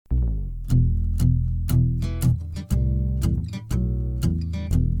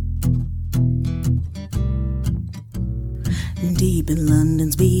deep in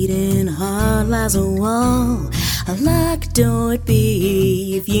London's beating heart lies a wall. A locked door it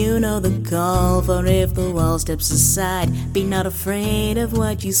be, if you know the call. For if the wall steps aside, be not afraid of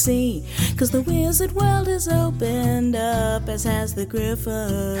what you see, 'cause the wizard world is opened up, as has the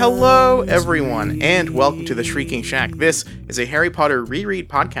griffin. Hello, everyone, and welcome to the Shrieking Shack. This is a Harry Potter reread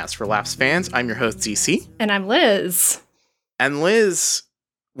podcast for Laughs fans. I'm your host, CC. And I'm Liz. And Liz,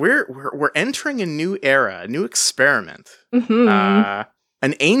 we're entering a new era, a new experiment. Mm-hmm.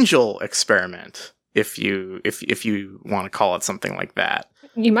 An angel experiment, if you want to call it something like that.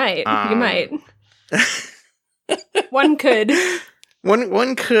 You might. One could.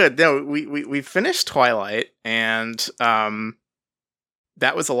 One could. No, we finished Twilight, and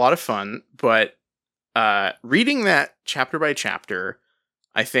that was a lot of fun. But reading that chapter by chapter,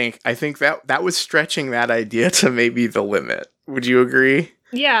 I think that was stretching that idea to maybe the limit. Would you agree?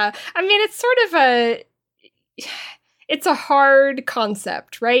 Yeah. I mean, it's sort of it's a hard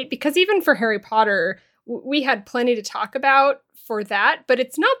concept, right? Because even for Harry Potter, we had plenty to talk about for that, but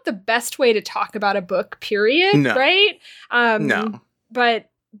it's not the best way to talk about a book, period, no. Right? No. But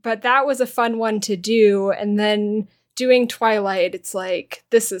that was a fun one to do. And then doing Twilight, it's like,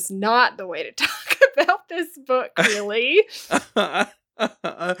 this is not the way to talk about this book, really.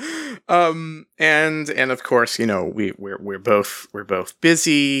 And of course, you know, we're both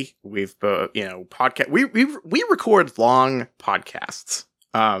busy. We've both, you know, podcast. We record long podcasts.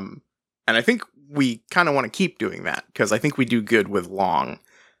 And I think we kind of want to keep doing that because I think we do good with long.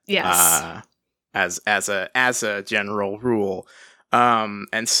 Yes. As a general rule.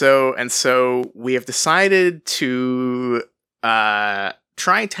 And so we have decided to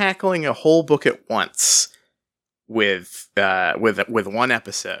try tackling a whole book at once with one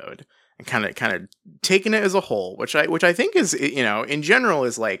episode and kind of taking it as a whole, which I think is, you know, in general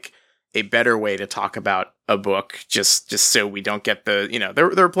is like a better way to talk about a book, just so we don't get the, you know,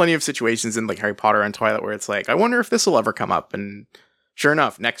 there are plenty of situations in like Harry Potter and Twilight where it's like, I wonder if this will ever come up, and sure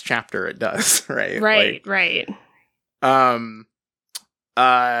enough, next chapter it does. Right. Right. But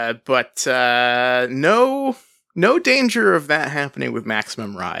no danger of that happening with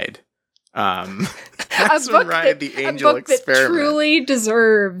Maximum Ride. Maximum Ride, the Angel Experiment. That truly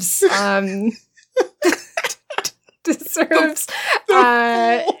deserves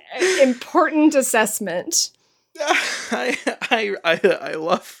important assessment.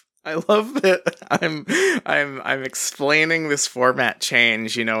 I love that I'm explaining this format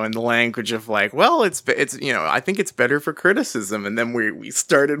change, you know, in the language of like, well, it's you know, I think it's better for criticism, and then we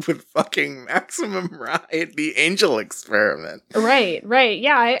started with fucking Maximum Ride, the Angel Experiment. Right.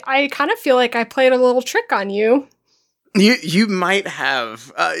 Yeah, I kind of feel like I played a little trick on you. You might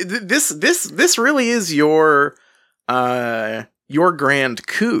have. This really is your grand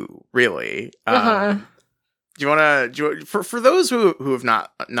coup, really. Do you want to, for those who have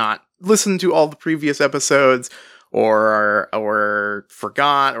not listened to all the previous episodes or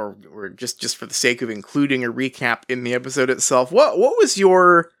forgot or just for the sake of including a recap in the episode itself, what's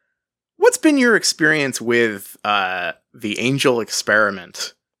been your experience with the Angel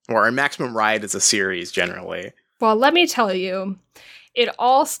Experiment or Maximum Ride as a series generally? Well, let me tell you, it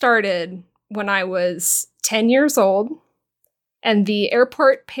all started when I was 10 years old. And the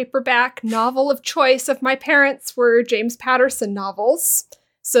airport paperback novel of choice of my parents were James Patterson novels.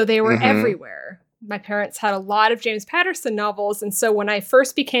 So they were everywhere. My parents had a lot of James Patterson novels. And so when I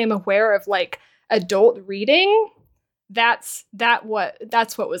first became aware of like adult reading, that's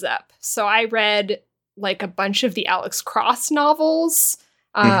what was up. So I read like a bunch of the Alex Cross novels.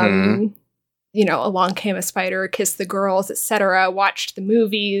 You know, Along Came a Spider, Kiss the Girls, etc. Watched the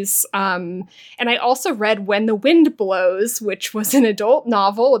movies. And I also read When the Wind Blows, which was an adult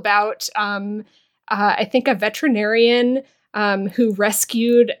novel about, I think, a veterinarian who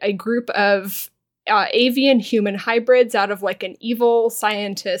rescued a group of avian human hybrids out of like an evil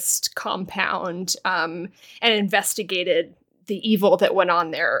scientist compound and investigated the evil that went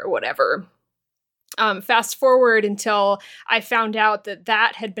on there or whatever. Fast forward until I found out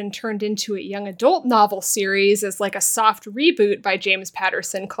that had been turned into a young adult novel series as like a soft reboot by James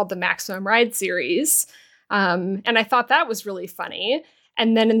Patterson called the Maximum Ride series. And I thought that was really funny.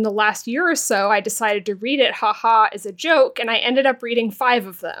 And then in the last year or so, I decided to read it, haha, as a joke. And I ended up reading 5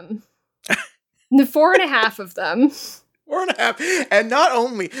 of them. 4.5 of them. 4.5. And not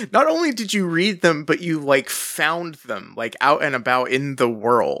only did you read them, but you like found them like out and about in the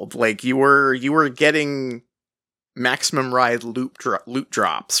world. Like you were getting Maximum Ride loot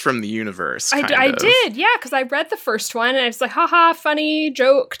drops from the universe. I did, yeah, because I read the first one and I was like, haha, funny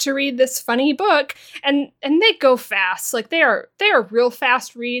joke to read this funny book. And they go fast. Like they are real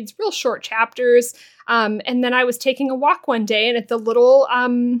fast reads, real short chapters. And then I was taking a walk one day, and at the little,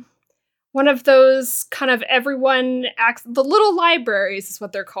 one of those kind of the little libraries is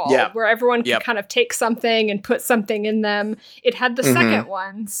what they're called, where everyone can kind of take something and put something in them. It had the second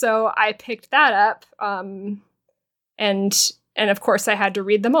one. So I picked that up. And of course I had to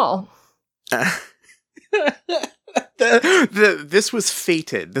read them all. This was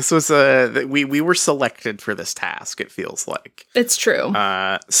fated. This was we were selected for this task. It feels like it's true.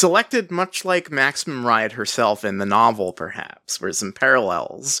 Selected, much like Maximum Ride herself in the novel. Perhaps there's some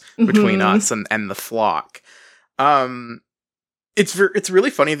parallels between us and the flock. It's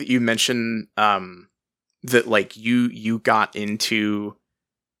really funny that you mentioned that like you got into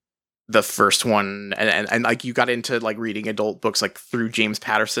the first one and like you got into like reading adult books like through James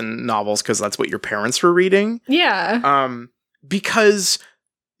Patterson novels because that's what your parents were reading. Yeah. Because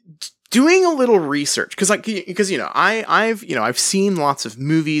doing a little research, because I've seen lots of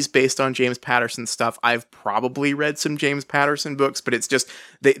movies based on James Patterson stuff. I've probably read some James Patterson books, but it's just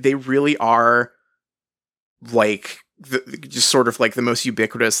they really are like just sort of like the most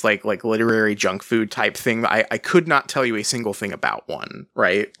ubiquitous like literary junk food type thing. I could not tell you a single thing about one,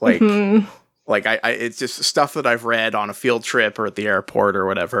 right? Like like I it's just stuff that I've read on a field trip or at the airport or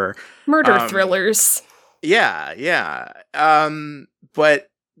whatever. Murder thrillers. Yeah.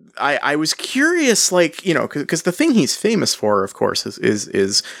 But I was curious, like, you know, because the thing he's famous for, of course,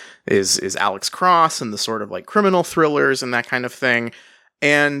 is Alex Cross and the sort of like criminal thrillers and that kind of thing.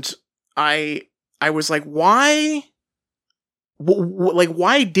 And I was like, why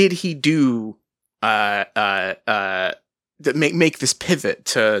did he do make this pivot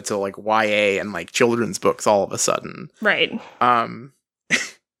to like YA and like children's books all of a sudden? Right. And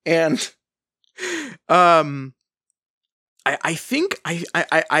I think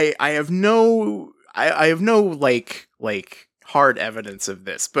I have no like hard evidence of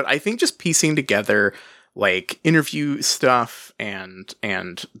this, but I think just piecing together like interview stuff and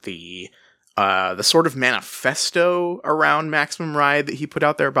the sort of manifesto around Maximum Ride that he put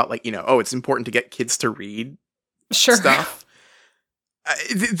out there about like, you know, oh, it's important to get kids to read stuff.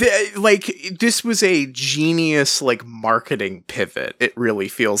 Like this was a genius like marketing pivot. It really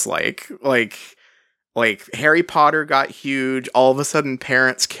feels like Harry Potter got huge. All of a sudden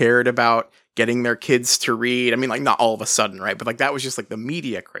parents cared about getting their kids to read. I mean, like not all of a sudden, right? But like that was just like the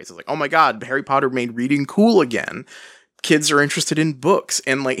media craze. It was like, oh my God, Harry Potter made reading cool again. Kids are interested in books.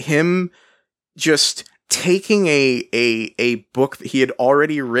 And like him just taking a book that he had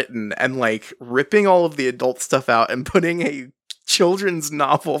already written and like ripping all of the adult stuff out and putting a children's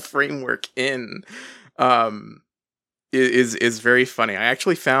novel framework in is very funny. I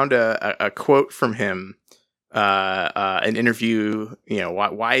actually found a quote from him, an interview, you know,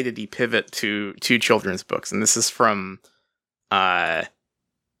 why did he pivot to children's books? And this is from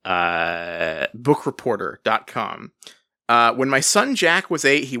bookreporter.com. When my son Jack was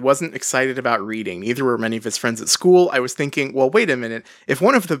 8, he wasn't excited about reading. Neither were many of his friends at school. I was thinking, well, wait a minute. If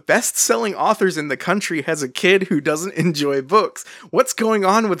one of the best-selling authors in the country has a kid who doesn't enjoy books, what's going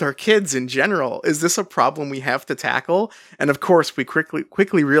on with our kids in general? Is this a problem we have to tackle? And of course, we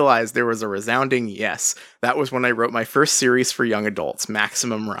quickly realized there was a resounding yes. That was when I wrote my first series for young adults,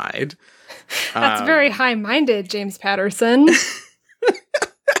 Maximum Ride. That's very high-minded, James Patterson.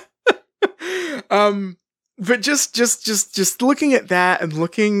 But just looking at that and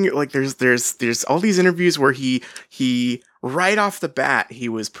looking like there's all these interviews where he right off the bat he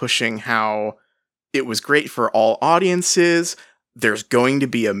was pushing how it was great for all audiences. There's going to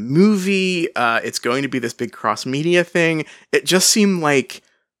be a movie. It's going to be this big cross media thing. It just seemed like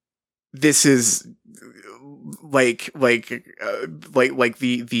this is like the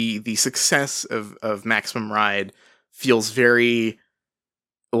success of Maximum Ride feels very.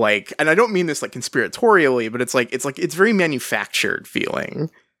 Like, and I don't mean this like conspiratorially, but it's very manufactured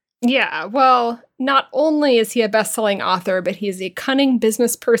feeling. Yeah, well, not only is he a best-selling author, but he's a cunning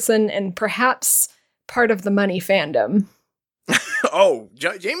business person and perhaps part of the money fandom. Oh,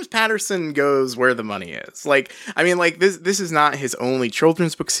 James Patterson goes where the money is. Like, I mean, like this is not his only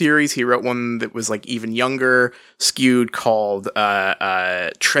children's book series. He wrote one that was like even younger, skewed, called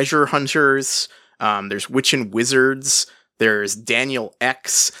Treasure Hunters. There's Witch and Wizards. There's Daniel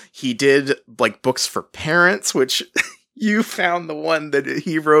X. He did like books for parents, which you found the one that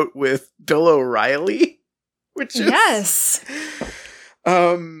he wrote with Bill O'Reilly, which is yes.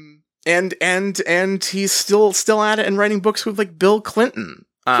 And he's still at it and writing books with like Bill Clinton.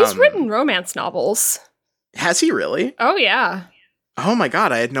 He's written romance novels. Has he really? Oh yeah. Oh my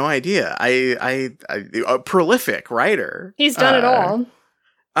God, I had no idea. A prolific writer. He's done it all. He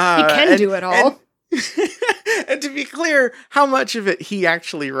can do it all. And to be clear, how much of it he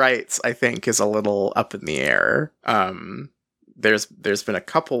actually writes, I think, is a little up in the air. There's been a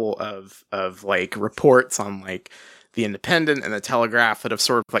couple of like reports on like the Independent and the Telegraph that have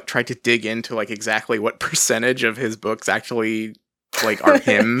sort of like tried to dig into like exactly what percentage of his books actually like are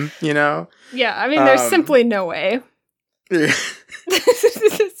him, you know? Yeah, I mean, there's simply no way.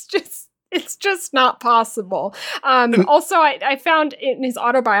 It's just not possible. Also, I found in his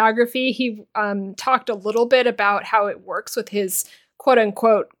autobiography, he talked a little bit about how it works with his quote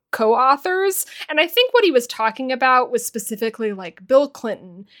unquote co-authors. And I think what he was talking about was specifically like Bill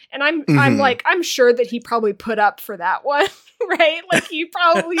Clinton. And I'm sure that he probably put up for that one, right? Like he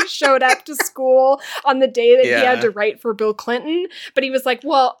probably showed up to school on the day that he had to write for Bill Clinton. But he was like,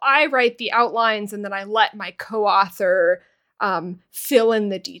 well, I write the outlines and then I let my co-author fill in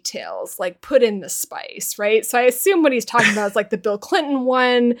the details, like put in the spice, right? So I assume what he's talking about is like the Bill Clinton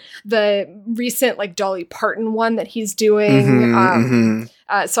one, the recent like Dolly Parton one that he's doing.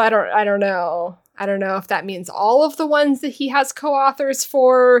 So I don't know. I don't know if that means all of the ones that he has co-authors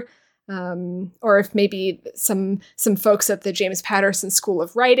for, or if maybe some folks at the James Patterson School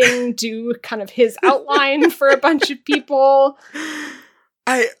of Writing do kind of his outline for a bunch of people.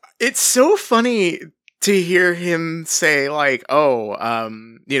 It's so funny to hear him say like,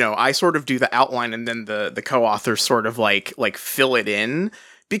 I sort of do the outline and then the co-authors sort of like fill it in,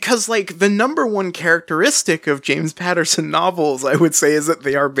 because like the number one characteristic of James Patterson novels, I would say, is that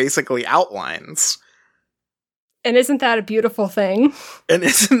they are basically outlines. And isn't that a beautiful thing? And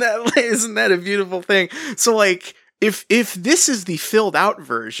isn't that a beautiful thing? So like, if this is the filled out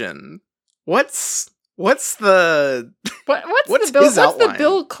version, what's the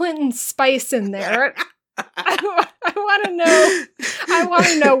Bill Clinton spice in there? I want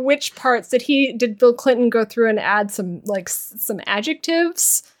to know which parts did Bill Clinton go through and add some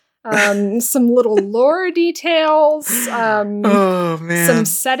adjectives, some little lore details, some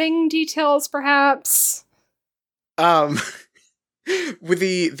setting details, perhaps. With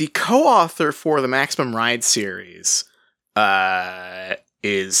the co-author for the Maximum Ride series,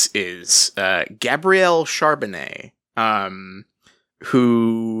 is Gabrielle Charbonnet,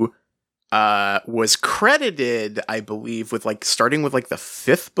 who was credited, I believe, with like starting with like the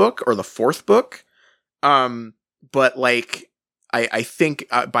 5th book or the 4th book. But like, I think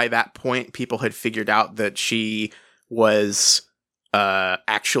by that point, people had figured out that she was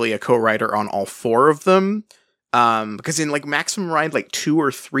actually a co-writer on all 4 of them. Because in like Maximum Ride, like 2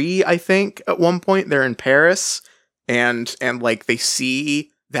 or 3, I think at one point they're in Paris and like they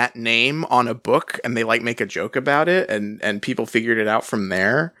see that name on a book and they like make a joke about it and people figured it out from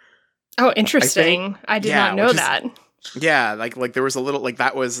there. Oh, interesting. I did not know that. Yeah, like there was a little like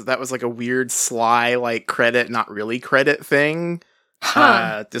that was like a weird sly like credit, not really credit thing.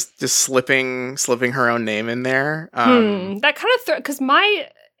 Huh. Just slipping her own name in there. That kind of because my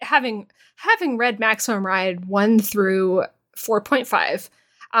having read Maximum Ride 1 through 4.5,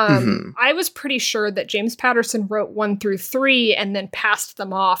 I was pretty sure that James Patterson wrote 1 through 3 and then passed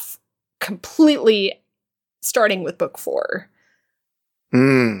them off completely, starting with book 4.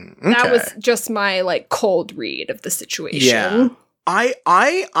 Okay. That was just my like cold read of the situation. Yeah.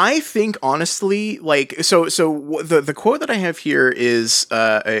 I think honestly, like, so the quote that I have here is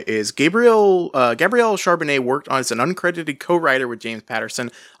Gabrielle Charbonnet worked on as an uncredited co-writer with James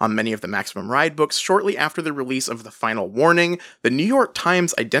Patterson on many of the Maximum Ride books. Shortly after the release of The Final Warning, the New York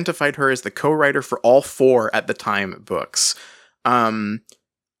Times identified her as the co-writer for all 4 at the time books. And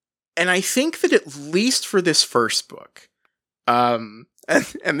I think that at least for this first book, and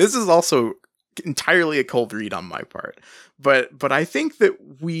this is also entirely a cold read on my part, but I think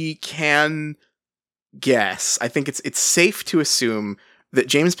that we can guess. I think it's safe to assume that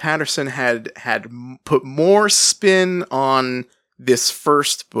James Patterson had put more spin on this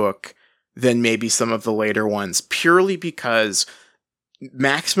first book than maybe some of the later ones, purely because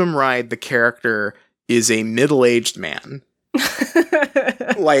Maximum Ride, the character, is a middle-aged man.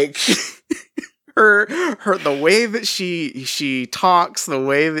 Like her the way that she talks, the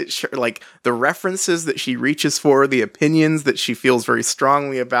way that she, like the references that she reaches for, the opinions that she feels very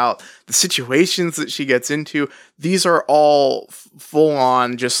strongly about, the situations that she gets into, these are all full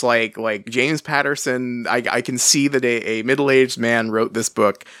on just like James Patterson. I can see that a middle-aged man wrote this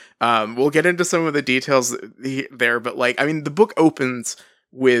book. We'll get into some of the details there, but like, I mean, the book opens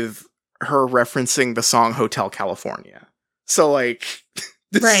with her referencing the song Hotel California. So like,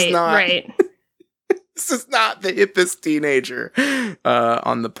 this is not the hippest teenager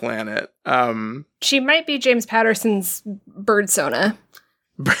on the planet. She might be James Patterson's Birdsona.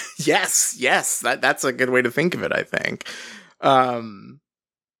 Yes, that's a good way to think of it, I think.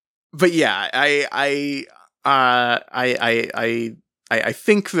 but yeah, I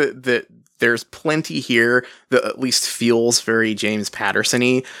think that there's plenty here that at least feels very James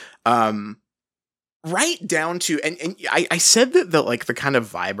Patterson-y. Right down to, and I said that like the kind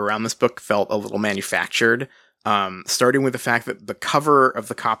of vibe around this book felt a little manufactured. Starting with the fact that the cover of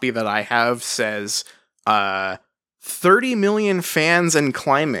the copy that I have says 30 million fans and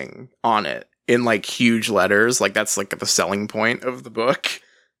climbing on it in like huge letters. Like that's like the selling point of the book.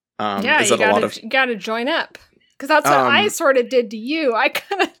 Yeah, you gotta join up. Because that's what I sort of did to you. I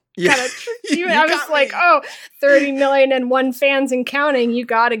kind of tricked you. I was like, 30 million and one fans and counting. You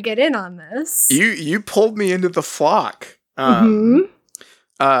got to get in on this. You pulled me into the flock. You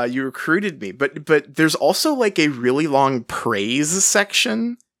recruited me. But there's also like a really long praise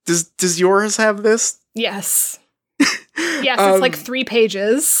section. Does yours have this? Yes. Yes, it's like 3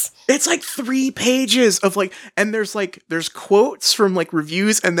 pages. It's like 3 pages of like, and there's quotes from like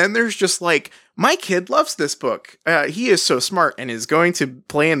reviews, and then there's just like, my kid loves this book. He is so smart and is going to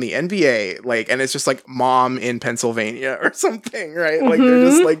play in the NBA. Like, and it's just like mom in Pennsylvania or something, right? Like they're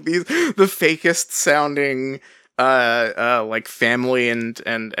just like the fakest sounding, like family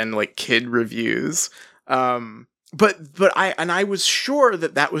and like kid reviews. But I was sure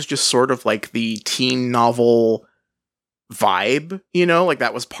that was just sort of like the teen novel vibe, you know, like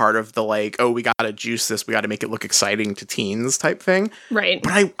that was part of the like, oh, we gotta juice this, we gotta make it look exciting to teens type thing. Right.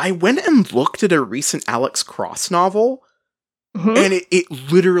 But I went and looked at a recent Alex Cross novel, and it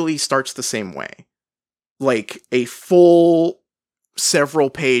literally starts the same way. Like a full several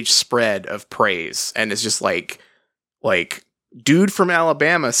page spread of praise, and it's just like dude from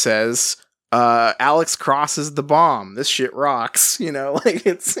Alabama says Alex Cross is the bomb, this shit rocks, you know, like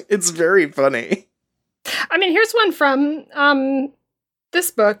it's very funny. I mean, here's one from this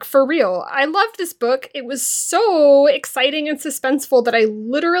book, for real. I loved this book. It was so exciting and suspenseful that I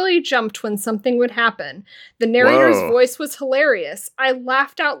literally jumped when something would happen. The narrator's voice was hilarious. I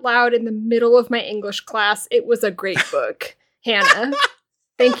laughed out loud in the middle of my English class. It was a great book. Hannah.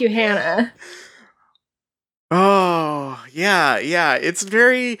 Thank you, Hannah. Oh, yeah. It's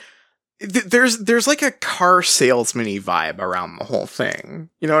very... There's like a car salesman-y vibe around the whole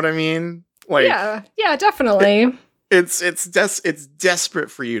thing. You know what I mean? Like, yeah, definitely. It's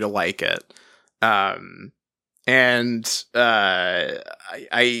desperate for you to like it, and I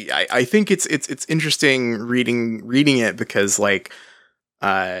think it's interesting reading it because like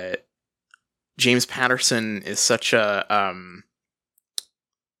James Patterson is such a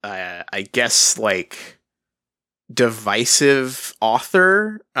I guess like divisive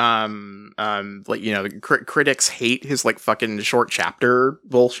author. Like, you know, critics hate his like fucking short chapter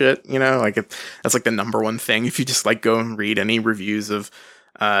bullshit, you know, like that's like the number one thing. If you just like go and read any reviews of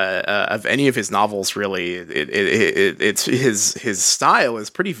any of his novels, really, it's his style is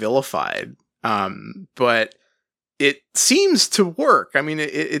pretty vilified. But it seems to work. I mean,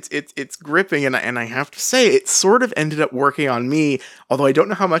 it's gripping, and I have to say, it sort of ended up working on me. Although I don't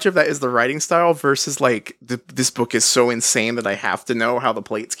know how much of that is the writing style versus like this book is so insane that I have to know how the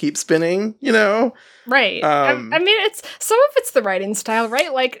plates keep spinning. You know, right? I mean, it's some of it's the writing style,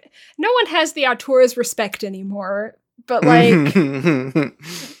 right? Like, no one has the auteur's respect anymore, but like,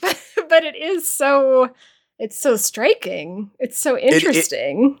 but it is so. It's so striking. It's so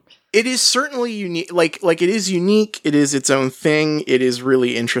interesting. It is certainly unique. Like it is unique. It is its own thing. It is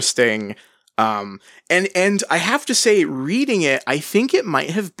really interesting. And I have to say, reading it, I think it might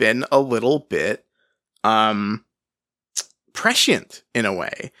have been a little bit, prescient in a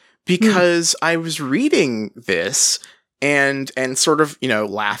way, because I was reading this and sort of, you know,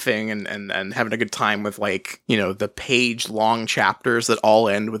 laughing and having a good time with like, you know, the page long chapters that all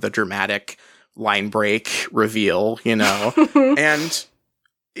end with a dramatic line break reveal, you know, and,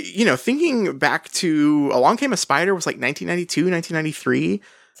 you know, thinking back to Along Came a Spider was like 1992, 1993.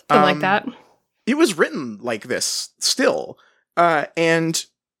 Something like that. It was written like this still. And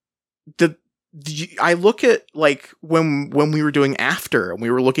I look at like when we were doing After and we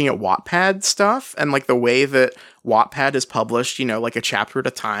were looking at Wattpad stuff and like the way that Wattpad is published, you know, like a chapter at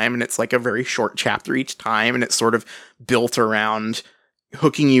a time, and it's like a very short chapter each time, and it's sort of built around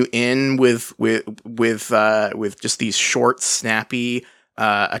hooking you in with just these short, snappy,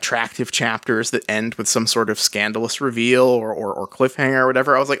 attractive chapters that end with some sort of scandalous reveal or cliffhanger or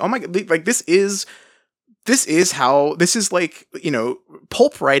whatever. I was like, oh my god, like this is like, you know,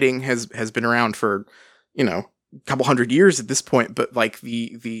 pulp writing has been around for, you know, a couple hundred years at this point, but like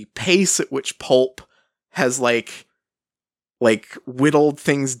the pace at which pulp has like whittled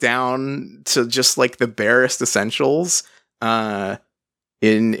things down to just like the barest essentials,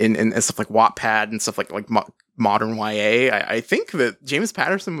 in stuff like Wattpad and stuff like modern YA. I think that James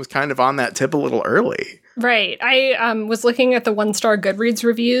Patterson was kind of on that tip a little early. Right. I was looking at the 1-star Goodreads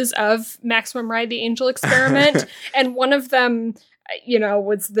reviews of Maximum Ride: The Angel Experiment, and one of them,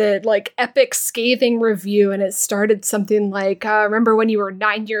 was the like epic scathing review, and it started something like, remember when you were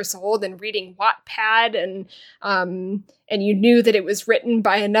 9 years old and reading Wattpad and you knew that it was written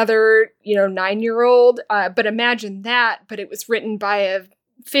by another, 9-year-old, but imagine that, but it was written by a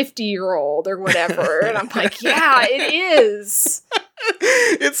 50-year-old or whatever. And I'm like, yeah, it is.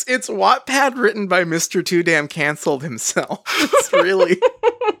 It's Wattpad written by Mr. Too Damn Canceled himself. It's really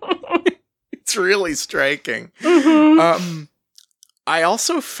it's really striking. Mm-hmm. I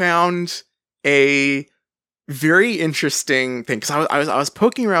also found a very interesting thing, because I was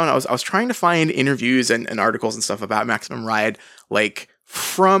poking around. I was trying to find interviews and articles and stuff about Maximum Ride, like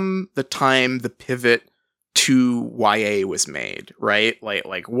from the time the pivot to YA was made, right?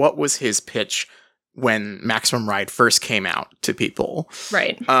 Like what was his pitch when Maximum Ride first came out to people?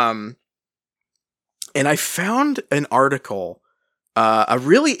 Right. And I found an article, a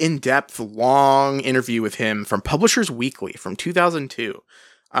really in-depth, long interview with him from Publishers Weekly from 2002.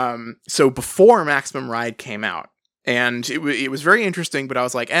 So before Maximum Ride came out, and it was very interesting, but I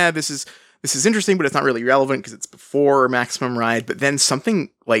was like, this is interesting, but it's not really relevant because it's before Maximum Ride. But then something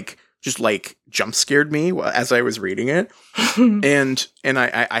just jump scared me as I was reading it. and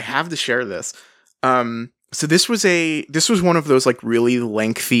I have to share this. So this was one of those like really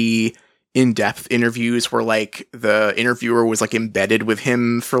lengthy, in-depth interviews where like the interviewer was like embedded with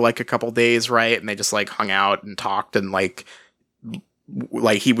him for like a couple days, right? And they just like hung out and talked, and like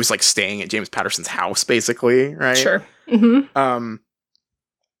he was like staying at James Patterson's house, basically, right? Sure. Mm-hmm.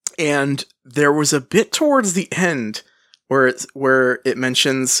 And there was a bit towards the end where it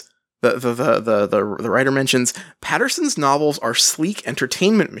mentions the writer mentions Patterson's novels are sleek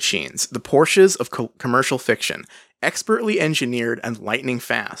entertainment machines, the Porsches of commercial fiction, expertly engineered and lightning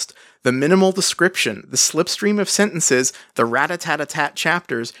fast. The minimal description, the slipstream of sentences, the rat-a-tat-a-tat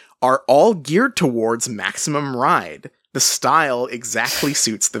chapters are all geared towards Maximum Ride. The style exactly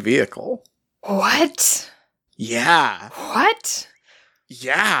suits the vehicle. What? Yeah. What?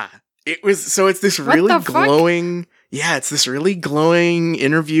 Yeah. It's this really glowing... Yeah, it's this really glowing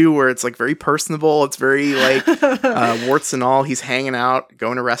interview where it's like very personable. It's very like warts and all. He's hanging out,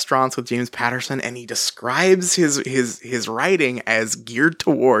 going to restaurants with James Patterson, and he describes his writing as geared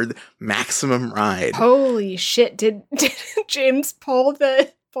toward Maximum Ride. Holy shit! Did James pull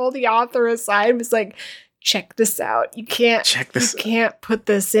the author aside and was like, check this out. You can't put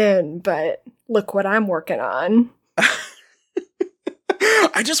this in, but look what I'm working on.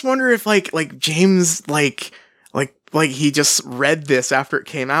 I just wonder if like James like he just read this after it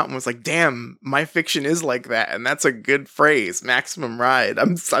came out and was like, damn, my fiction is like that. And that's a good phrase. Maximum Ride.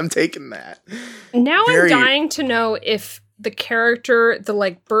 I'm taking that. Now I'm dying to know if the character, the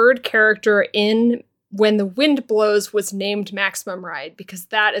like bird character in When the Wind Blows was named Maximum Ride, because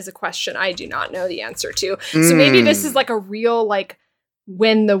that is a question I do not know the answer to. So maybe this is like a real like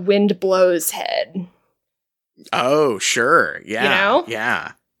When the Wind Blows head. Oh, sure. Yeah.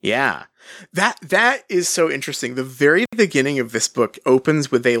 Yeah. That is so interesting. The very beginning of this book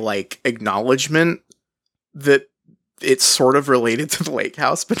opens with a like acknowledgement that it's sort of related to the lake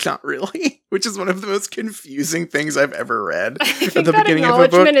house, but not really, which is one of the most confusing things I've ever read. I think that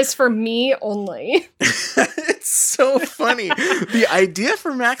acknowledgement is for me only. It's so funny. The idea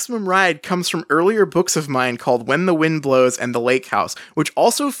for Maximum Ride comes from earlier books of mine called When the Wind Blows and The Lake House, which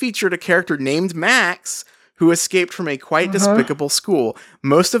also featured a character named Max who escaped from a quite despicable school.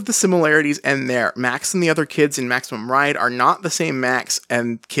 Most of the similarities end there. Max and the other kids in Maximum Ride are not the same Max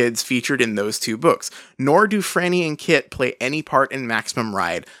and kids featured in those two books, nor do Franny and Kit play any part in Maximum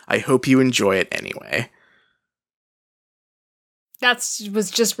Ride. I hope you enjoy it anyway. That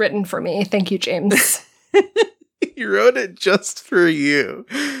was just written for me. Thank you, James. He wrote it just for you.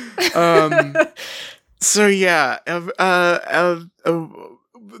 So yeah,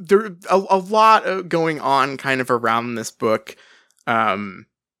 there's a lot going on kind of around this book, and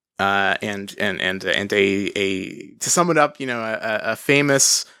to sum it up, a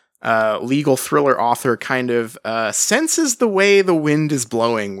famous legal thriller author kind of senses the way the wind is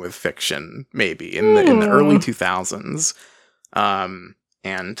blowing with fiction, maybe in the early 2000s, and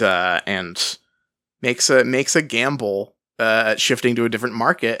makes a gamble shifting to a different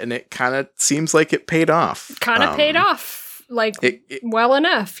market, and it kind of seems like it paid off. Paid off. Well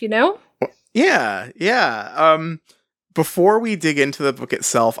enough, Yeah. Before we dig into the book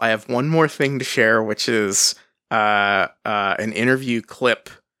itself, I have one more thing to share, which is an interview clip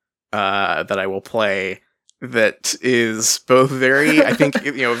that I will play that is both very, I think,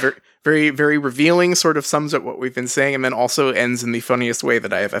 very, very, very revealing, sort of sums up what we've been saying, and then also ends in the funniest way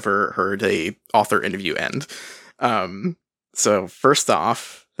that I have ever heard a author interview end. So first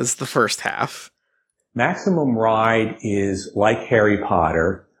off, this is the first half. Maximum Ride is like Harry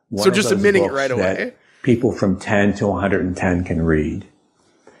Potter. So just admitting it right away. People from 10 to 110 can read.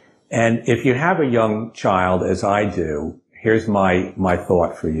 And if you have a young child, as I do, here's my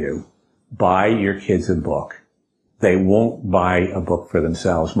thought for you. Buy your kids a book. They won't buy a book for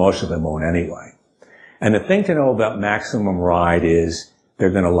themselves. Most of them won't anyway. And the thing to know about Maximum Ride is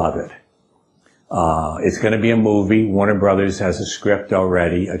they're going to love it. It's going to be a movie. Warner Brothers has a script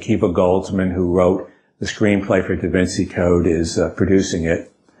already. Akiva Goldsman, who wrote the screenplay for Da Vinci Code, is producing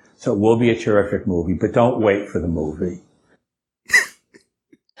it. So it will be a terrific movie, but don't wait for the movie.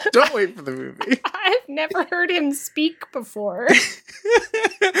 Don't wait for the movie. I've never heard him speak before.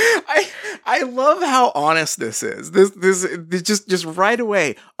 I love how honest this is. This just right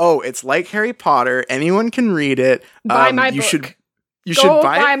away. Oh, it's like Harry Potter. Anyone can read it. Buy my book. You should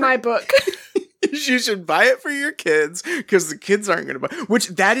buy my book. You should buy it for your kids because the kids aren't going to buy. Which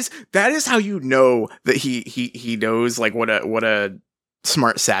that is how you know that he knows like what a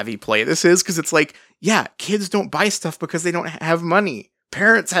smart savvy play this is, because it's like, yeah, kids don't buy stuff because they don't have money.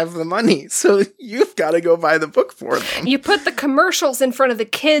 Parents have the money, so you've got to go buy the book for them. You put the commercials in front of the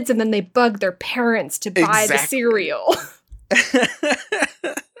kids, and then they bug their parents to buy the cereal.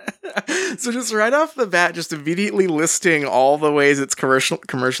 So just right off the bat, just immediately listing all the ways it's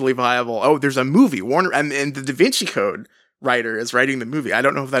commercially viable. Oh, there's a movie. Warner and the Da Vinci Code writer is writing the movie. I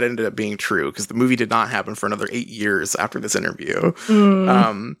don't know if that ended up being true, because the movie did not happen for another 8 years after this interview.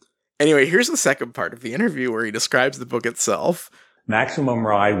 Anyway, here's the second part of the interview where he describes the book itself. Maximum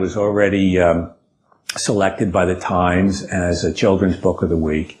Ride was already selected by the Times as a children's book of the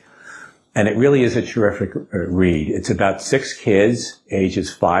week. And it really is a terrific read. It's about 6 kids,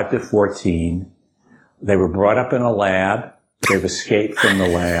 ages 5 to 14. They were brought up in a lab. They've escaped from the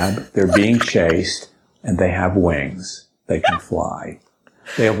lab. They're being chased, and they have wings. They can fly.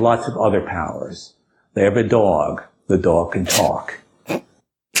 They have lots of other powers. They have a dog. The dog can talk.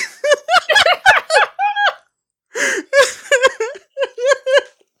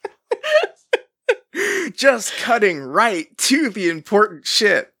 Just cutting right to the important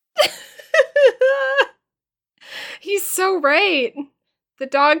shit. He's so right. The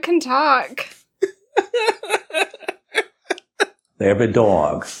dog can talk. They have a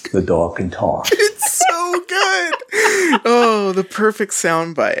dog. The dog can talk. It's so good. Oh, the perfect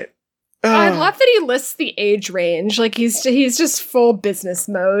soundbite. I love that he lists the age range. Like he's just full business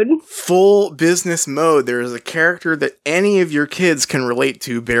mode. Full business mode. There is a character that any of your kids can relate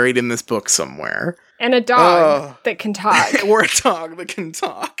to buried in this book somewhere. And a dog that can talk. Or a dog that can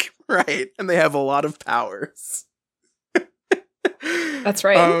talk. Right. And they have a lot of powers. That's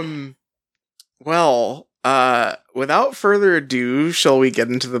right. Well, without further ado, shall we get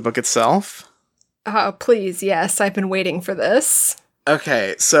into the book itself? Please, yes. I've been waiting for this.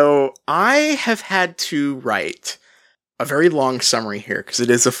 Okay, so I have had to write a very long summary here because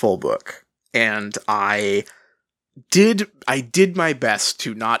it is a full book, and I did my best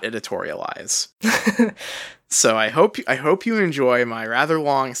to not editorialize. So I hope you enjoy my rather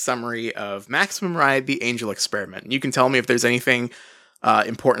long summary of Maximum Ride: The Angel Experiment. And you can tell me if there's anything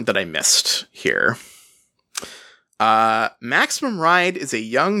important that I missed here. Maximum Ride is a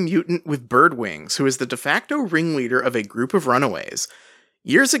young mutant with bird wings who is the de facto ringleader of a group of runaways.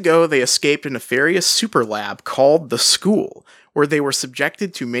 Years ago, they escaped a nefarious super lab called the School, where they were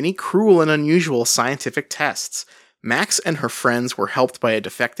subjected to many cruel and unusual scientific tests. Max and her friends were helped by a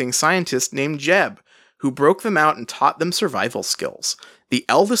defecting scientist named Jeb, who broke them out and taught them survival skills. The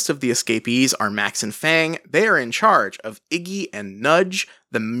eldest of the escapees are Max and Fang. They are in charge of Iggy and Nudge,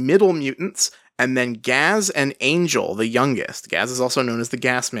 the middle mutants, and then Gaz and Angel, the youngest. Gaz is also known as the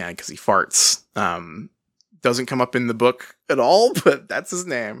Gas Man because he farts. Doesn't come up in the book at all, but that's his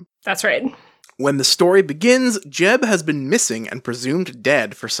name. That's right. When the story begins, Jeb has been missing and presumed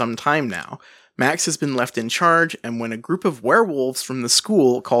dead for some time now. Max has been left in charge, and when a group of werewolves from the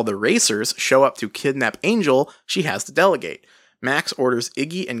school called the Racers show up to kidnap Angel, she has to delegate. Max orders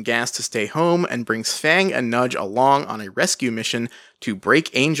Iggy and Gas to stay home and brings Fang and Nudge along on a rescue mission to break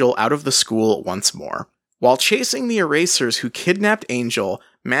Angel out of the school once more. While chasing the Erasers who kidnapped Angel,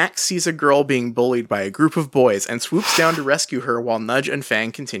 Max sees a girl being bullied by a group of boys and swoops down to rescue her while Nudge and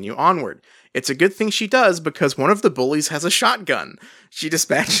Fang continue onward. It's a good thing she does because one of the bullies has a shotgun. She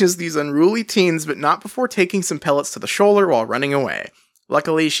dispatches these unruly teens, but not before taking some pellets to the shoulder while running away.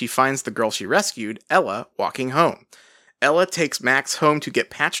 Luckily, she finds the girl she rescued, Ella, walking home. Ella takes Max home to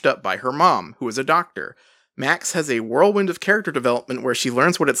get patched up by her mom, who is a doctor. Max has a whirlwind of character development where she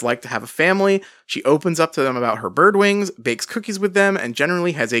learns what it's like to have a family, she opens up to them about her bird wings, bakes cookies with them, and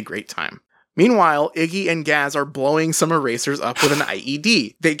generally has a great time. Meanwhile, Iggy and Gaz are blowing some erasers up with an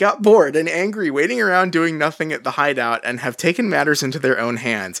IED. They got bored and angry waiting around doing nothing at the hideout and have taken matters into their own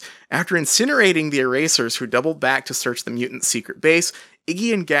hands. After incinerating the erasers who doubled back to search the mutant's secret base,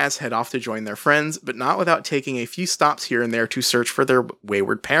 Iggy and Gaz head off to join their friends, but not without taking a few stops here and there to search for their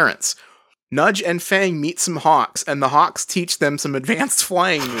wayward parents. Nudge and Fang meet some hawks, and the hawks teach them some advanced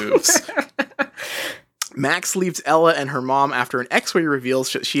flying moves. Max leaves Ella and her mom after an X-ray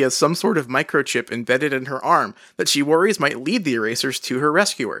reveals that she has some sort of microchip embedded in her arm that she worries might lead the erasers to her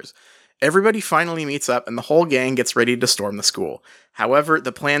rescuers. Everybody finally meets up and the whole gang gets ready to storm the school. However,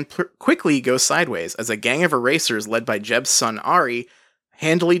 the plan quickly goes sideways as a gang of erasers led by Jeb's son Ari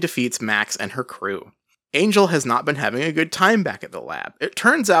handily defeats Max and her crew. Angel has not been having a good time back at the lab. It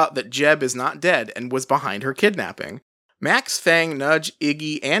turns out that Jeb is not dead and was behind her kidnapping. Max, Fang, Nudge,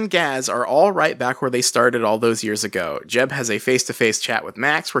 Iggy, and Gaz are all right back where they started all those years ago. Jeb has a face-to-face chat with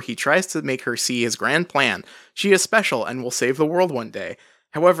Max where he tries to make her see his grand plan. She is special and will save the world one day.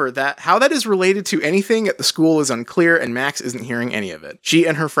 However, how that is related to anything at the school is unclear, and Max isn't hearing any of it. She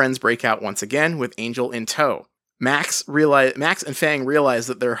and her friends break out once again, with Angel in tow. Max and Fang realize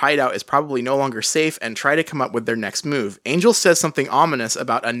that their hideout is probably no longer safe and try to come up with their next move. Angel says something ominous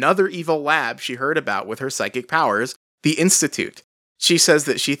about another evil lab she heard about with her psychic powers, the Institute. She says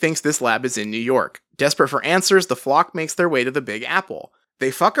that she thinks this lab is in New York. Desperate for answers, the flock makes their way to the Big Apple.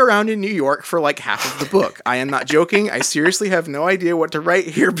 They fuck around in New York for like half of the book. I am not joking. I seriously have no idea what to write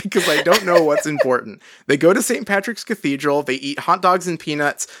here because I don't know what's important. They go to St. Patrick's Cathedral. They eat hot dogs and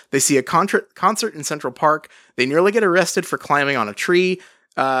peanuts. They see a concert in Central Park. They nearly get arrested for climbing on a tree.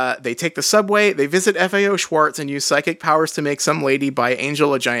 They take the subway. They visit FAO Schwartz and use psychic powers to make some lady buy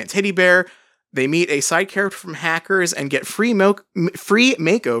Angel a giant teddy bear. They meet a side character from Hackers and get free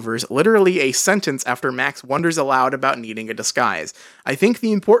makeovers, literally a sentence after Max wonders aloud about needing a disguise. I think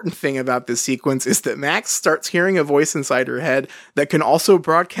the important thing about this sequence is that Max starts hearing a voice inside her head that can also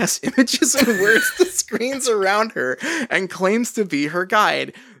broadcast images and words to screens around her and claims to be her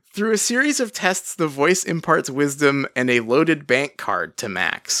guide. Through a series of tests, the voice imparts wisdom and a loaded bank card to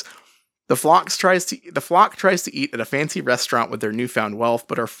Max. The flock tries to eat at a fancy restaurant with their newfound wealth,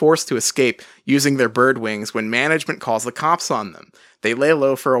 but are forced to escape using their bird wings when management calls the cops on them. They lay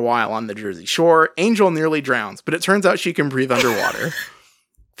low for a while on the Jersey Shore. Angel nearly drowns, but it turns out she can breathe underwater.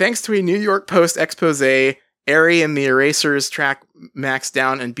 Thanks to a New York Post expose, Ari and the Erasers track Max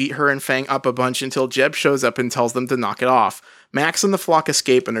down and beat her and Fang up a bunch until Jeb shows up and tells them to knock it off. Max and the flock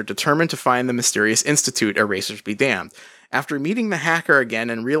escape and are determined to find the mysterious Institute, Erasers be damned. After meeting the hacker again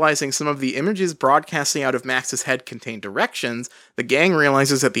and realizing some of the images broadcasting out of Max's head contain directions, the gang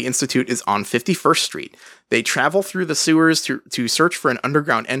realizes that the Institute is on 51st Street. They travel through the sewers to search for an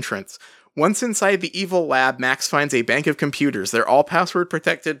underground entrance. Once inside the evil lab, Max finds a bank of computers. They're all password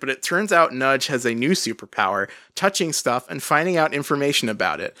protected, but it turns out Nudge has a new superpower, touching stuff and finding out information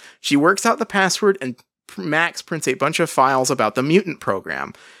about it. She works out the password and Max prints a bunch of files about the mutant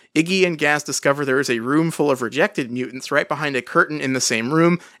program. Iggy and Gaz discover there is a room full of rejected mutants right behind a curtain in the same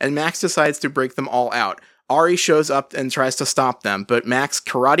room, and Max decides to break them all out. Ari shows up and tries to stop them, but Max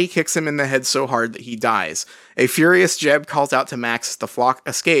karate kicks him in the head so hard that he dies. A furious Jeb calls out to Max as the flock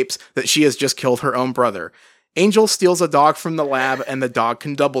escapes that she has just killed her own brother. Angel steals a dog from the lab, and the dog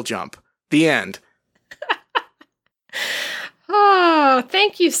can double jump. The end. Oh,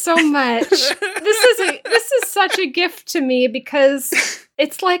 thank you so much. This is such a gift to me because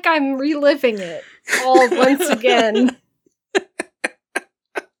it's like I'm reliving it all once again.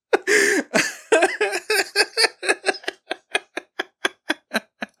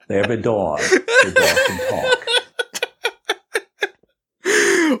 They have a dog. The dog can talk.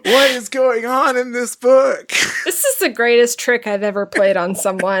 What is going on in this book? This is the greatest trick I've ever played on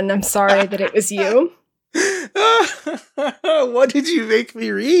someone. I'm sorry that it was you. What did you make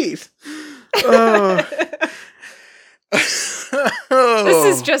me read? Oh. This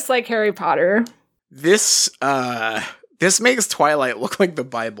is just like Harry Potter. This makes Twilight look like the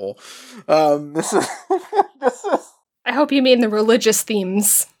Bible. This is I hope you mean the religious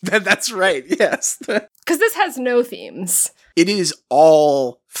themes. That's right, yes. Because this has no themes. It is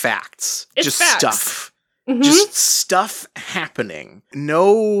all facts. It's just facts. Stuff. Mm-hmm. Just stuff happening.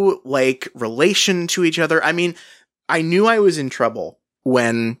 No, relation to each other. I mean, I knew I was in trouble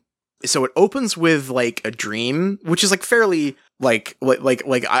so it opens with, a dream, which is, fairly,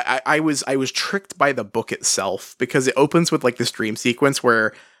 I was tricked by the book itself, because it opens with, this dream sequence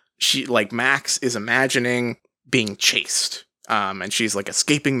where Max is imagining being chased And she's like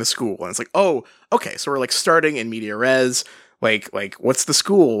escaping the school, and it's like, oh, okay, so we're like starting in media res, like what's the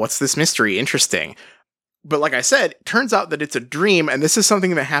school? What's this mystery? Interesting. But like I said, it turns out that it's a dream, and this is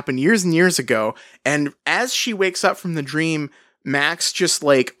something that happened years and years ago. And as she wakes up from the dream, Max just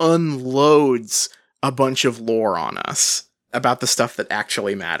like unloads a bunch of lore on us about the stuff that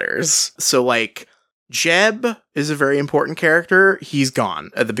actually matters. So like Jeb is a very important character. He's gone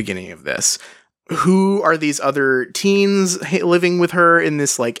at the beginning of this. Who are these other teens living with her in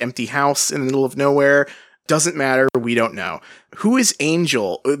this like empty house in the middle of nowhere? Doesn't matter. We don't know. Who is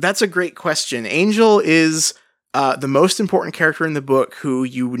Angel? That's a great question. Angel is the most important character in the book who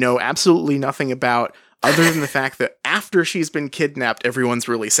you know absolutely nothing about other than the fact that after she's been kidnapped, everyone's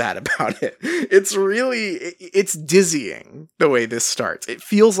really sad about it. It's dizzying the way this starts. It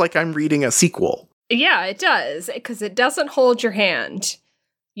feels like I'm reading a sequel. Yeah, it does, because it doesn't hold your hand.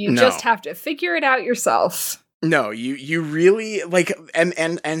 You just have to figure it out yourself. No, you really like,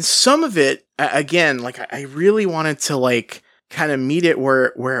 and some of it, again, like I really wanted to like kind of meet it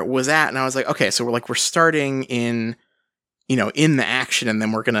where it was at. And I was like, okay, so we're starting in, in the action, and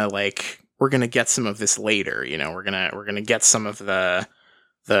then we're going to get some of this later. We're going to get some of the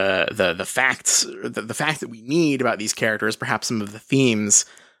facts, the fact that we need about these characters, perhaps some of the themes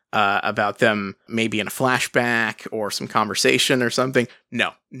about them, maybe in a flashback or some conversation or something.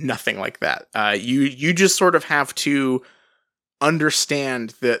 No, nothing like that. You just sort of have to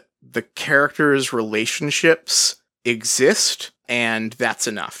understand that the characters' relationships exist, and that's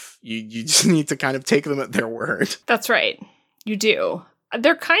enough. You just need to kind of take them at their word. That's right. You do.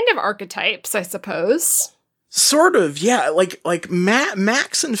 They're kind of archetypes, I suppose. Sort of, yeah. Like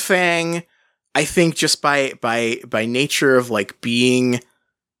Max and Fang, I think just by nature of like being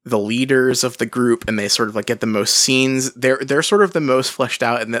the leaders of the group, and they sort of like get the most scenes, they're sort of the most fleshed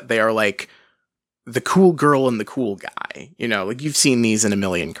out, in that they are like the cool girl and the cool guy. Like you've seen these in a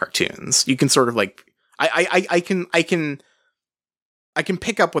million cartoons. You can sort of like I can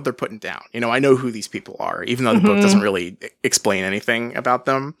pick up what they're putting down. I know who these people are, even though the book doesn't really explain anything about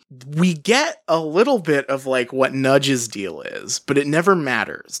them. We get a little bit of like what Nudge's deal is, but it never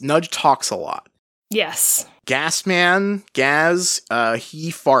matters. Nudge talks a lot. Yes. Gaz, he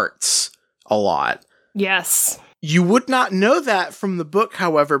farts a lot. Yes. You would not know that from the book,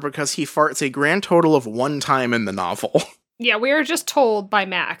 however, because he farts a grand total of 1 time in the novel. Yeah, we are just told by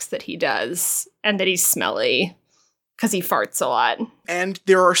Max that he does, and that he's smelly, because he farts a lot. And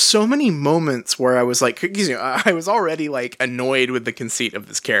there are so many moments where I was like, I was already like annoyed with the conceit of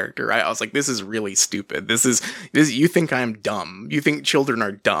this character. I was like, this is really stupid. This is you think I'm dumb. You think children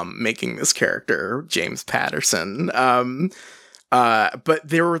are dumb making this character, James Patterson. But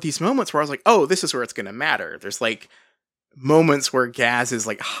there were these moments where I was like, oh, this is where it's going to matter. There's like moments where Gaz is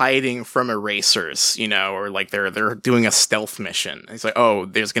like hiding from erasers, or like they're doing a stealth mission. He's like, oh,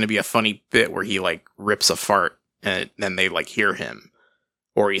 there's going to be a funny bit where he like rips a fart, and then they like hear him,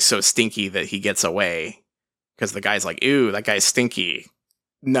 or he's so stinky that he gets away because the guy's like, ew, that guy's stinky.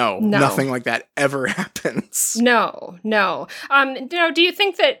 No, nothing like that ever happens. No. Do you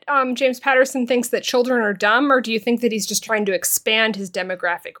think that James Patterson thinks that children are dumb, or do you think that he's just trying to expand his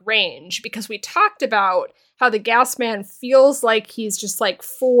demographic range? Because we talked about how the Gas Man feels like he's just like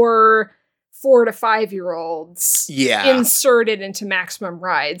 4 to 5-year-olds inserted into Maximum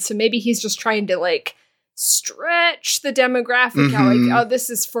Ride. So maybe he's just trying to like stretch the demographic out, like, oh, this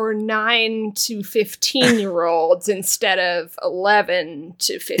is for 9 to 15-year-olds instead of 11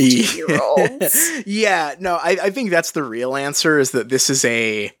 to 15-year-olds. Yeah, no, I think that's the real answer, is that this is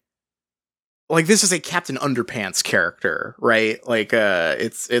a Captain Underpants character, right? Like,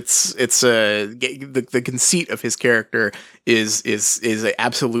 the conceit of his character is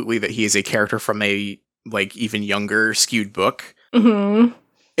absolutely that he is a character from a like even younger skewed book. Mm-hmm.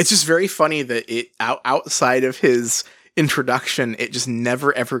 It's just very funny that it outside of his introduction, it just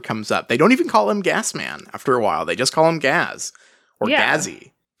never ever comes up. They don't even call him Gas Man after a while. They just call him Gaz or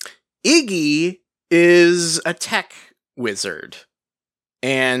Gazzy. Iggy is a tech wizard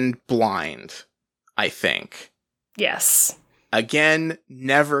and blind, I think. Yes. Again,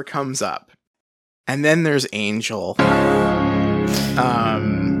 never comes up. And then there's Angel.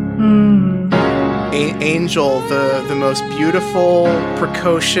 Angel, the most beautiful,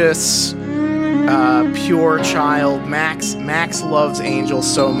 precocious, pure child. Max loves Angel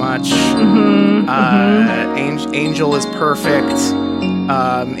so much. Angel is perfect.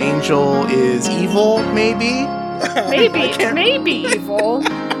 Angel is evil, maybe? Maybe evil.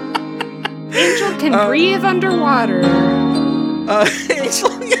 Angel can breathe underwater. Angel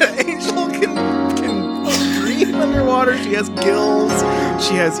can breathe underwater. She has gills.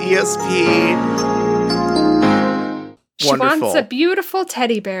 She has ESP. She wants a beautiful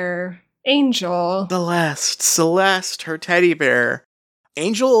teddy bear. Angel. Celeste, her teddy bear.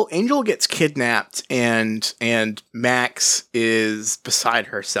 Angel gets kidnapped and Max is beside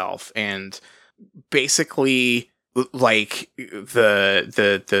herself, and basically like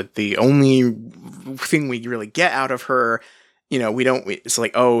the only thing we really get out of her, it's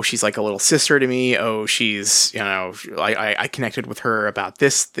like, oh, she's like a little sister to me. Oh, she's, I connected with her about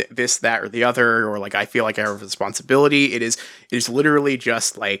this, that, or the other, or like, I feel like I have a responsibility. It is literally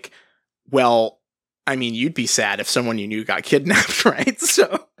just like, well, I mean, you'd be sad if someone you knew got kidnapped, right?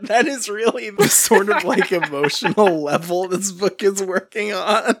 So that is really the sort of like emotional level this book is working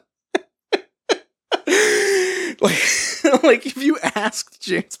on. like if you asked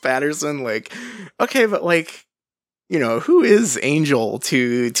James Patterson, like, okay, but like, who is Angel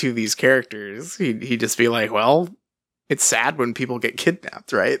to these characters? He'd just be like, well, it's sad when people get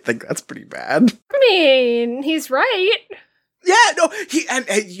kidnapped, right? Like, that's pretty bad. I mean, he's right. Yeah, no,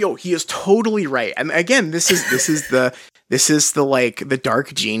 he is totally right. And again, this is the like the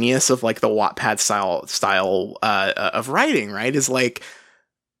dark genius of like the Wattpad style of writing, right? Is like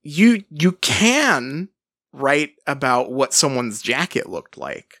you can write about what someone's jacket looked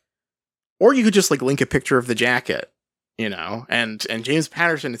like, or you could just like link a picture of the jacket. And James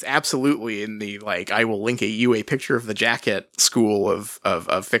Patterson is absolutely in the, like, I will link you a picture of the jacket school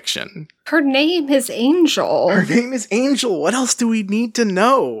of fiction. Her name is Angel. What else do we need to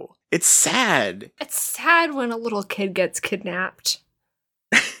know? It's sad. It's sad when a little kid gets kidnapped.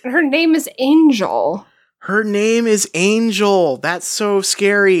 And her name is Angel. That's so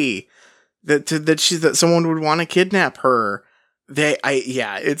scary. That someone would want to kidnap her. We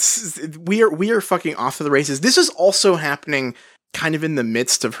are fucking off to the races. This is also happening kind of in the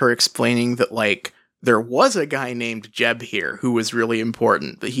midst of her explaining that, like, there was a guy named Jeb here who was really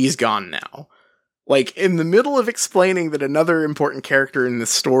important, but he's gone now. Like, in the middle of explaining that another important character in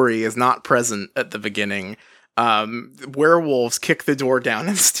this story is not present at the beginning, werewolves kick the door down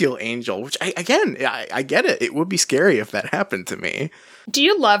and steal Angel, which I get it. It would be scary if that happened to me. Do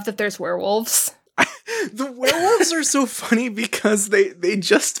you love that there's werewolves? The werewolves are so funny because they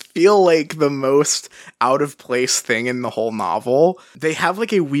just feel like the most out of place thing in the whole novel. They have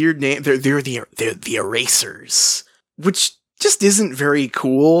like a weird name. They're the Erasers, which just isn't very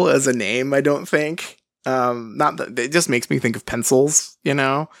cool as a name, I don't think. Not that it just makes me think of pencils,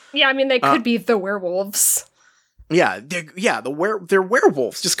 Yeah, I mean, they could be the werewolves. Yeah, they're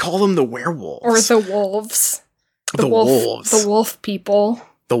werewolves. Just call them the werewolves or the wolves. The wolves. The wolf people.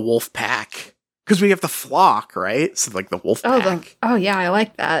 The wolf pack. Because we have the flock, right? So like the wolf pack. Oh yeah, I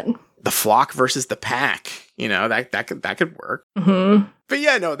like that. The flock versus the pack. That could work. Mm-hmm. But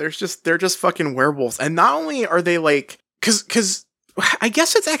yeah, no, they're just fucking werewolves. And not only are they like, because I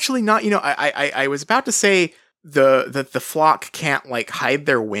guess it's actually not. I was about to say the flock can't like hide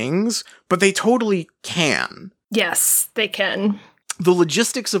their wings, but they totally can. Yes, they can. The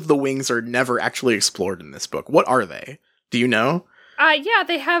logistics of the wings are never actually explored in this book. What are they? Do you know? Yeah,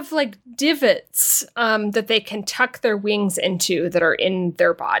 they have like divots that they can tuck their wings into that are in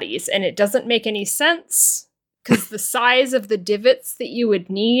their bodies. And it doesn't make any sense because the size of the divots that you would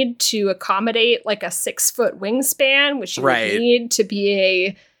need to accommodate like a 6-foot wingspan, which you would need to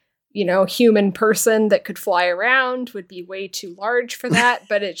be a, human person that could fly around, would be way too large for that.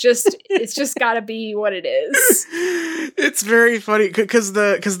 But it's just got to be what it is. It's very funny because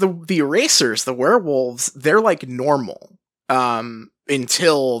the Erasers, the werewolves, they're like normal.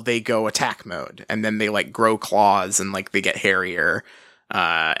 Until they go attack mode, and then they like grow claws and like they get hairier,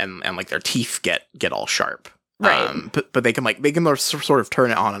 and like their teeth get all sharp. Right. But they can sort of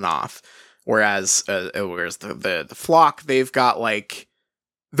turn it on and off. Whereas the flock, they've got like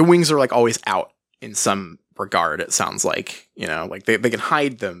the wings are like always out in some regard. It sounds like like they can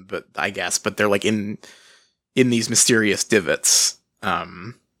hide them, but they're like in these mysterious divots. They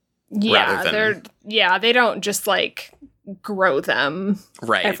don't just like grow them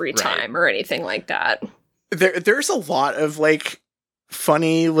every time or anything like that. There's a lot of like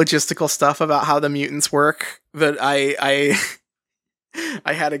funny logistical stuff about how the mutants work that I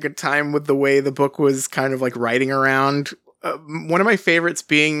had a good time with the way the book was kind of like writing around. One of my favorites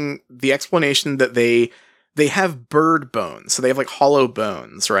being the explanation that they have bird bones, so they have like hollow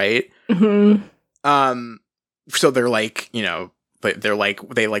bones, right? Mm-hmm. So they're like but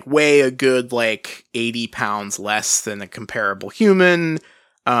they weigh a good like 80 pounds less than a comparable human,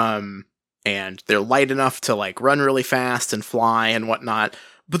 and they're light enough to like run really fast and fly and whatnot.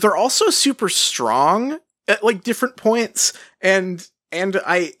 But they're also super strong at like different points, and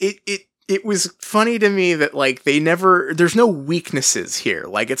it was funny to me that, like, there's no weaknesses here.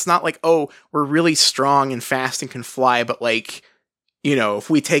 Like, it's not like, oh, we're really strong and fast and can fly, but, like, you know, if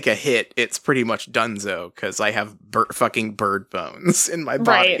we take a hit, it's pretty much donezo because I have fucking bird bones in my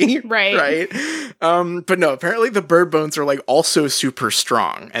body. Right. But no, apparently the bird bones are, like, also super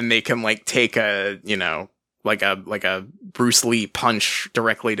strong, and they can, like, take a, you know, like a Bruce Lee punch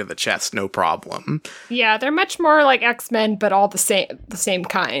directly to the chest, no problem. Yeah, they're much more like X-Men, but all the same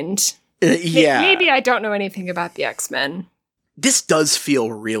kind. Yeah. Maybe I don't know anything about the X-Men. This does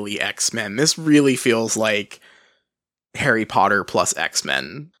feel really X-Men. This really feels like Harry Potter plus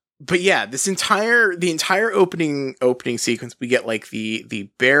X-Men. But yeah, the entire opening sequence, we get like the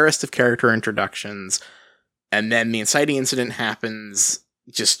barest of character introductions, and then the inciting incident happens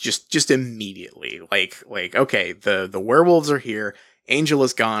just immediately. Like okay, the werewolves are here, Angel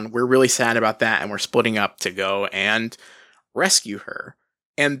is gone, we're really sad about that, and we're splitting up to go and rescue her.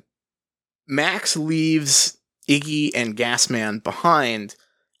 And Max leaves Iggy and Gasman behind,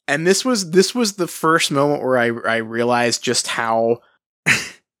 and this was the first moment where I realized just how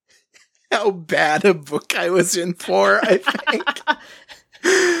bad a book I was in for, I think.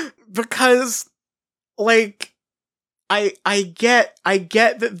 Because, like, I get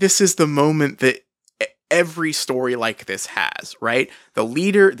that this is the moment that every story like this has, right?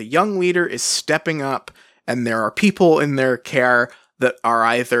 The young leader is stepping up, and there are people in their care that are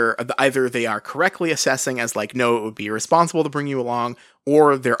either they are correctly assessing as like, no, it would be irresponsible to bring you along,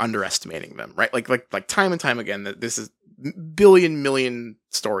 or they're underestimating them, right? Like time and time again, that this is million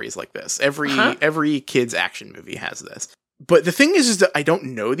stories like this. Every kid's action movie has this. But the thing is that I don't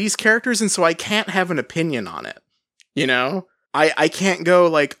know these characters, and so I can't have an opinion on it. You know, I can't go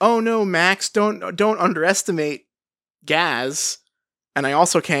like, oh no, Max, don't underestimate Gaz, and I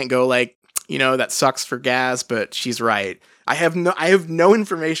also can't go like, you know, that sucks for Gaz, but she's right. I have no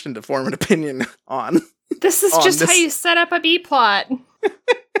information to form an opinion on. This is just how you set up a B plot.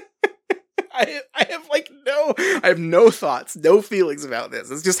 I have no thoughts, no feelings about this.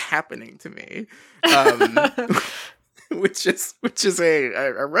 It's just happening to me, which is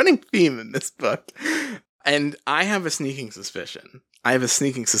a running theme in this book. And I have a sneaking suspicion.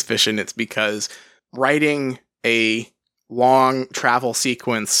 It's because writing a long travel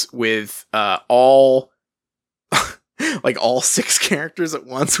sequence with all 6 characters at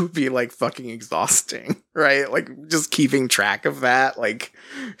once would be like fucking exhausting, right? Like just keeping track of that, like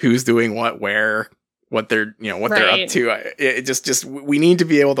who's doing what, where, what they're, you know, what they're up to. It just we need to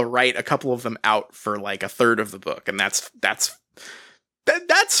be able to write a couple of them out for like a third of the book, and that's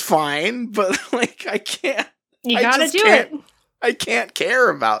fine. But like I can't. You gotta do it. I can't care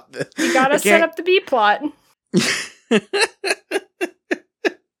about this. You gotta set up the B plot.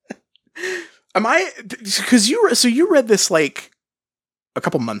 Am I? Because you read this like a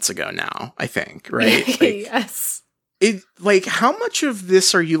couple months ago now, I think, right? Like, yes. It like how much of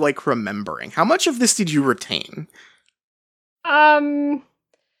this are you like remembering? How much of this did you retain?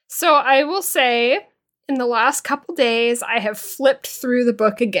 So I will say, in the last couple days, I have flipped through the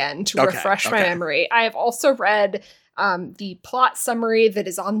book again to refresh my memory. I have also read the plot summary that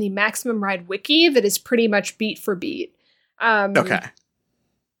is on the Maximum Ride wiki that is pretty much beat for beat. Okay.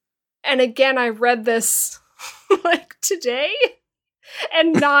 And again, I read this like today,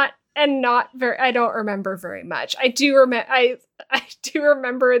 and not very. I don't remember very much. I do remember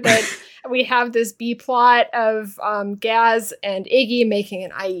that we have this B plot of Gaz and Iggy making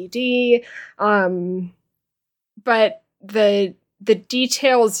an IED, but the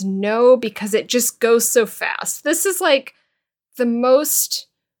details, no, because it just goes so fast. This is like the most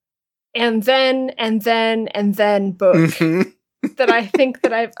and then book that I think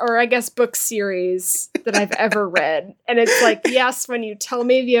that I guess book series that I've ever read. And it's like, yes, when you tell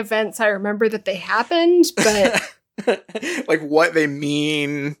me the events, I remember that they happened, but like what they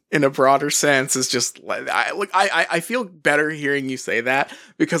mean in a broader sense is just like, I feel better hearing you say that,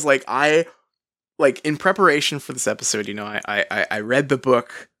 because like in preparation for this episode, you know, I read the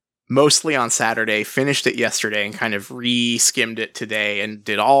book mostly on Saturday, finished it yesterday, and kind of re-skimmed it today and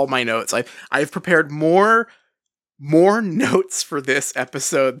did all my notes. I've prepared more notes for this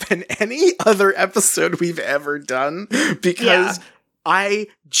episode than any other episode we've ever done, because I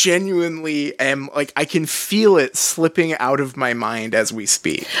genuinely am like, I can feel it slipping out of my mind as we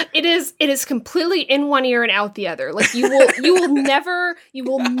speak. It is completely in one ear and out the other. Like you will never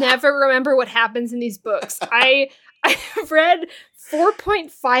remember what happens in these books. I've read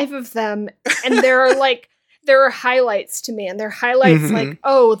 4.5 of them, and there are highlights to me, and they're highlights like,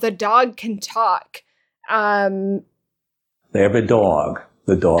 oh, the dog can talk. They have a dog.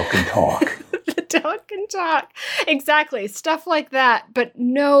 The dog can talk. The dog can talk. Exactly. Stuff like that. But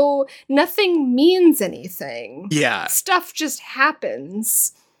no, nothing means anything. Yeah. Stuff just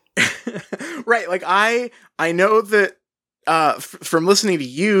happens. Right. Like I know that from listening to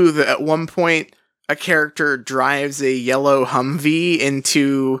you that at one point a character drives a yellow Humvee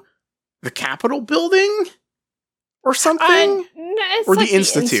into the Capitol building or something. Or like the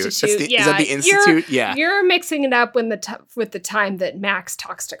Institute. Is that the Institute? You're mixing it up with the time that Max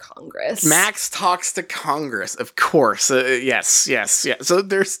talks to Congress. Max talks to Congress, of course. Yes. So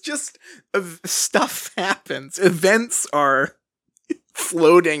there's just stuff happens. Events are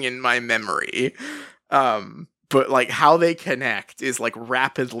floating in my memory. But like how they connect is like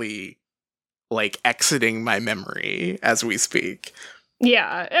rapidly like exiting my memory as we speak.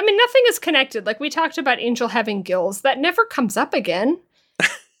 Yeah. I mean, nothing is connected. Like we talked about Angel having gills. That never comes up again.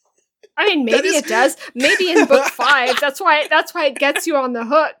 I mean, maybe it does. Maybe in book 5. That's why it gets you on the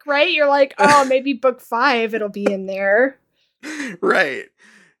hook, right? You're like, oh, maybe book 5 it'll be in there. Right.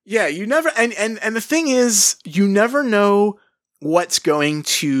 Yeah, you never and the thing is, you never know what's going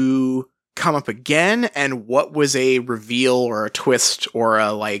to come up again and what was a reveal or a twist or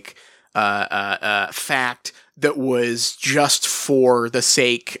a like fact that was just for the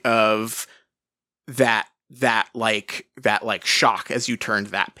sake of that shock as you turned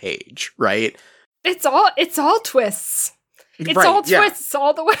that page, right? It's all twists. It's right, all twists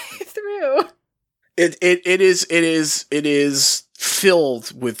all the way through. It is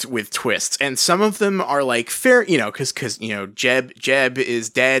filled with twists, and some of them are like fair, because Jeb is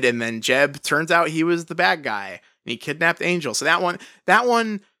dead, and then Jeb turns out he was the bad guy and he kidnapped Angel. So that one,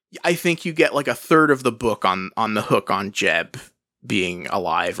 I think you get like a third of the book on the hook on Jeb being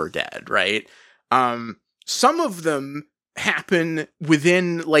alive or dead, right? Some of them happen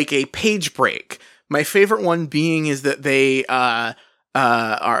within like a page break. My favorite one being is that they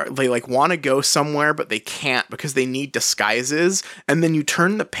like want to go somewhere but they can't because they need disguises, and then you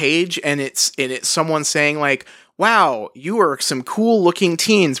turn the page and it's someone saying like, wow, you are some cool looking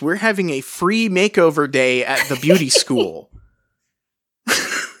teens, we're having a free makeover day at the beauty school.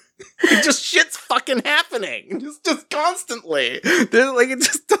 It just shit's fucking happening, just constantly. They're like, it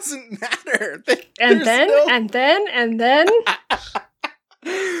just doesn't matter. And then.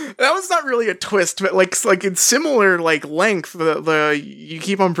 That was not really a twist, but like in similar like length. You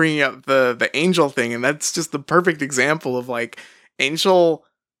keep on bringing up the Angel thing, and that's just the perfect example of like Angel.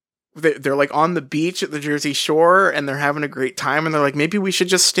 They're like on the beach at the Jersey Shore, and they're having a great time, and they're like, maybe we should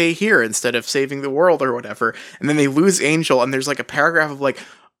just stay here instead of saving the world or whatever. And then they lose Angel, and there's like a paragraph of like,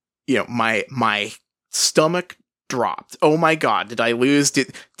 my stomach dropped. Oh my god, did I lose?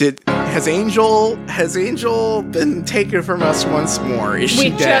 Has Angel been taken from us once more? Is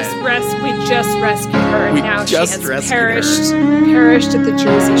she dead? We just rescued her, and now she has perished at the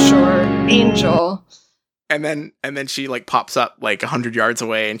Jersey Shore. Angel. And then she like pops up like 100 yards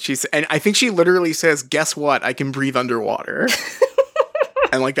away, and I think she literally says, "Guess what? I can breathe underwater."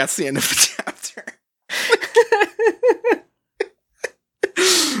 And like that's the end of the chapter.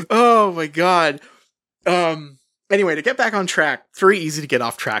 Oh my god. Anyway, to get back on track, it's very easy to get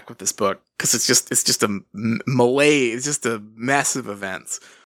off track with this book because it's just a melee. It's just a mess of events.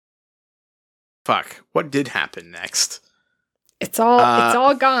 Fuck. What did happen next? It's all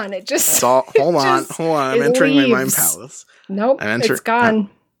gone. Hold on. I'm entering my mind palace. Nope. It's gone.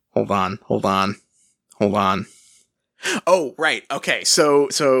 Hold on. Oh, right. Okay. So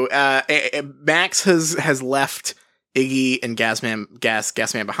Max has left Iggy and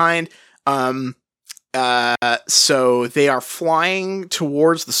Gasman behind. So they are flying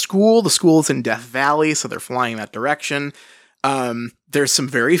towards the school. The school is in Death Valley, so they're flying that direction. There's some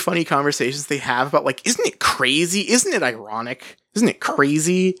very funny conversations they have about like, isn't it crazy? Isn't it ironic? Isn't it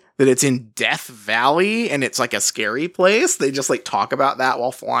crazy that it's in Death Valley and it's like a scary place? They just like talk about that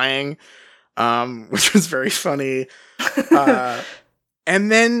while flying, which was very funny. And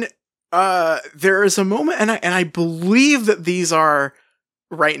then there is a moment, and I believe that these are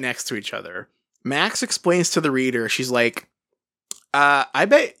right next to each other. Max explains to the reader, she's like, I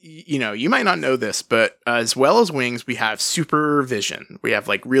bet, you might not know this, but as well as wings, we have super vision. We have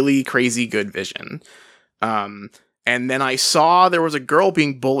like really crazy good vision. And then I saw there was a girl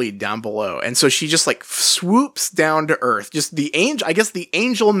being bullied down below. And so she just like swoops down to earth. Just the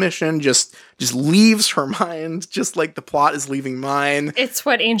angel mission just leaves her mind, just like the plot is leaving mine. It's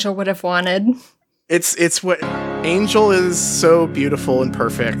what Angel would have wanted. It's what Angel is, so beautiful and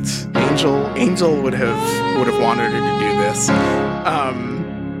perfect. Angel would have wanted her to do this.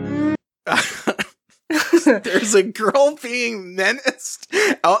 there's a girl being menaced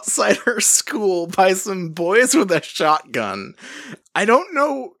outside her school by some boys with a shotgun. I don't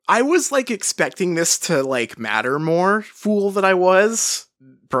know. I was like expecting this to like matter more. Fool that I was.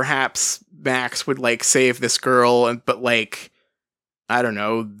 Perhaps Max would like save this girl, but like, I don't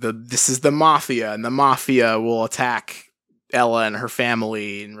know. This is the mafia, and the mafia will attack Ella and her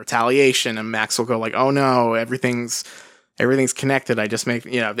family in retaliation, and Max will go like, "Oh no, everything's connected. I just make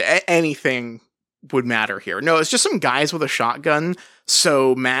anything would matter here." No, it's just some guys with a shotgun,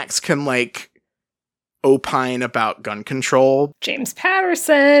 so Max can like opine about gun control. James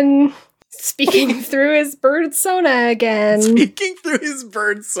Patterson speaking through his bird sona again. Speaking through his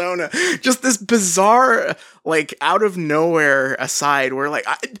bird sona. Just this bizarre, like, out of nowhere aside where, like,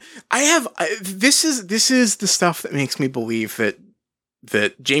 this is the stuff that makes me believe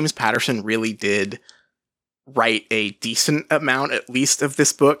that James Patterson really did write a decent amount, at least, of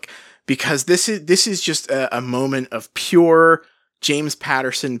this book, because this is just a moment of pure James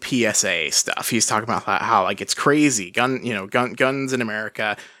Patterson PSA stuff. He's talking about how like, it's crazy. Guns in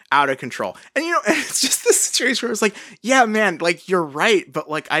America, out of control. And, it's just this situation where it's like, yeah, man, like, you're right, but,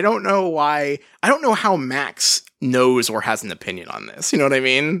 like, I don't know how Max knows or has an opinion on this. You know what I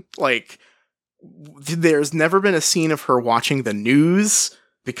mean? Like, there's never been a scene of her watching the news,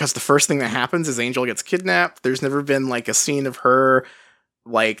 because the first thing that happens is Angel gets kidnapped. There's never been, like, a scene of her,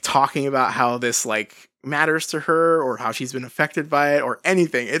 like, talking about how this, like, matters to her, or how she's been affected by it, or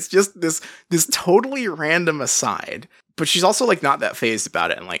anything. It's just this totally random aside. But she's also, like, not that fazed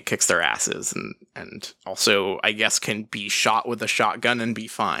about it, and, like, kicks their asses, and also, I guess, can be shot with a shotgun and be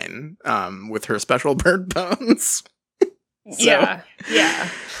fine, with her special bird bones. Yeah.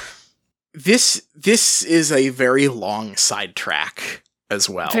 This is a very long sidetrack as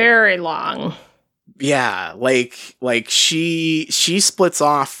well. Very long. Yeah, like she splits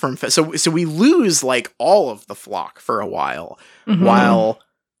off from, so we lose, like, all of the flock for a while, while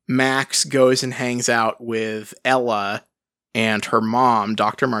Max goes and hangs out with Ella and her mom,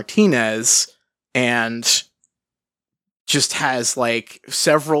 Dr. Martinez, and just has, like,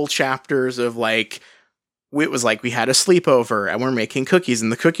 several chapters of, like, it was like we had a sleepover and we're making cookies,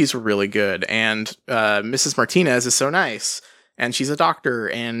 and the cookies were really good, and Mrs. Martinez is so nice, and she's a doctor,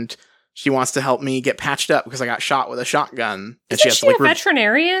 and she wants to help me get patched up because I got shot with a shotgun. And Isn't she a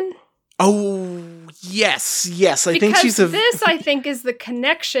veterinarian? Oh, yes. I think she's this, I think, is the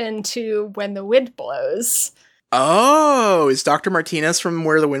connection to When the Wind Blows. Oh, is Dr. Martinez from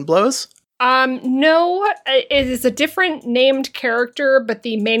Where the Wind Blows? No, it is a different named character, but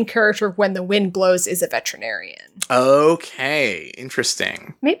the main character of When the Wind Blows is a veterinarian. Okay,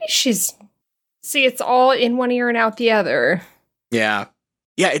 interesting. Maybe it's all in one ear and out the other. Yeah,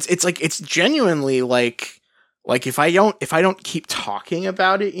 it's like, it's genuinely like if I don't keep talking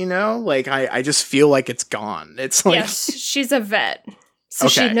about it, like I just feel like it's gone. It's like, yes, she's a vet, so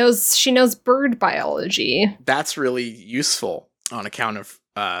okay. she knows bird biology. That's really useful on account of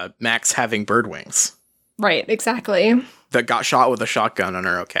Max having bird wings. Right, exactly. That got shot with a shotgun and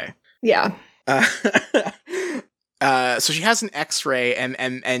are okay. Yeah. So she has an X-ray,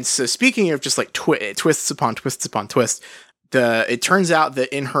 and so speaking of just like twists upon twists upon twists. It turns out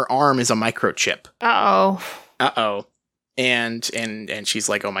that in her arm is a microchip. Uh-oh. And she's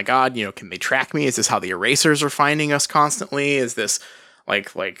like, oh my God, can they track me? Is this how the erasers are finding us constantly? Is this like,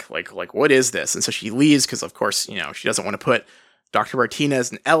 what is this? And so she leaves because, of course, she doesn't want to put Dr. Martinez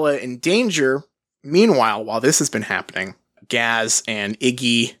and Ella in danger. Meanwhile, while this has been happening, Gaz and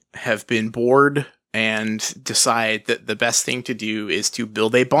Iggy have been bored and decide that the best thing to do is to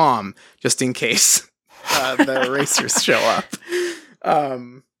build a bomb just in case the erasers show up.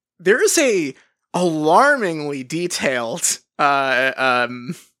 There is a alarmingly detailed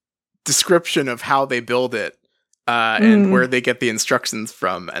description of how they build it and where they get the instructions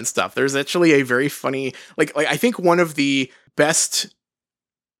from and stuff. There's actually a very funny, like I think one of the best,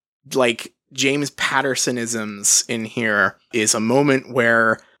 like, James Pattersonisms in here is a moment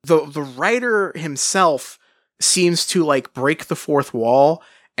where the writer himself seems to, like, break the fourth wall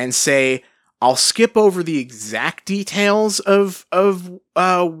and say, I'll skip over the exact details of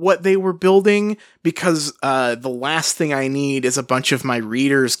what they were building because the last thing I need is a bunch of my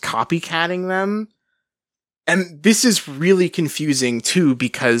readers copycatting them. And this is really confusing too,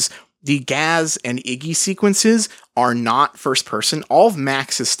 because the Gaz and Iggy sequences are not first person. All of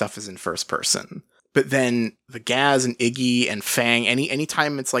Max's stuff is in first person. But then the Gaz and Iggy and Fang,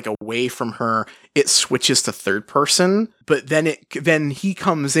 anytime it's like away from her, it switches to third person. But then he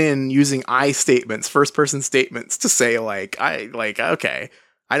comes in using I statements, first person statements, to say okay,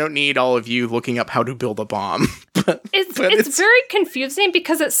 I don't need all of you looking up how to build a bomb. It's very confusing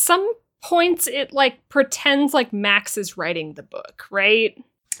because at some points, it like pretends like Max is writing the book, right?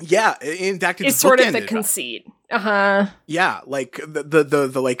 Yeah, in fact, it's sort of the conceit. Yeah, like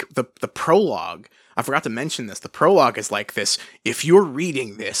the prologue. I forgot to mention this. The prologue is like this: if you're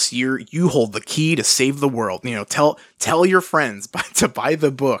reading this, you hold the key to save the world. You know, tell your friends to buy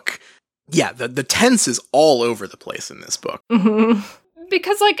the book. Yeah, the tense is all over the place in this book. Mm-hmm.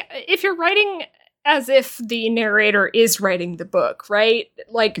 Because like if you're writing as if the narrator is writing the book, right?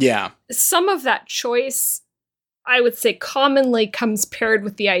 Like, yeah, some of that choice, I would say, commonly comes paired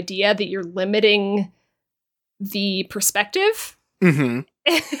with the idea that you're limiting the perspective. Mm-hmm.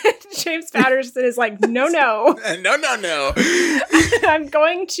 James Patterson is like, no. no. I'm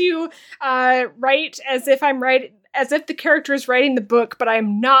going to write as if as if the character is writing the book, but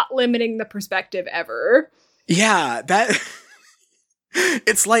I'm not limiting the perspective ever. Yeah, that...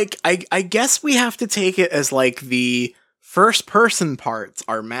 It's like, I guess we have to take it as like the first person parts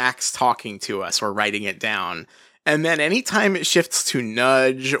are Max talking to us or writing it down. And then anytime it shifts to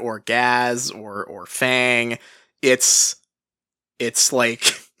Nudge or Gaz or Fang, it's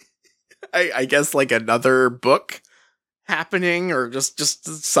like, I guess like another book happening or just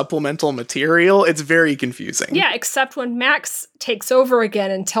supplemental material. It's very confusing. Yeah, except when Max takes over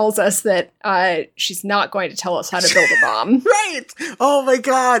again and tells us that she's not going to tell us how to build a bomb. Right! Oh my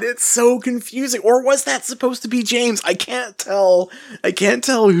god, it's so confusing. Or was that supposed to be James? I can't tell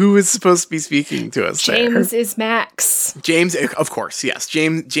who is supposed to be speaking to us. James is Max. James, of course, yes.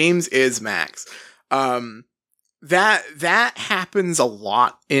 James is Max. That happens a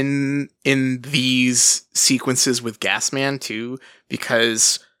lot in these sequences with Gasman too,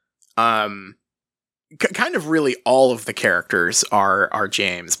 because kind of really all of the characters are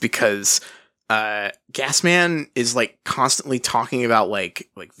James, because Gasman is like constantly talking about like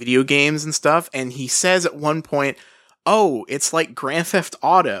video games and stuff, and he says at one point, "Oh, it's like Grand Theft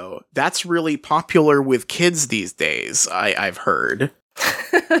Auto. That's really popular with kids these days. I've heard."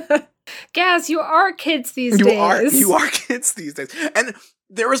 Gaz, you are kids these days. You are kids these days. And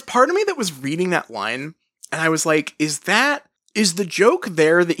there was part of me that was reading that line, and I was like, is the joke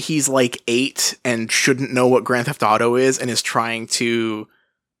there that he's like 8 and shouldn't know what Grand Theft Auto is and is trying to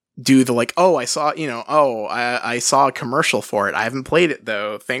do the like, oh, I saw a commercial for it. I haven't played it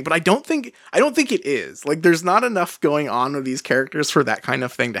though thing, but I don't think it is. Like, there's not enough going on with these characters for that kind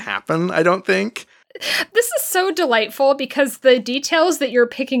of thing to happen, I don't think. This is so delightful because the details that you're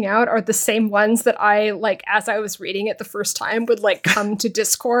picking out are the same ones that I, like, as I was reading it the first time, would, like, come to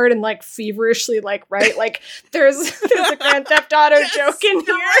Discord and, like, feverishly, like, write, like, there's a Grand Theft Auto joke in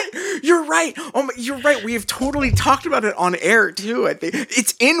here. You're right. Oh my, you're right. We have totally talked about it on air, too. I think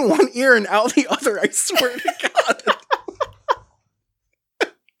it's in one ear and out the other, I swear to God.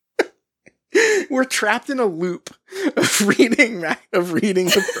 We're trapped in a loop of reading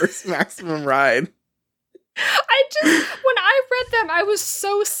the first Maximum Ride. When I read them, I was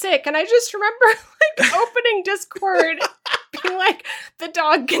so sick, and I just remember like opening Discord, being like, "The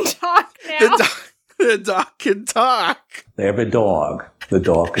dog can talk now." The dog can talk. They have a dog. The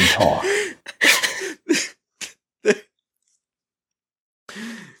dog can talk.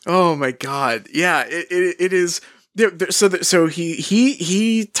 Oh my god! Yeah, it is. So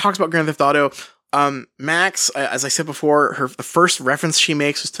he talks about Grand Theft Auto. Max, as I said before, the first reference she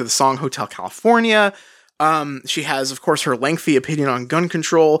makes is to the song Hotel California. She has, of course, her lengthy opinion on gun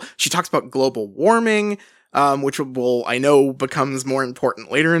control. She talks about global warming, which I know becomes more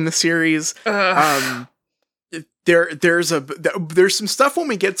important later in the series. There's some stuff when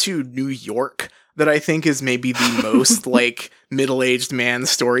we get to New York that I think is maybe the most like middle-aged man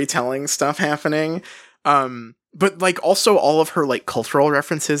storytelling stuff happening. But like also all of her like cultural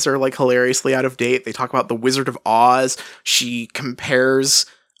references are like hilariously out of date. They talk about the Wizard of Oz. She compares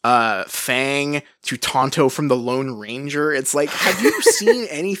Fang to Tonto from the Lone Ranger. It's like, have you seen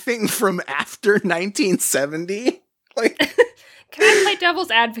anything from after 1970? Like, can I play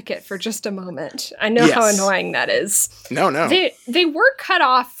devil's advocate for just a moment? I know how annoying that is. No. They were cut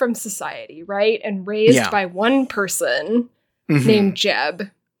off from society, right? And raised by one person named Jeb.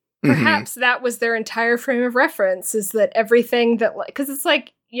 Perhaps that was their entire frame of reference, is that everything that, like, because it's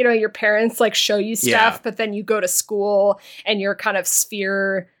like, you know, your parents like show you stuff, but then you go to school and your kind of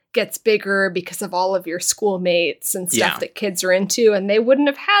sphere gets bigger because of all of your schoolmates and stuff that kids are into. And they wouldn't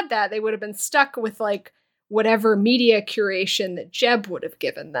have had that. They would have been stuck with like whatever media curation that Jeb would have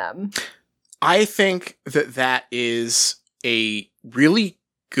given them. I think that is a really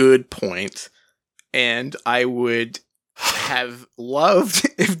good point, and I would have loved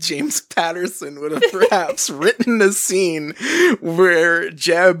if James Patterson would have perhaps written a scene where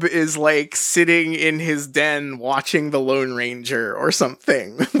Jeb is like sitting in his den watching the Lone Ranger or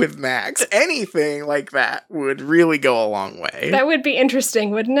something with Max. Anything like that would really go a long way. That would be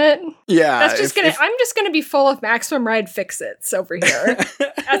interesting, wouldn't it? Yeah. I'm just gonna be full of Maximum Ride fix-its over here.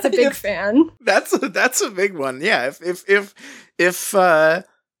 As a big fan. That's a big one. Yeah.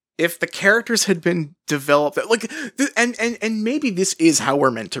 If the characters had been developed, like, and maybe this is how we're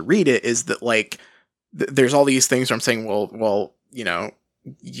meant to read it, is that like there's all these things where I'm saying, well, you know,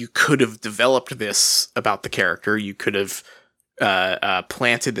 you could have developed this about the character, you could have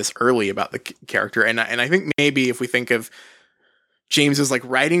planted this early about the character, and I think maybe if we think of James's like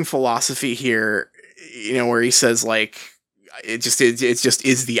writing philosophy here, you know, where he says like it just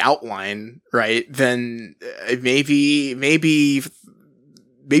is the outline, right? Then maybe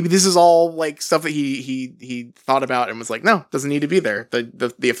this is all like stuff that he thought about and was like, no, doesn't need to be there.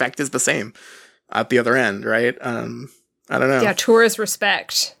 The effect is the same at the other end, right? I don't know. Yeah, tourist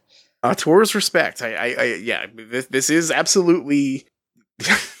respect. Tourist respect. This is absolutely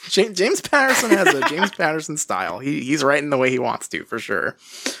James Patterson has a James Patterson style. He's writing the way he wants to, for sure.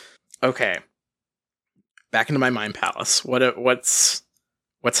 Okay. Back into my mind palace. What's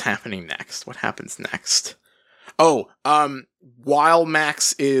happening next? What happens next? Oh, while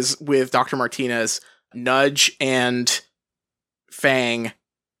Max is with Dr. Martinez, Nudge and Fang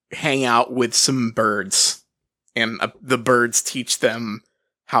hang out with some birds, and the birds teach them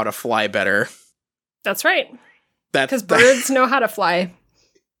how to fly better. That's right. Because birds know how to fly.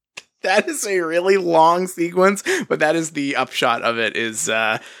 That is a really long sequence, but that is the upshot of it, is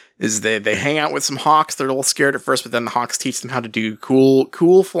they hang out with some hawks. They're a little scared at first, but then the hawks teach them how to do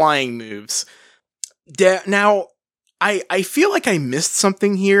cool flying moves. Now, I feel like I missed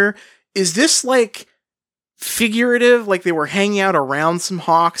something here. Is this like figurative, like they were hanging out around some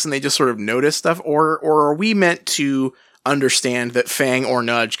hawks and they just sort of noticed stuff, or are we meant to understand that Fang or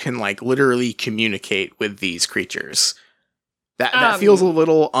Nudge can like literally communicate with these creatures? That feels a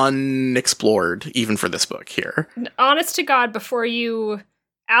little unexplored, even for this book here. Honest to God, before you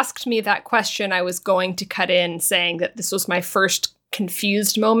asked me that question, I was going to cut in saying that this was my first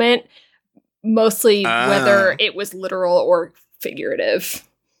confused moment, mostly whether it was literal or figurative.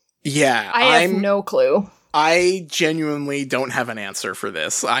 Yeah, I have no clue. I genuinely don't have an answer for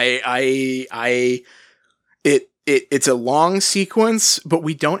this. It's a long sequence, but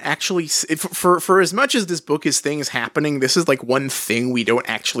we don't actually for as much as this book is things happening, this is like one thing we don't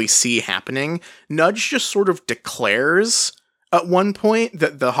actually see happening. Nudge just sort of declares at one point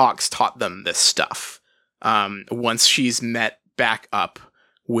that the hawks taught them this stuff. Once she's met back up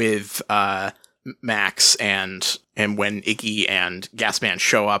with Max and when Iggy and Gasman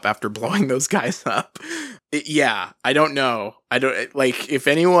show up after blowing those guys up. I don't know. I don't like, if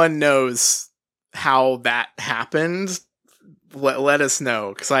anyone knows how that happened, let us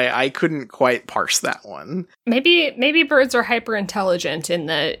know, because I couldn't quite parse that one. Maybe birds are hyper intelligent in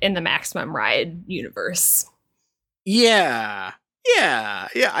the Maximum Ride universe. Yeah.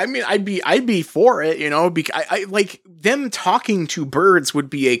 I mean, I'd be for it, you know, because I like them talking to birds would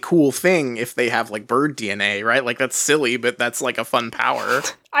be a cool thing if they have like bird DNA, right? Like that's silly, but that's like a fun power.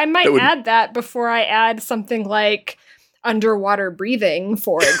 I might add that before I add something like underwater breathing,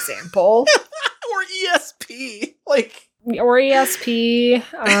 for example. Or ESP, or ESP.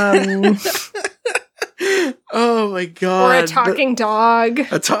 Oh my god! Or a talking dog.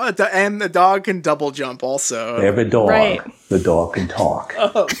 And the dog can double jump also. They have a dog. Right. The dog can talk.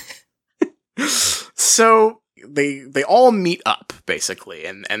 Oh. So they all meet up basically,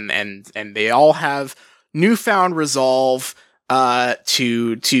 and they all have newfound resolve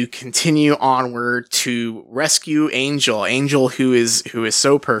to continue onward to rescue Angel. Angel, who is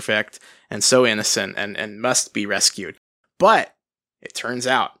so perfect and so innocent and must be rescued. But it turns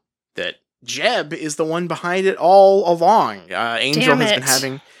out that Jeb is the one behind it all along.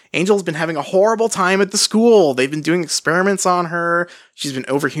 Angel's been having a horrible time at the school. They've been doing experiments on her. She's been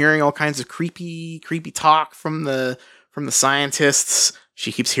overhearing all kinds of creepy talk from the scientists.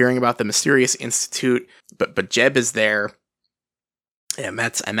 She keeps hearing about the mysterious institute, but Jeb is there. And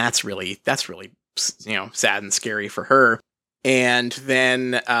that's really, you know, sad and scary for her. And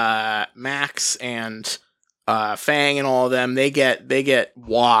then Max and Fang and all of them, they get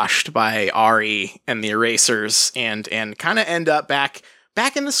washed by Ari and the Erasers, and kind of end up back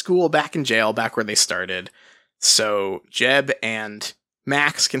in the school, back in jail, back where they started. So Jeb and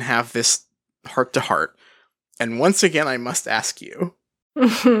Max can have this heart to heart. And once again, I must ask you,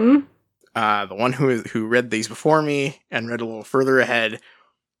 the one who read these before me and read a little further ahead,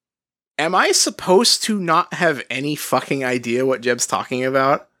 am I supposed to not have any fucking idea what Jeb's talking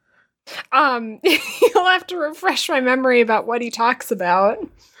about? You'll have to refresh my memory about what he talks about.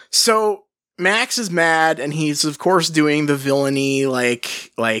 So Max is mad, and he's of course doing the villainy,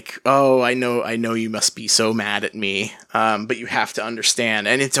 like, oh, I know you must be so mad at me, but you have to understand,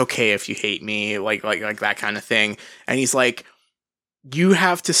 and it's okay if you hate me, like that kind of thing. And he's like, you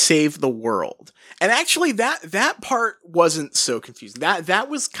have to save the world. And actually, that part wasn't so confusing. That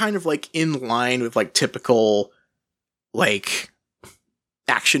was kind of like in line with like typical like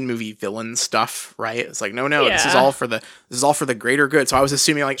action movie villain stuff, right? It's like, no, this is all for the greater good. So I was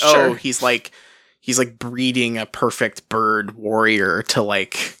assuming like, Sure. oh, he's like breeding a perfect bird warrior to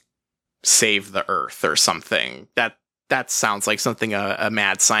like save the earth or something. That sounds like something a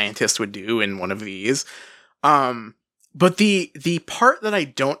mad scientist would do in one of these. But the part that I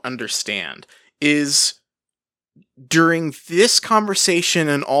don't understand is during this conversation,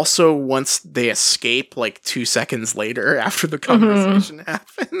 and also once they escape like 2 seconds later after the conversation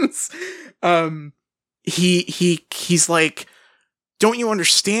happens, he's like, don't you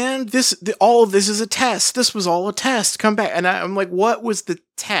understand? All of this is a test. This was all a test. Come back. And I'm like, what was the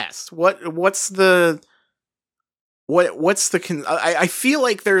test? I feel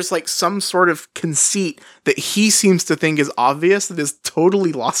like there's like some sort of conceit that he seems to think is obvious that is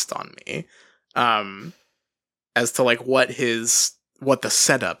totally lost on me. As to like what the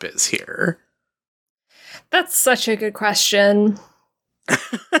setup is here. That's such a good question.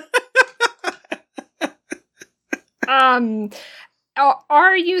 Are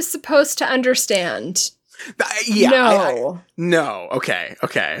you supposed to understand? Yeah. No. No. Okay.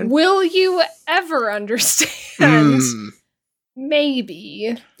 Will you ever understand?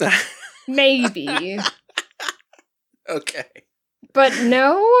 Maybe. Maybe. Okay. But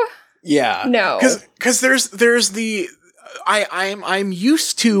no? Yeah. No. Because there's the I'm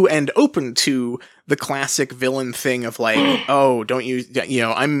used to and open to the classic villain thing of like, oh, don't you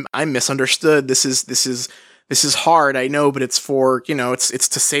know, I'm misunderstood. This is hard, I know, but it's for, you know, it's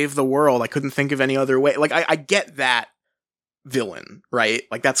to save the world. I couldn't think of any other way. Like I get that villain, right?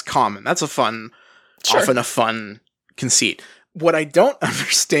 Like that's common. That's often a fun conceit. What I don't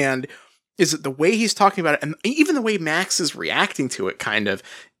understand is that the way he's talking about it, and even the way Max is reacting to it, kind of,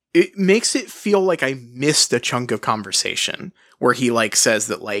 it makes it feel like I missed a chunk of conversation where he like says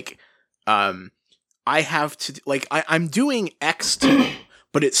that like, I have to like, I'm doing X to you,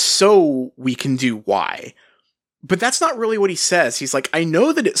 but it's so we can do Y. But that's not really what he says. He's like, I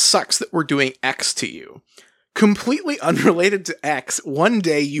know that it sucks that we're doing X to you. Completely unrelated to X, one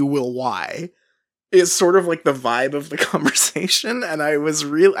day you will Y. Is sort of like the vibe of the conversation, and I was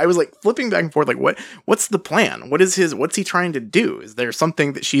like flipping back and forth, like what's the plan? What's he trying to do? Is there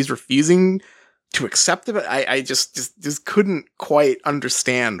something that she's refusing to accept of it? I just couldn't quite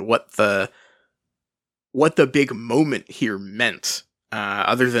understand what the big moment here meant,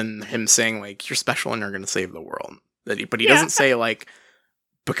 other than him saying like, you're special and you're going to save the world. But he doesn't say like,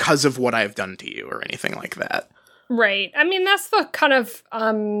 because of what I've done to you or anything like that. Right. I mean, that's the kind of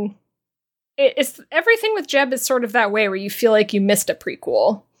it's everything with Jeb is sort of that way where you feel like you missed a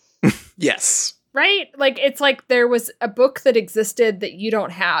prequel. Yes. Right? Like, it's like there was a book that existed that you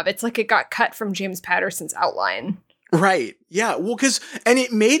don't have. It's like it got cut from James Patterson's outline. Right. Yeah. Well, and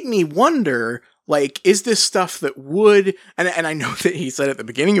it made me wonder, like, is this stuff that would, and I know that he said at the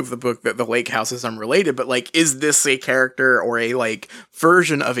beginning of the book that the lake house is unrelated, but like, is this a character or a like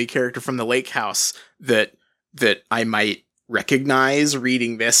version of a character from the lake house that I might recognize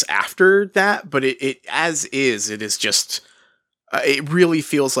reading this after that? But it is just, it really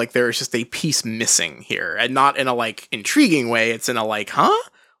feels like there is just a piece missing here, and not in a like intriguing way. It's in a like, huh?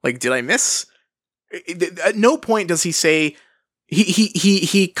 Like, did I miss? At no point does he say,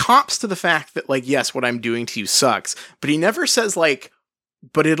 he cops to the fact that like, yes, what I'm doing to you sucks, but he never says like,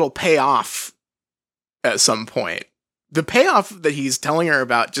 but it'll pay off at some point. The payoff that he's telling her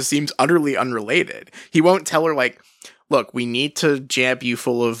about just seems utterly unrelated. He won't tell her like, look, we need to jab you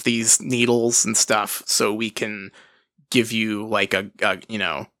full of these needles and stuff so we can give you like a you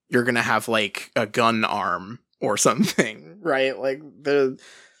know, you're gonna have like a gun arm or something, right? Like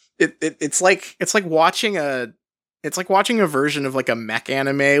it's like watching a version of like a mech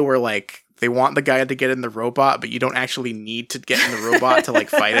anime where like they want the guy to get in the robot, but you don't actually need to get in the robot to like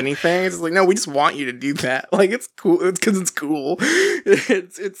fight anything. It's like, no, we just want you to do that. Like, it's cool. It's because it's cool.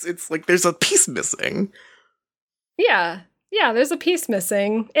 It's like there's a piece missing. Yeah, there's a piece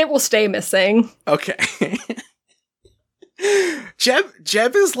missing. It will stay missing. Okay.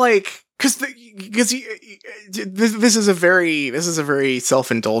 Jeb is like, because this is a very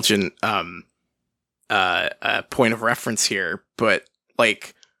self-indulgent point of reference here, but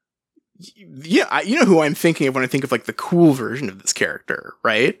like, Yeah, you know who I'm thinking of when I think of like the cool version of this character,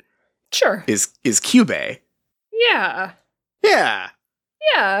 right? Sure. Is Cube. Yeah. Yeah.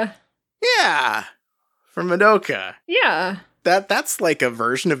 Yeah. Yeah. From Madoka. Yeah. That's like a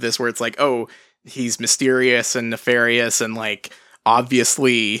version of this where it's like, oh, he's mysterious and nefarious and like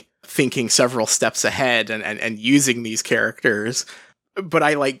obviously thinking several steps ahead and using these characters. But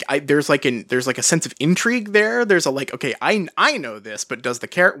there's like a sense of intrigue there. There's a like, okay, I know this, but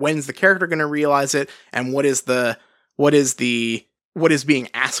when's the character going to realize it? And what is being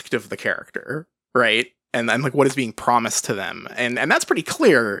asked of the character, right? And like what is being promised to them, and that's pretty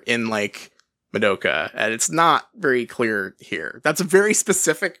clear in like Madoka, and it's not very clear here. That's a very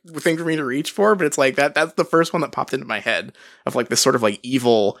specific thing for me to reach for, but it's like that's the first one that popped into my head of like this sort of like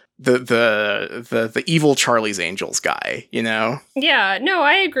evil, the evil Charlie's Angels guy, you know? Yeah, no,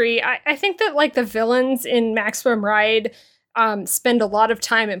 I agree. I think that like the villains in Maximum Ride spend a lot of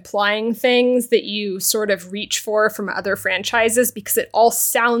time implying things that you sort of reach for from other franchises because it all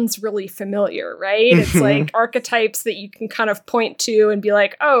sounds really familiar, right? It's like archetypes that you can kind of point to and be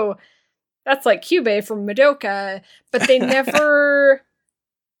like, oh, that's like Kyubey from Madoka, but they never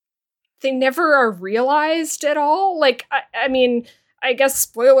are realized at all. Like, I mean, I guess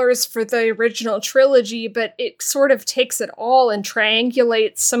spoilers for the original trilogy, but it sort of takes it all and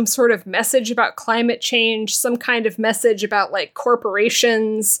triangulates some sort of message about climate change, some kind of message about like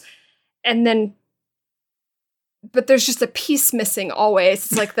corporations, and then, but there's just a piece missing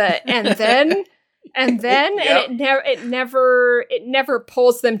always. It's like the, and then, yep. And it never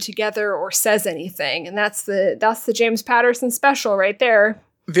pulls them together or says anything. And that's the James Patterson special right there.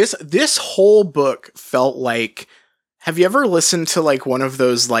 This whole book felt like, have you ever listened to like one of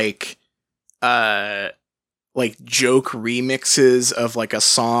those like joke remixes of like a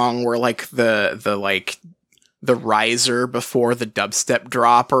song where like the riser before the dubstep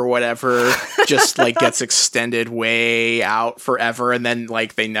drop or whatever just like gets extended way out forever and then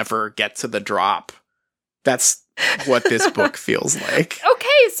like they never get to the drop? That's what this book feels like.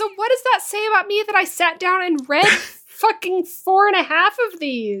 Okay, so what does that say about me that I sat down and read fucking 4.5 of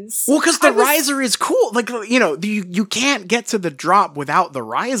these? Well, because the riser is cool. Like, you know, you can't get to the drop without the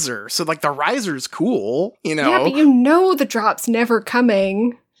riser. So, like, the riser's cool, you know? Yeah, but you know the drop's never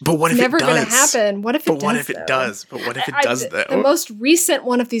coming. But what if never it does? Gonna happen. What if it does? But what if it does? But what if it does, though? The most recent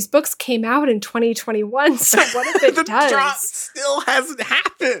one of these books came out in 2021. So what if it the does? The drop still hasn't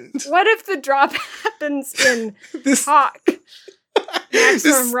happened. What if the drop happens in Hawk?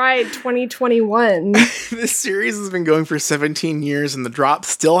 Maximum Ride 2021. This series has been going for 17 years and the drop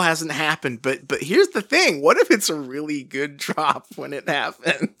still hasn't happened. But here's the thing. What if it's a really good drop when it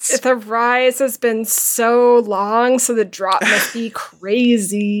happens? The rise has been so long, so the drop must be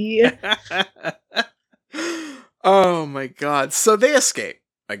crazy. Oh my god. So they escape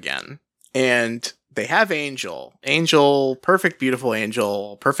again. And they have Angel. Angel, perfect, beautiful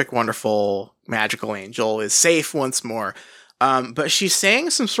Angel, perfect, wonderful, magical Angel is safe once more. But she's saying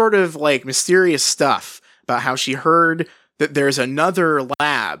some sort of like mysterious stuff about how she heard that there's another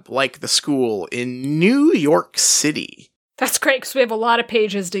lab like the school in New York City. That's great because we have a lot of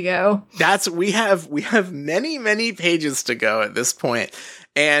pages to go. We have many pages to go at this point,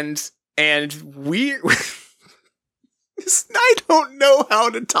 and we. I don't know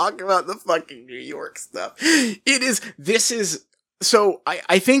how to talk about the fucking New York stuff. So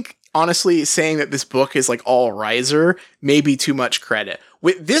I think. Honestly, saying that this book is like all riser may be too much credit.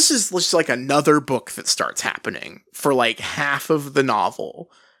 This is just like another book that starts happening for like half of the novel.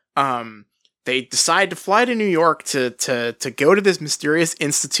 They decide to fly to New York to go to this mysterious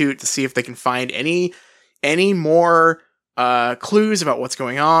institute to see if they can find any more clues about what's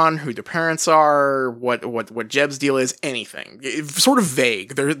going on, who their parents are, what Jeb's deal is, anything. It's sort of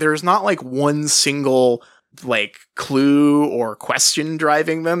vague. There's not like one single like clue or question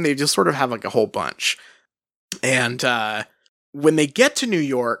driving them. They just sort of have like a whole bunch. And when they get to New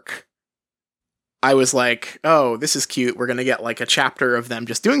York, I was like, oh, this is cute. We're going to get like a chapter of them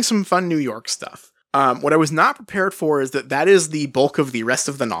just doing some fun New York stuff. What I was not prepared for is that is the bulk of the rest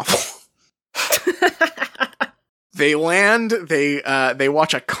of the novel. They land, they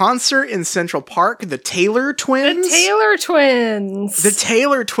watch a concert in Central Park, the Taylor Twins. The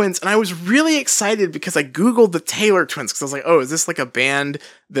Taylor Twins. And I was really excited because I Googled the Taylor Twins because I was like, oh, is this like a band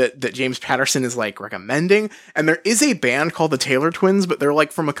that James Patterson is like recommending? And there is a band called the Taylor Twins, but they're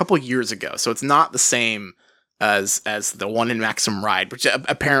like from a couple years ago. So it's not the same as the one in Maximum Ride, which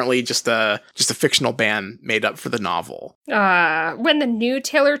apparently just a fictional band made up for the novel. When the new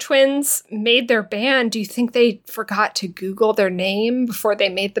Taylor Twins made their band, do you think they forgot to Google their name before they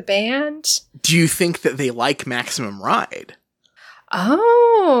made the band? Do you think that they like Maximum Ride?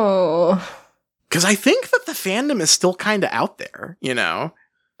 Oh. Because I think that the fandom is still kind of out there, you know?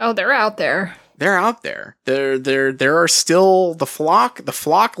 Oh, they're out there. They're out there. There are still the flock. The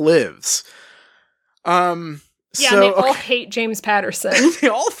flock lives. Yeah, so, and they all hate James Patterson. They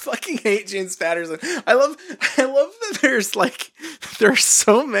all fucking hate James Patterson. I love that there's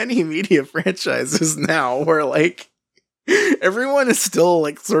so many media franchises now where like everyone is still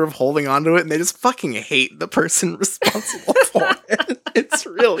like sort of holding on to it and they just fucking hate the person responsible for it. It's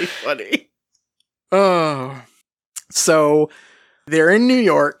really funny. Oh. So they're in New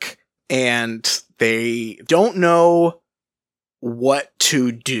York and they don't know what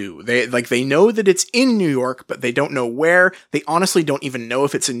to do. They know that it's in New York, but they don't know where. They honestly don't even know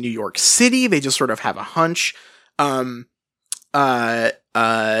if it's in New York City. They just sort of have a hunch. But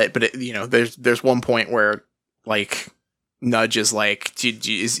there's one point where like Nudge is like, did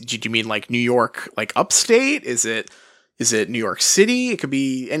you mean like New York, like upstate? Is it New York City? It could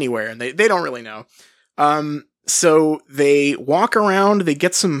be anywhere, and they don't really know. So they walk around, they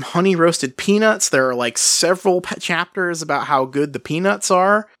get some honey roasted peanuts. There are like several chapters about how good the peanuts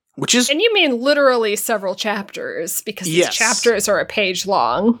are, which is... And you mean literally several chapters, because these chapters are a page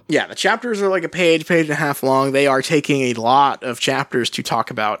long. Yeah, the chapters are like a page and a half long. They are taking a lot of chapters to talk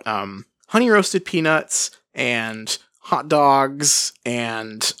about honey roasted peanuts and hot dogs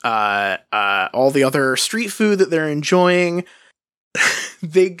and all the other street food that they're enjoying.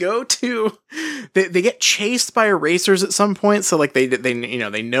 They get chased by erasers at some point. So like they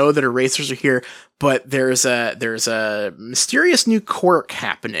know that erasers are here, but there's a mysterious new quirk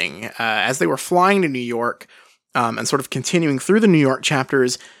happening as they were flying to New York and sort of continuing through the New York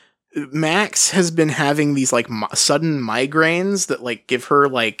chapters. Max has been having these like sudden migraines that like give her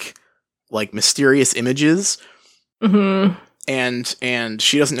like mysterious images. Mm-hmm. And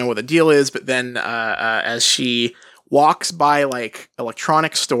she doesn't know what the deal is, but then as she walks by like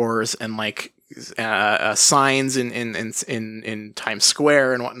electronic stores and like signs in Times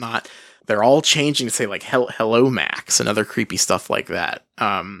Square and whatnot, they're all changing to say like "Hello, Max" and other creepy stuff like that.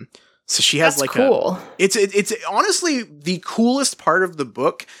 So she has cool. It's honestly the coolest part of the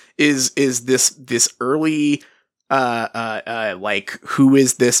book is this early like who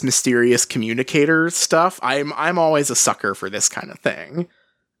is this mysterious communicator stuff. I'm always a sucker for this kind of thing.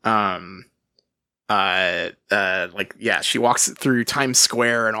 She walks through Times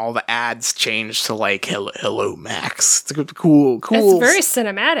Square and all the ads change to like hello Max. It's cool. It's very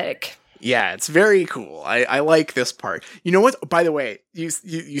cinematic. Yeah, it's very cool. I like this part. You know what? By the way, you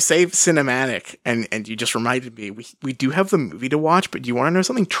say cinematic and you just reminded me we do have the movie to watch, but do you want to know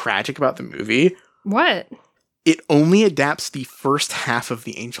something tragic about the movie? What? It only adapts the first half of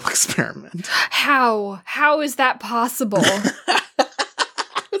the Angel Experiment. How? How is that possible?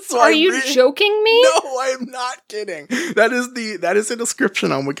 So Are you joking me? No, I am not kidding. That is a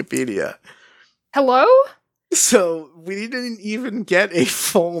description on Wikipedia. Hello? So we didn't even get a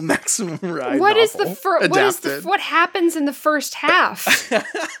full Maximum Ride What novel is what happens in the first half?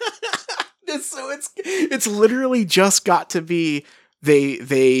 So it's literally just got to be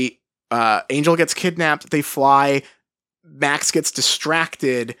they Angel gets kidnapped, they fly, Max gets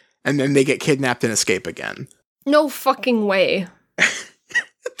distracted, and then they get kidnapped and escape again. No fucking way.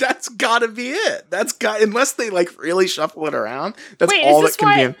 That's gotta be it. Unless they like really shuffle it around. That's all that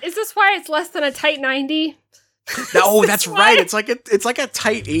can be. Is this why it's less than a tight 90? Oh, that's right. It's like a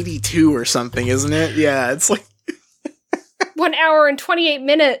tight 82 or something, isn't it? Yeah, it's like 1 hour and 28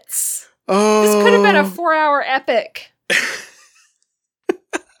 minutes. Oh, this could have been a 4-hour epic.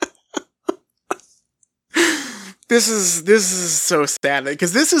 This is so sad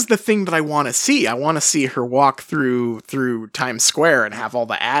because this is the thing that I want to see. I want to see her walk through Times Square and have all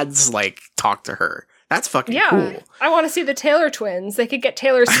the ads like talk to her. That's fucking cool. I want to see the Taylor twins. They could get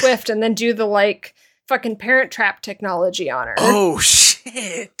Taylor Swift and then do the like fucking Parent Trap technology on her. Oh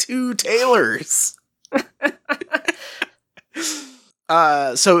shit, 2 Taylors.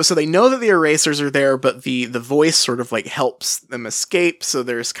 So they know that the erasers are there, but the voice sort of like helps them escape. So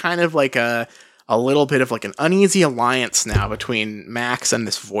there's kind of like a little bit of like an uneasy alliance now between Max and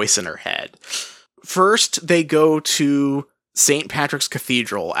this voice in her head. First, they go to St. Patrick's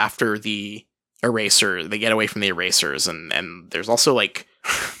Cathedral after the eraser. They get away from the erasers, and there's also like,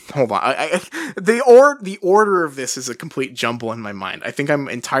 hold on, the order of this is a complete jumble in my mind. I think I'm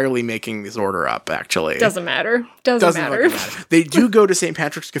entirely making this order up. Actually, doesn't matter. Doesn't matter. They do go to St.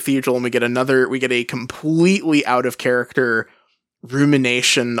 Patrick's Cathedral, and we get a completely out of character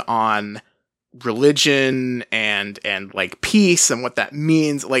rumination on religion and like peace and what that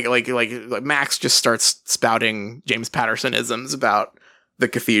means. Like Max just starts spouting James Patterson isms about the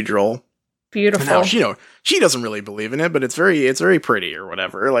cathedral. Beautiful. Now, she doesn't really believe in it, but it's very pretty or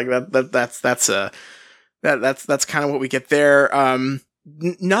whatever. Like that's kind of what we get there.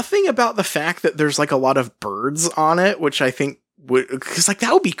 Nothing about the fact that there's like a lot of birds on it, which I think because like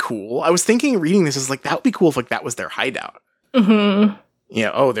that would be cool. I was thinking reading this is like that would be cool if like that was their hideout. Mm-hmm.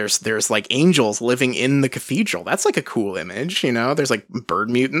 There's like angels living in the cathedral. That's like a cool image. There's like bird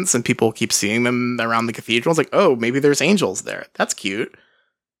mutants and people keep seeing them around the cathedral. It's like, oh, maybe there's angels there. That's cute.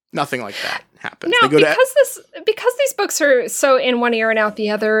 Nothing like that happens. Now, because these books are so in one ear and out the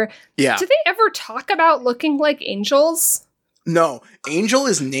other. Yeah. Do they ever talk about looking like angels? No, Angel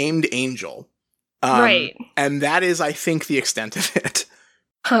is named Angel. Right. And that is, I think, the extent of it.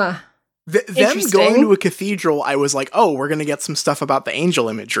 Huh. Them going to a cathedral, I was like, oh, we're going to get some stuff about the angel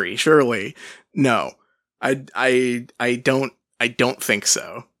imagery, surely. No, I don't think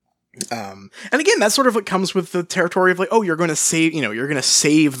so. And again, that's sort of what comes with the territory of like, oh, you're going to save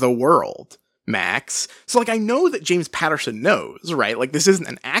the world, Max. So like, I know that James Patterson knows, right? Like this isn't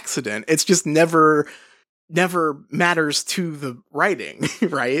an accident. It's just never matters to the writing,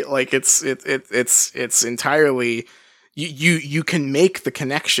 right? Like it's entirely, you can make the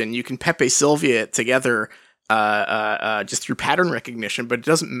connection. You can Pepe Sylvia it together, just through pattern recognition, but it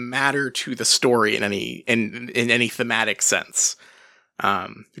doesn't matter to the story in any thematic sense.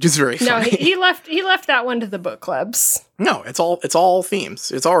 Which is very funny. No, he left that one to the book clubs. No, it's all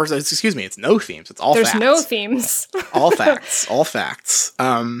themes. It's no themes. It's all There's facts. no themes. All facts.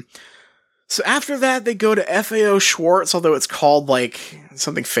 So after that, they go to FAO Schwartz, although it's called like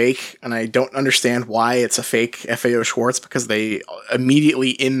something fake, and I don't understand why it's a fake FAO Schwartz, because they immediately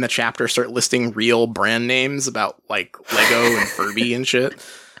in the chapter start listing real brand names about like Lego and Furby and shit.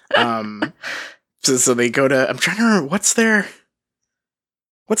 So they go to, I'm trying to remember, what's their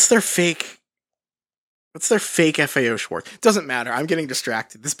fake FAO Schwartz? Doesn't matter. I'm getting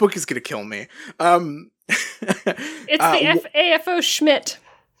distracted. This book is going to kill me. It's the AFO Schmidt.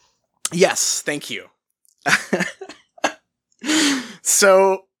 Yes, thank you.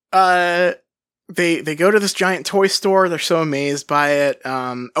 So, they go to this giant toy store. They're so amazed by it.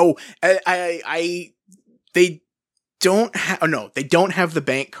 They don't have the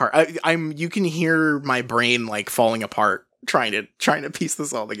bank card. You can hear my brain like falling apart trying to piece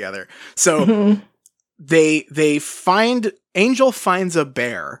this all together. So Angel finds a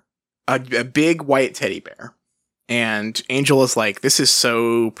bear, a big white teddy bear. And Angel is like, this is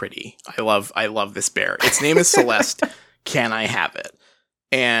so pretty. I love this bear. Its name is Celeste. Can I have it?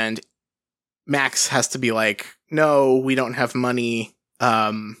 And Max has to be like, no, we don't have money.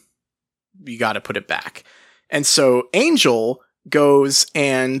 You got to put it back. And so Angel goes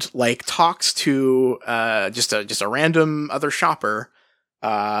and like talks to just a random other shopper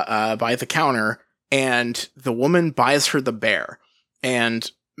by the counter, and the woman buys her the bear. And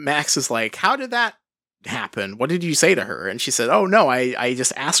Max is like, how did that happen? What did you say to her? And she said, oh no, I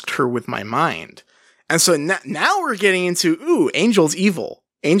just asked her with my mind. And so now we're getting into, Angel's evil.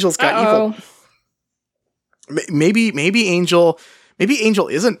 Angel's got evil. Maybe Angel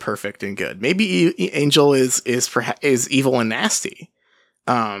isn't perfect and good. Maybe Angel is evil and nasty.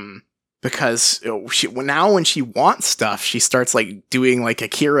 Because when she wants stuff, she starts like doing like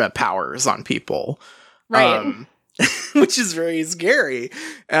Akira powers on people. Right. Which is very scary.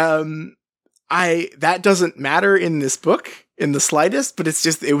 That doesn't matter in this book in the slightest, but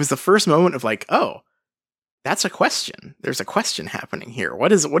it was the first moment of like, oh, that's a question. There's a question happening here.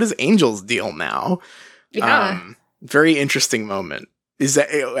 What is Angel's deal now? Yeah. Very interesting moment. Is that,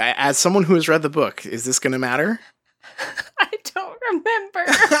 as someone who has read the book, is this going to matter? I don't remember.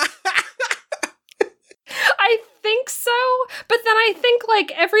 I think so, but then I think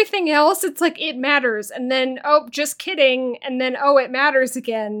like everything else, it's like it matters, and then just kidding, and then it matters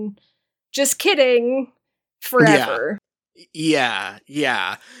again. Just kidding. Forever. Yeah.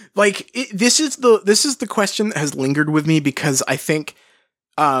 Like this is the question that has lingered with me, because I think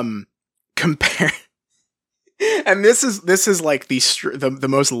compare. And this is like the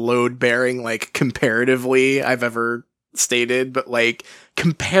most load bearing like comparatively I've ever stated, but like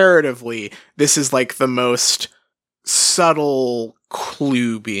comparatively, this is like the most subtle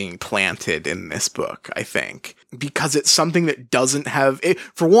clue being planted in this book, I think, because it's something that doesn't have it.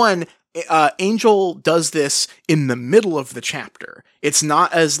 For one, Angel does this in the middle of the chapter. It's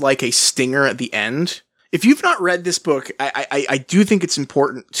not as like a stinger at the end. If you've not read this book, I do think it's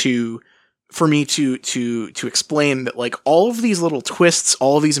important for me to explain that like all of these little twists,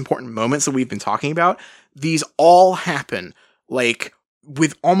 all of these important moments that we've been talking about, these all happen like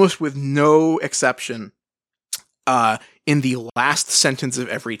with no exception in the last sentence of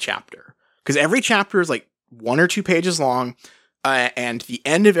every chapter. Because every chapter is like 1 or 2 pages long. And the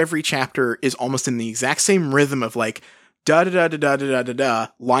end of every chapter is almost in the exact same rhythm of like, da-da-da-da-da-da-da-da,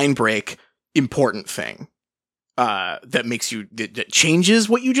 line break, important thing. That makes you, that changes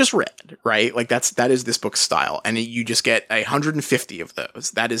what you just read, right? Like that is this book's style. And you just get 150 of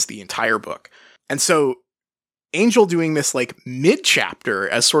those. That is the entire book. And so Angel doing this like mid-chapter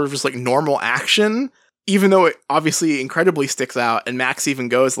as sort of just like normal action, even though it obviously incredibly sticks out, and Max even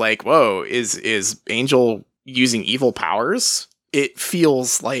goes like, whoa, is Angel using evil powers? It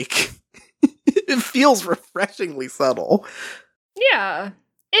feels like, it feels refreshingly subtle. Yeah,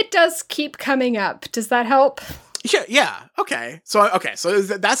 it does keep coming up. Does that help? Yeah. Okay. So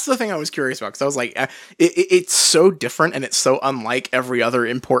that's the thing I was curious about, because I was like, it's so different and it's so unlike every other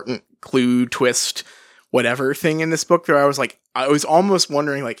important clue, twist, whatever thing in this book. There, I was almost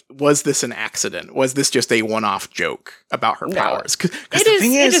wondering, like, was this an accident? Was this just a one-off joke about her powers? Because it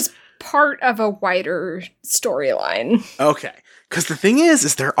is part of a wider storyline. Okay. Because the thing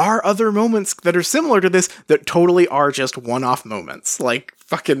is there are other moments that are similar to this that totally are just one-off moments, like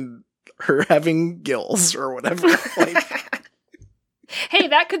fucking her having gills or whatever. Like, hey,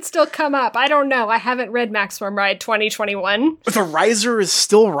 that could still come up. I don't know. I haven't read Maximum Ride 2021. But the riser is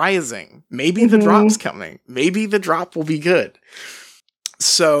still rising. Maybe the drop's coming. Maybe the drop will be good.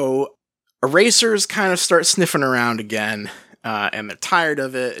 So Erasers kind of start sniffing around again, and they're tired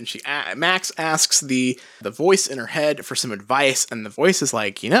of it. And Max asks the voice in her head for some advice, and the voice is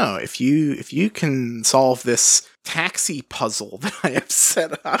like, if you can solve this taxi puzzle that I have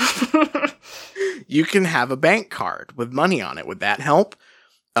set up, you can have a bank card with money on it. Would that help?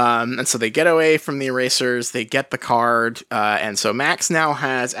 And so they get away from the Erasers, they get the card, and so Max now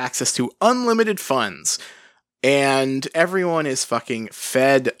has access to unlimited funds, and everyone is fucking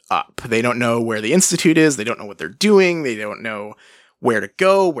fed up. They don't know where the Institute is, they don't know what they're doing, they don't know where to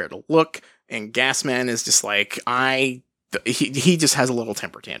go, where to look, and Gasman is just like, he just has a little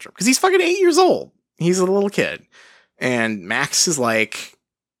temper tantrum, because he's fucking 8 years old. He's a little kid. And Max is like,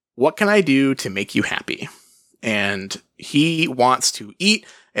 what can I do to make you happy? And he wants to eat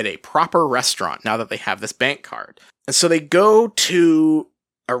at a proper restaurant now that they have this bank card. And so they go to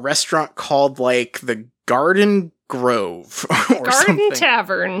a restaurant called like the Garden Grove or Garden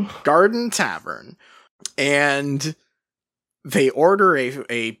Tavern. Garden Tavern. And they order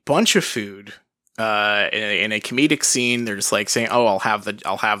a bunch of food in a comedic scene. They're just like saying, "Oh, I'll have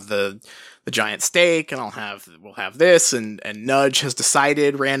the giant steak, and we'll have this," and Nudge has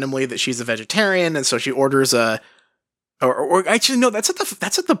decided randomly that she's a vegetarian, and so she orders or actually no, that's at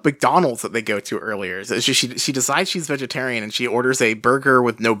the McDonald's that they go to earlier. So she decides she's vegetarian, and she orders a burger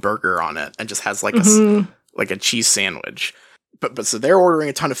with no burger on it, and just has like a cheese sandwich. But so they're ordering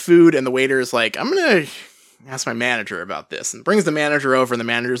a ton of food, and the waiter is like, "I'm gonna ask my manager about this," and brings the manager over, and the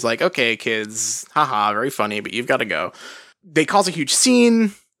manager's like, "Okay, kids, haha, very funny, but you've got to go." They cause a huge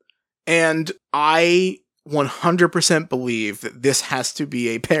scene. And I 100% believe that this has to be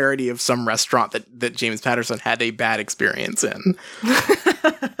a parody of some restaurant that James Patterson had a bad experience in.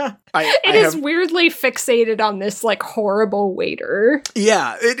 It is weirdly fixated on this like horrible waiter.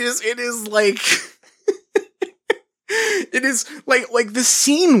 Yeah, it is like it is like the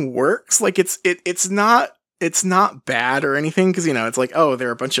scene works. Like it's not bad or anything, because it's like, oh,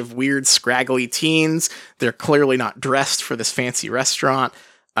 they're a bunch of weird scraggly teens. They're clearly not dressed for this fancy restaurant.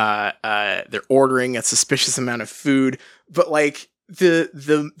 They're ordering a suspicious amount of food, but like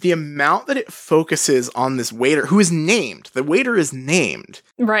the amount that it focuses on this waiter who is named. The waiter is named,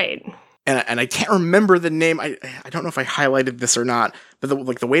 right? And I can't remember the name. I don't know if I highlighted this or not, but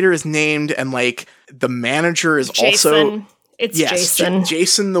the waiter is named, and like the manager is Jason. Jason.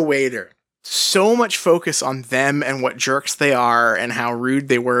 Jason the waiter. So much focus on them and what jerks they are and how rude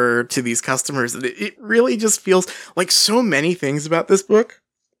they were to these customers that it really just feels like so many things about this book.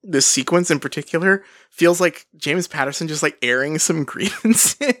 This sequence in particular feels like James Patterson just like airing some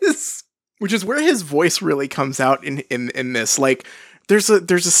grievances, which is where his voice really comes out in this. Like there's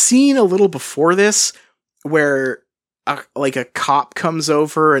a scene a little before this where a cop comes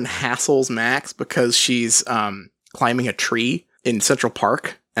over and hassles Max because she's climbing a tree in Central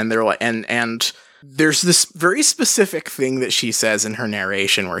Park, and they're like, and there's this very specific thing that she says in her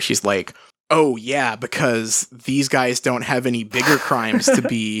narration where she's like, "Oh yeah, because these guys don't have any bigger crimes to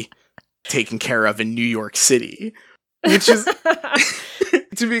be taken care of in New York City," which is,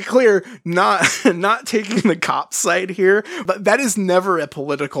 to be clear, not taking the cop's side here, but that is never a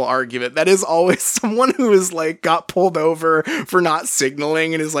political argument. That is always someone who is like got pulled over for not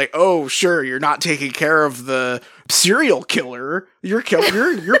signaling and is like, "Oh sure, you're not taking care of the serial killer. You're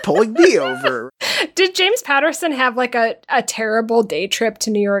pulling me over." Did James Patterson have like a terrible day trip to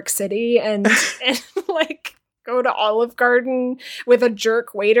New York City and like go to Olive Garden with a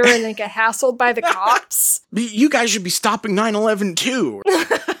jerk waiter and then get hassled by the cops. You guys should be stopping 9/11 too.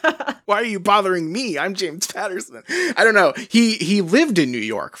 Why are you bothering me? I'm James Patterson. I don't know. He lived in New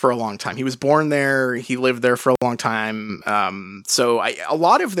York for a long time. He was born there. He lived there for a long time. So a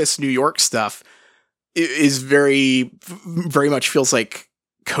lot of this New York stuff is very much feels like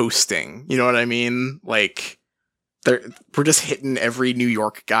coasting. You know what I mean? Like we're just hitting every New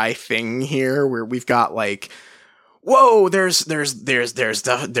York guy thing here, where we've got like, whoa, there's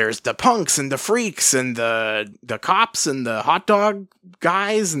the punks and the freaks and the cops and the hot dog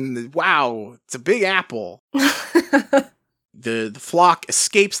guys and wow, it's a big apple. The flock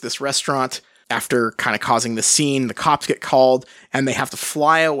escapes this restaurant after kind of causing the scene. The cops get called and they have to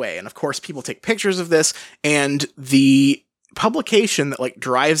fly away. And of course, people take pictures of this, and the publication that like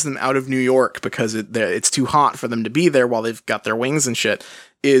drives them out of New York because it's too hot for them to be there while they've got their wings and shit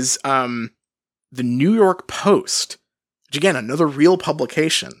is the New York Post, which again, another real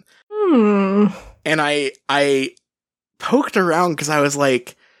publication. And I poked around because I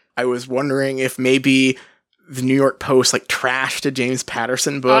was wondering if maybe the New York Post like trashed a James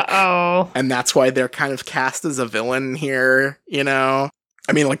Patterson book. And that's why they're kind of cast as a villain here, you know?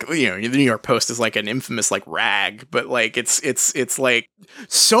 I mean, like, you know, the New York Post is like an infamous like rag, but like it's like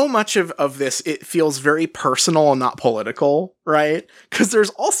so much of this, it feels very personal and not political, right? Because there's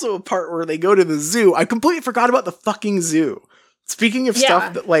also a part where they go to the zoo. I completely forgot about the fucking zoo. Speaking of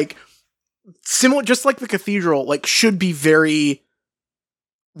stuff that like similar, just like the cathedral, like should be very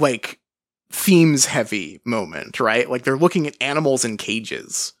like themes heavy moment, right? Like they're looking at animals in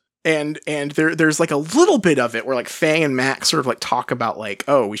cages. And there's like a little bit of it where like Faye and Max sort of like talk about like,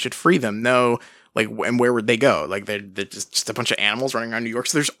 oh, we should free them. No, like, and where would they go? Like they're just a bunch of animals running around New York.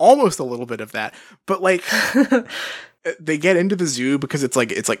 So there's almost a little bit of that, but like they get into the zoo because it's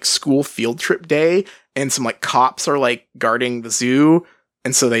like school field trip day, and some like cops are like guarding the zoo.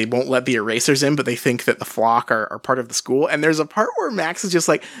 And so they won't let the erasers in, but they think that the flock are part of the school. And there's a part where Max is just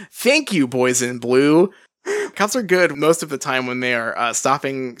like, thank you, boys in blue. Cops are good most of the time when they are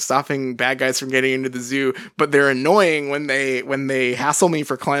stopping bad guys from getting into the zoo, but they're annoying when they hassle me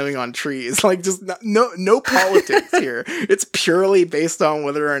for climbing on trees. Like, just no politics here. It's purely based on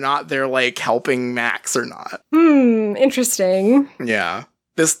whether or not they're like helping Max or not. Interesting. Yeah,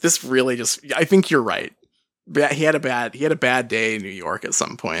 this really just, I think you're right. He had a bad day in New York at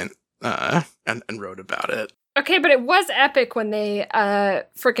some point, and wrote about it. Okay, but it was epic when they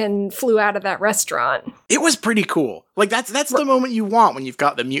freaking flew out of that restaurant. It was pretty cool. Like that's the moment you want when you've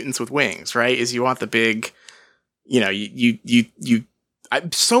got the mutants with wings, right? Is you want the big, you know, you.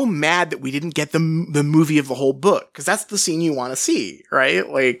 I'm so mad that we didn't get the movie of the whole book, because that's the scene you want to see, right?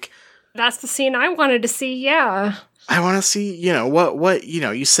 Like that's the scene I wanted to see. Yeah, I want to see. You know what? You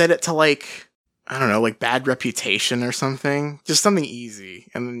know, you set it to like, I don't know, like Bad Reputation or something. Just something easy.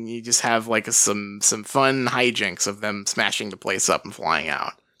 And then you just have like some fun hijinks of them smashing the place up and flying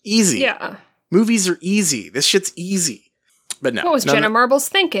out. Easy. Yeah. Movies are easy. This shit's easy. But no. What was Jenna Marbles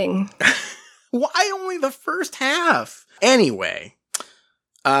thinking? Why only the first half? Anyway.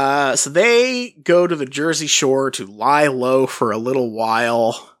 So they go to the Jersey Shore to lie low for a little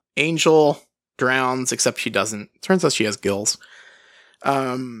while. Angel drowns, except she doesn't. Turns out she has gills.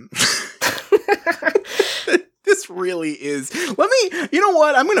 This really is. You know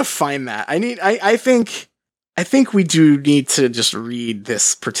what? I'm going to find that. I think we do need to just read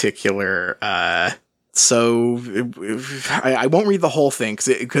this particular, so I won't read the whole thing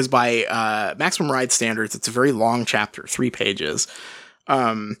because by, Maximum Ride standards, it's a very long chapter, 3 pages.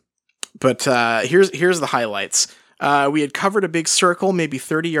 But here's the highlights. We had covered a big circle, maybe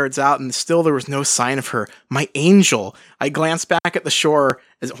 30 yards out, and still there was no sign of her. My angel. I glanced back at the shore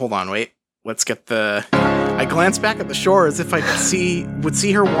hold on, wait. I glanced back at the shore as if I would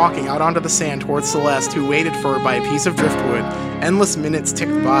see her walking out onto the sand towards Celeste, who waited for her by a piece of driftwood. Endless minutes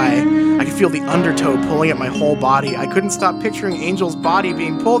ticked by. I could feel the undertow pulling at my whole body. I couldn't stop picturing Angel's body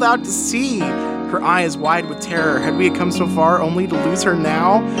being pulled out to sea. Her eyes wide with terror. Had we come so far only to lose her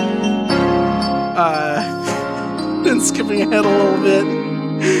now? Then skipping ahead a little bit.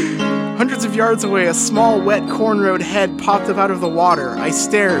 Hundreds of yards away, a small, wet, cornrowed head popped up out of the water. I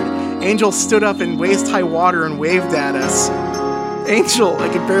stared. Angel stood up in waist-high water and waved at us. Angel, I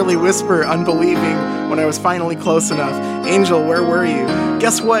could barely whisper, unbelieving, when I was finally close enough. Angel, where were you?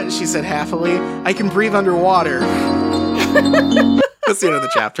 Guess what? She said happily. I can breathe underwater. That's the end of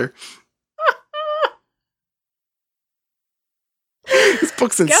the chapter. This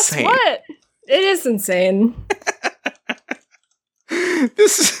book's insane. Guess what? It is insane.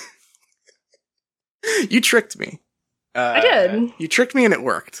 You tricked me. I did. You tricked me and it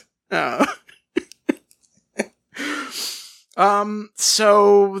worked.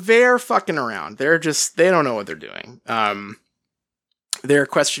 So they're fucking around. They don't know what they're doing. They're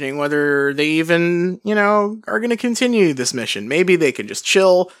questioning whether they even, are going to continue this mission. Maybe they can just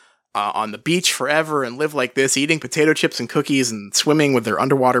chill on the beach forever and live like this, eating potato chips and cookies and swimming with their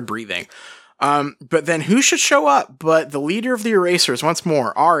underwater breathing. But then who should show up but the leader of the Erasers once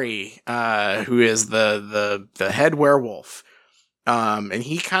more, Ari, who is the head werewolf. And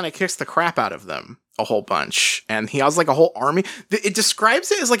he kind of kicks the crap out of them a whole bunch. And he has like a whole army. It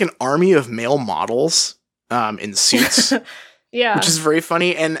describes it as like an army of male models in suits. Yeah. Which is very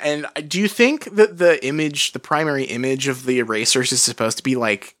funny. And do you think that the primary image of the Erasers is supposed to be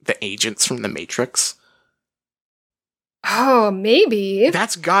like the agents from the Matrix? Oh, maybe.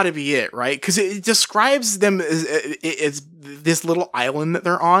 That's gotta be it, right? Because it describes them as this little island that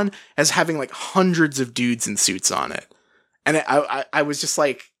they're on as having like hundreds of dudes in suits on it. And I was just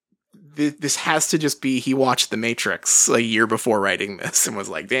like, this has to just be he watched The Matrix a year before writing this and was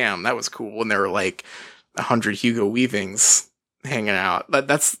like, damn, that was cool. And there were like 100 Hugo Weavings hanging out.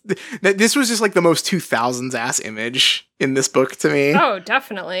 This was just like the most 2000s ass image in this book to me. Oh,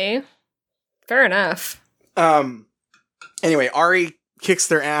 definitely. Fair enough. Anyway, Ari kicks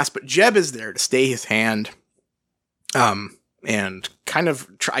their ass, but Jeb is there to stay his hand. And kind of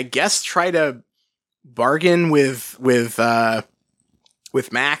try to bargain with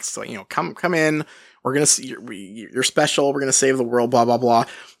Max. Like, come in. We're gonna see you're special. We're gonna save the world. Blah blah blah.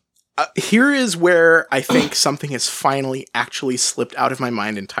 Here is where I think something has finally actually slipped out of my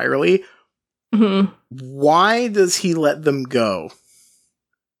mind entirely. Mm-hmm. Why does he let them go?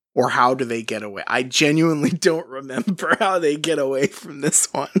 Or how do they get away? I genuinely don't remember how they get away from this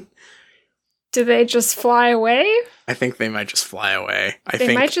one. Do they just fly away? I think they might just fly away.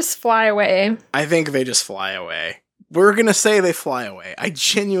 They might just fly away. I think they just fly away. We're gonna say they fly away. I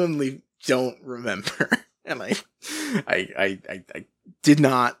genuinely don't remember. And I did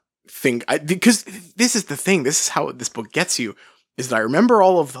not think because this is the thing. This is how this book gets you. Is that I remember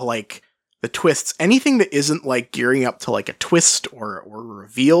all of the twists. Anything that isn't like gearing up to like a twist or a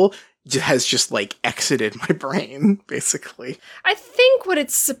reveal has just like exited my brain, basically. I think what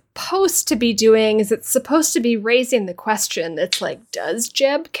it's supposed to be doing is it's supposed to be raising the question that's like, does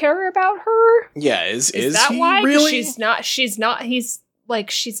Jeb care about her? Yeah, is that he why? really? He's not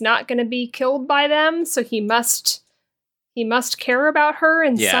gonna be killed by them, so he must care about her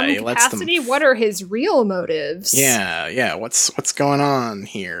in some capacity. What are his real motives? Yeah. What's going on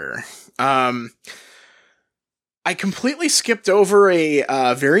here? I completely skipped over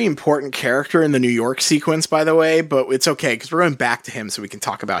a very important character in the New York sequence, by the way, but it's okay because we're going back to him so we can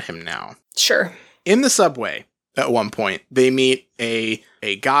talk about him now. Sure. In the subway, at one point, they meet a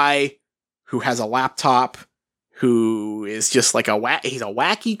guy who has a laptop, who is just like he's a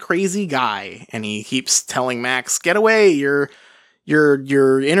wacky, crazy guy, and he keeps telling Max, "Get away! You're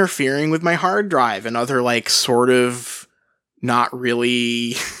interfering with my hard drive," and other like sort of not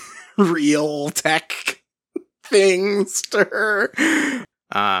really real tech things to her.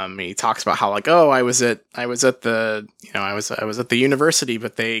 He talks about how like, I was at the university,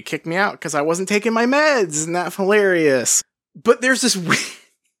 but they kicked me out because I wasn't taking my meds. Isn't that hilarious? But there's this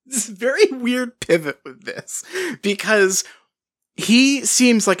very weird pivot with this because he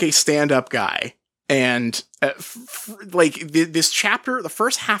seems like a stand-up guy. And this chapter, the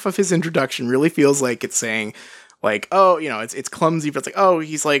first half of his introduction really feels like it's saying like, it's clumsy, but it's like,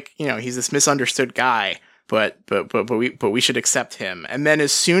 he's like, he's this misunderstood guy, but we should accept him. And then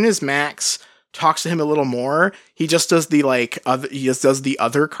as soon as Max talks to him a little more, he just does the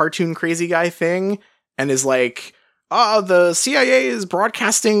other cartoon crazy guy thing and is like, the CIA is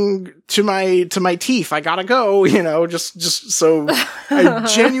broadcasting to my teeth. I gotta go, just so I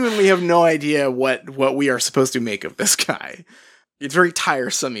genuinely have no idea what we are supposed to make of this guy. It's very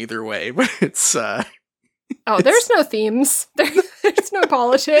tiresome either way, but it's, there's no themes. There's no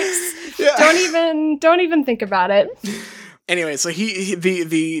politics. Yeah. Don't even think about it. Anyway, so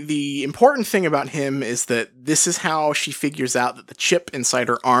the important thing about him is that this is how she figures out that the chip inside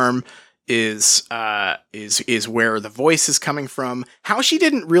her arm is where the voice is coming from. How she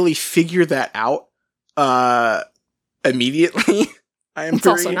didn't really figure that out immediately. It's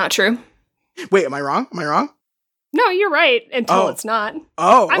also not true. Wait, am I wrong? No, you're right. Until it's not.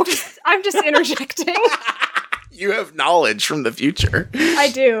 Oh, okay. I'm just interjecting. You have knowledge from the future. I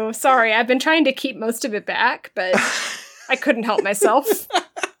do. Sorry, I've been trying to keep most of it back, but I couldn't help myself.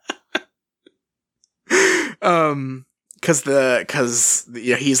 Because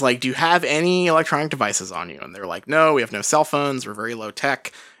he's like, do you have any electronic devices on you? And they're like, no, we have no cell phones. We're very low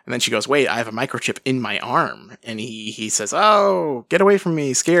tech. And then she goes, wait, I have a microchip in my arm. And he says, oh, get away from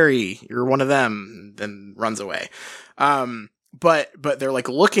me, scary, you're one of them, then runs away. But they're like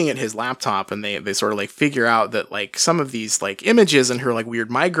looking at his laptop, and they sort of like figure out that like some of these like images and her like weird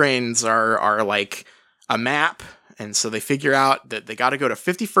migraines are like a map. And so they figure out that they got to go to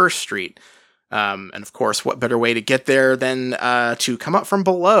 51st Street. And of course, what better way to get there than to come up from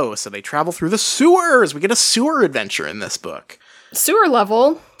below? So they travel through the sewers. We get a sewer adventure in this book. Sewer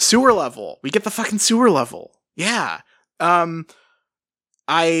level. Sewer level. We get the fucking sewer level. Yeah.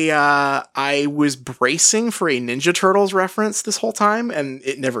 I was bracing for a Ninja Turtles reference this whole time, and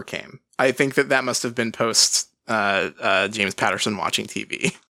it never came. I think that must have been post James Patterson watching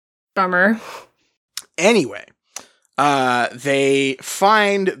TV. Bummer. Anyway, they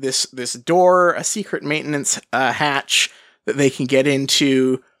find this door, a secret maintenance hatch that they can get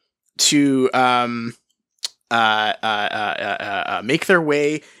into to make their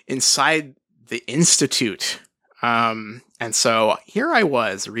way inside the Institute. And so here I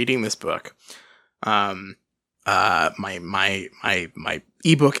was reading this book. My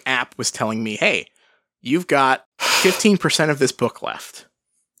ebook app was telling me, hey, you've got 15% of this book left.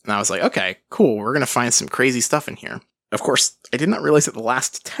 And I was like, okay, cool. We're going to find some crazy stuff in here. Of course, I did not realize that the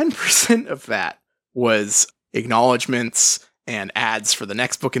last 10% of that was acknowledgements and ads for the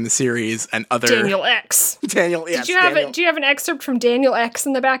next book in the series and other... Daniel X. Daniel, yes. Do you have an excerpt from Daniel X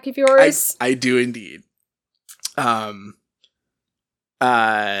in the back of yours? I do indeed.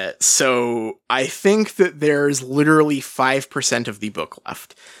 So I think that there's literally 5% of the book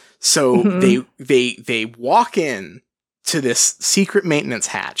left. So they walk in to this secret maintenance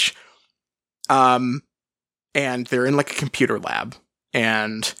hatch. And they're in like a computer lab,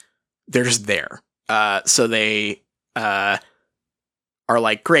 and they're just there. So they are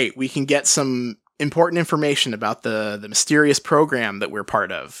like, great, we can get some important information about the mysterious program that we're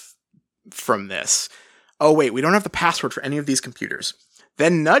part of from this. Oh, wait, we don't have the password for any of these computers.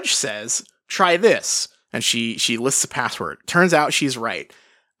 Then Nudge says, try this. And she lists the password. Turns out she's right.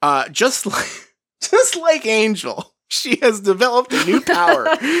 Just like Angel, she has developed a new power.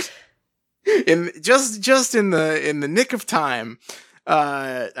 In the nick of time,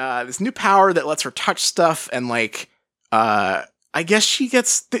 this new power that lets her touch stuff and like, I guess she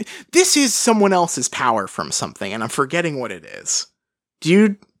gets, this is someone else's power from something, and I'm forgetting what it is. Do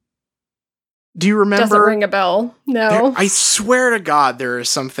you remember? Doesn't ring a bell. No. I swear to God, there is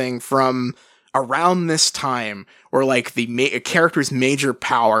something from around this time where like a character's major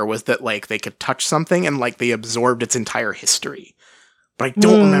power was that like they could touch something and like they absorbed its entire history. But I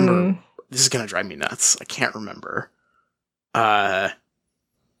don't remember. This is going to drive me nuts. I can't remember.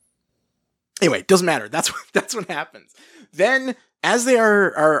 Anyway, doesn't matter. That's what happens. Then, as they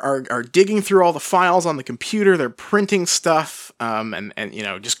are digging through all the files on the computer, they're printing stuff, and you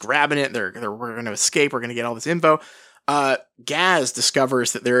know, just grabbing it. We're going to escape. We're going to get all this info. Gaz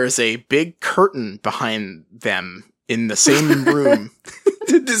discovers that there is a big curtain behind them in the same room.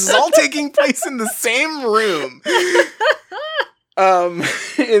 This is all taking place in the same room.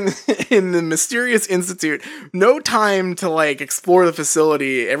 In the mysterious institute. No time to like explore the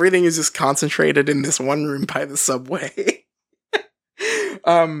facility. Everything is just concentrated in this one room by the subway.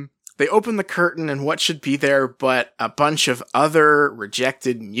 They open the curtain, and what should be there but a bunch of other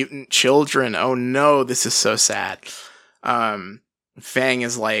rejected mutant children. Oh no, this is so sad. Fang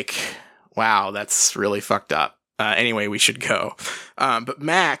is like, wow, that's really fucked up. Anyway, we should go. But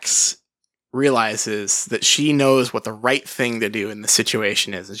Max realizes that she knows what the right thing to do in the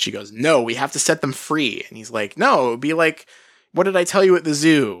situation is. And she goes, no, we have to set them free. And he's like, no, it would be like, what did I tell you at the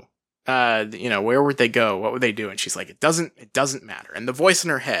zoo? You know, where would they go? What would they do? And she's like, it doesn't matter. And the voice in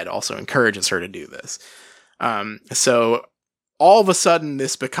her head also encourages her to do this. So all of a sudden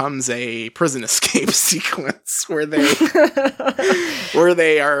this becomes a prison escape sequence where they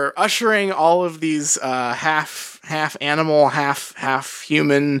are ushering all of these, half animal, half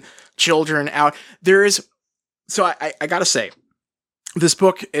human children out. So I gotta say, this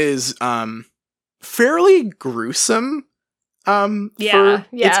book is fairly gruesome for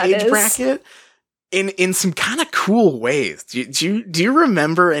its age bracket in some kind of cool ways. Do you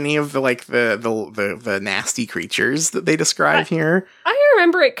remember any of the nasty creatures that they describe here? I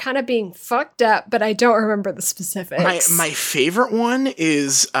remember it kind of being fucked up, but I don't remember the specifics. My favorite one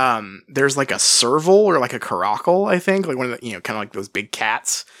is there's like a serval or like a caracal, I think, like one of the, you know, kind of like those big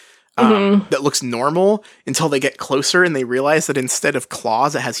cats. that looks normal until they get closer and they realize that instead of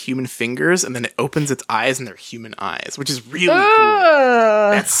claws, it has human fingers, and then it opens its eyes and they're human eyes, which is really cool.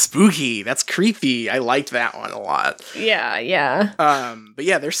 That's spooky. That's creepy. I liked that one a lot. Yeah. But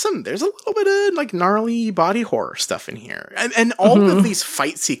yeah, there's a little bit of like gnarly body horror stuff in here. And all of these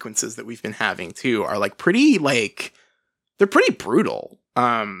fight sequences that we've been having too are like pretty like, they're pretty brutal.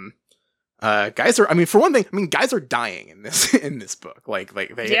 Guys are dying in this book.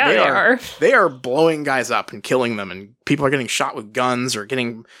 They are blowing guys up and killing them, and people are getting shot with guns or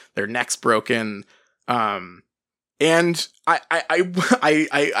getting their necks broken. And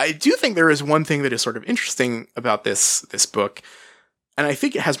I do think there is one thing that is sort of interesting about this book, and I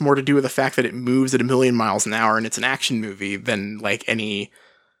think it has more to do with the fact that it moves at 1,000,000 miles an hour and it's an action movie than like any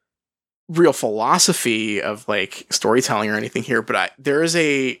real philosophy of like storytelling or anything here. But there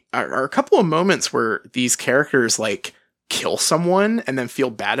are a couple of moments where these characters like kill someone and then feel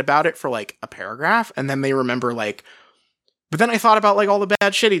bad about it for like a paragraph, and then they remember like, but then I thought about like all the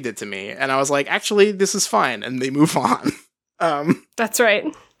bad shit he did to me, and I was like, actually, this is fine, and they move on. That's right.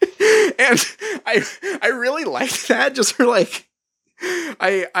 And I really liked that, just for like,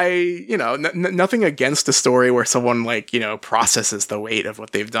 nothing against a story where someone like, processes the weight of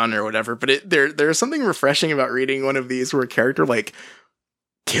what they've done or whatever, but there's something refreshing about reading one of these where a character like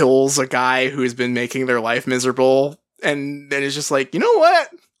kills a guy who's been making their life miserable, and then it's just like, you know what?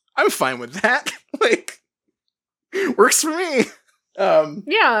 I'm fine with that. Like, works for me.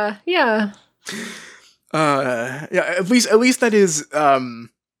 Yeah. At least that is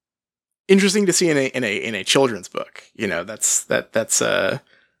interesting to see in a children's book. That's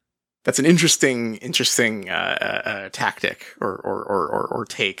an interesting tactic or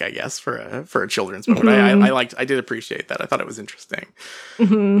take, I guess, for a children's book. Mm-hmm. But I did appreciate that. I thought it was interesting.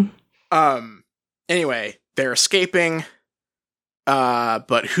 Mm-hmm. Anyway, they're escaping.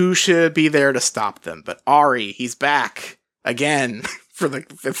 But who should be there to stop them? But Ari, he's back again for the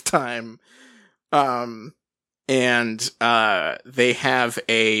 5th time. And they have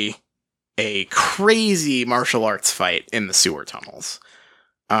a crazy martial arts fight in the sewer tunnels.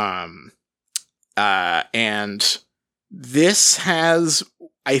 And this has,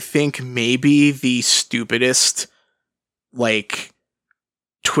 I think, maybe the stupidest, like,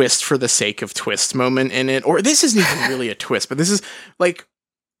 twist for the sake of twist moment in it. Or this isn't even really a twist, but this is, like,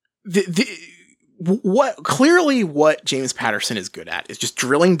 what James Patterson is good at is just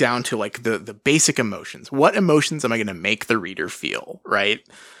drilling down to, like, the basic emotions. What emotions am I going to make the reader feel, right?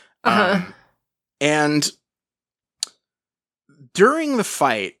 And during the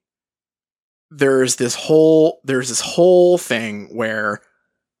fight, there's this whole thing where,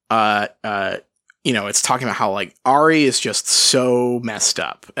 it's talking about how like Ari is just so messed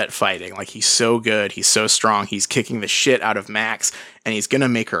up at fighting. Like, he's so good. He's so strong. He's kicking the shit out of Max, and he's going to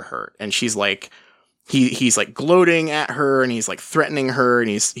make her hurt. And she's like, he's like gloating at her, and he's like threatening her, and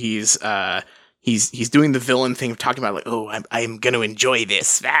he's doing the villain thing of talking about like, oh, I'm going to enjoy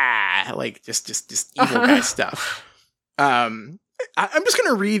this. Like just evil guy stuff. I'm just going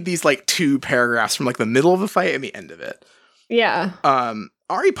to read these like 2 paragraphs from like the middle of the fight and the end of it. Yeah.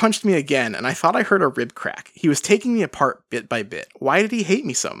 Ari punched me again, and I thought I heard a rib crack. He was taking me apart bit by bit. Why did he hate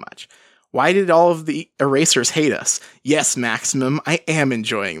me so much? Why did all of the erasers hate us? Yes, Maximum, I am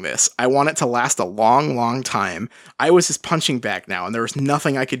enjoying this. I want it to last a long, long time. I was his punching bag now, and there was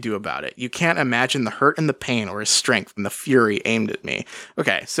nothing I could do about it. You can't imagine the hurt and the pain or his strength and the fury aimed at me.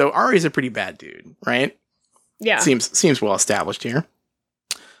 Okay, so Ari's a pretty bad dude, right? Yeah. Seems well established here.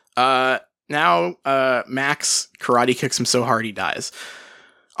 Now Max karate kicks him so hard he dies.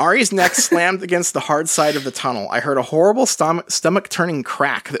 Ari's neck slammed against the hard side of the tunnel. I heard a horrible stomach-turning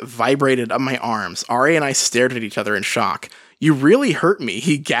crack that vibrated up my arms. Ari and I stared at each other in shock. You really hurt me,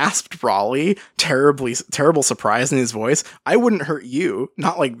 he gasped Raleigh, terrible surprise in his voice. I wouldn't hurt you,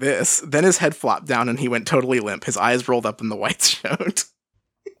 not like this. Then his head flopped down and he went totally limp. His eyes rolled up and the whites showed.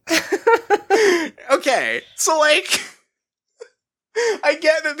 Okay, so like, I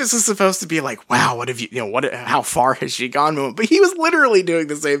get that this is supposed to be like, wow, what have how far has she gone moment, but he was literally doing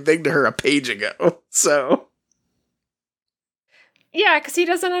the same thing to her a page ago, so. Yeah, because he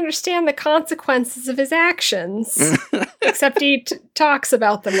doesn't understand the consequences of his actions, except he talks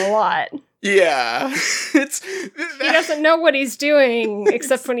about them a lot. Yeah. He doesn't know what he's doing,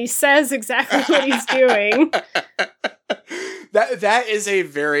 except when he says exactly what he's doing. That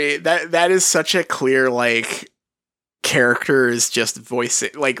is such a clear, like, character is just voicing,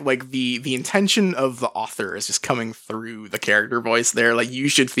 like the intention of the author is just coming through the character voice there. Like, you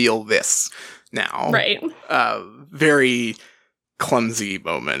should feel this now. Right. Very clumsy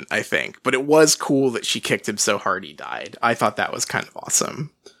moment, I think. But it was cool that she kicked him so hard he died. I thought that was kind of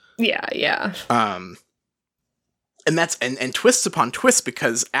awesome. Yeah. And that's and twists upon twists,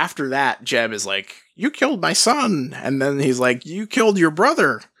 because after that, Jeb is like, "You killed my son," and then he's like, "You killed your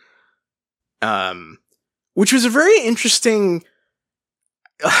brother," which was a very interesting.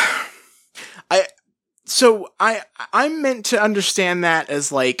 I'm meant to understand that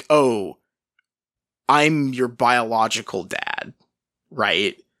as like, oh, I'm your biological dad,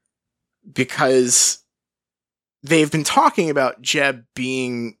 right? Because they've been talking about Jeb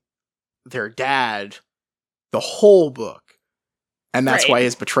being their dad the whole book, and that's why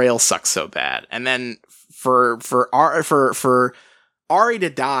his betrayal sucks so bad. And then for Ari to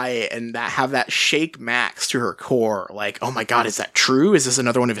die and have that shake Max to her core, like, oh my god, is that true? Is this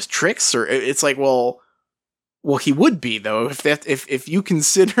another one of his tricks? Or it's like, well, he would be, though. If you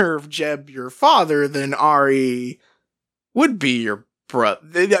consider Jeb your father, then Ari would be your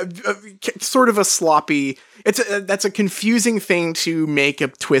brother. Sort of a sloppy. That's a confusing thing to make a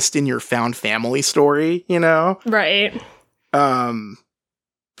twist in your found family story, you know? Right.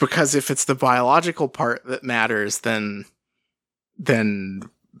 Because if it's the biological part that matters, then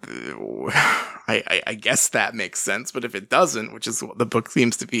I guess that makes sense. But if it doesn't, which is what the book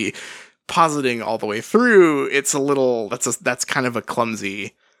seems to be positing all the way through, it's a little, that's kind of a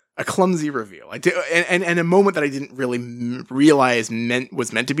clumsy reveal. I did, and a moment that I didn't really realize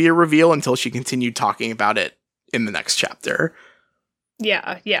was meant to be a reveal until she continued talking about it in the next chapter.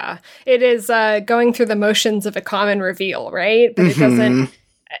 Yeah. It is going through the motions of a common reveal, right? But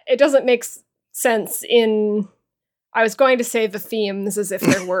it doesn't make sense in, I was going to say the themes as if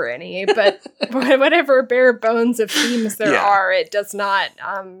there were any, but whatever bare bones of themes there are, it does not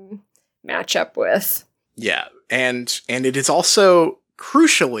match up with. Yeah, and it is also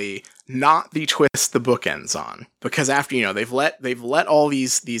crucially not the twist the book ends on, because after they've let all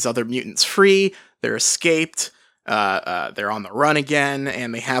these other mutants free, they're escaped, they're on the run again,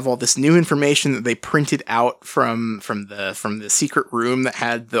 and they have all this new information that they printed out from the secret room that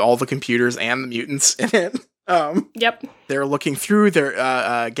had all the computers and the mutants in it. Yep. They're looking through.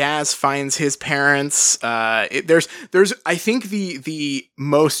 Gaz finds his parents. There's I think the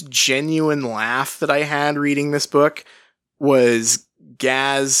most genuine laugh that I had reading this book was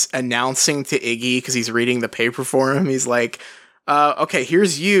Gaz announcing to Iggy, because he's reading the paper for him. He's like, "Okay,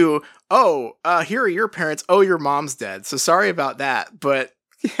 here's you. Oh, here are your parents. Oh, your mom's dead. So sorry about that. But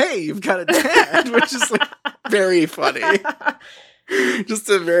hey, you've got a dad," which is like very funny. Just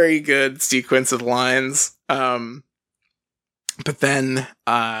a very good sequence of lines. But then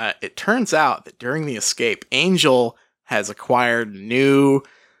it turns out that during the escape, Angel has acquired a new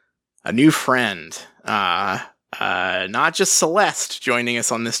friend. Not just Celeste joining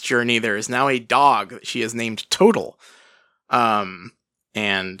us on this journey. There is now a dog that she has named Total.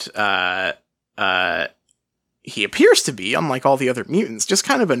 He appears to be, unlike all the other mutants, just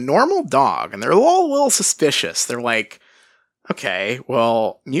kind of a normal dog, and they're all a little suspicious. They're like, okay,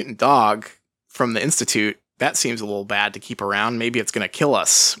 well, mutant dog from the Institute, that seems a little bad to keep around. Maybe it's going to kill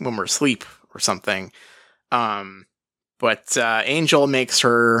us when we're asleep or something. But Angel makes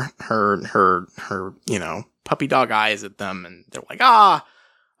her puppy dog eyes at them, and they're like,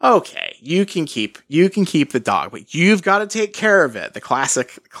 okay, you can keep the dog, but you've got to take care of it. The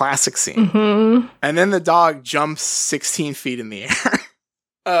classic scene. Mm-hmm. And then the dog jumps 16 feet in the air.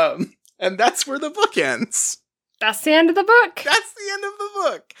 And that's where the book ends. That's the end of the book. That's the end of the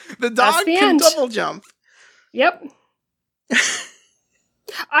book. The dog can double jump. Yep.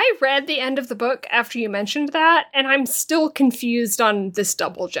 I read the end of the book after you mentioned that, and I'm still confused on this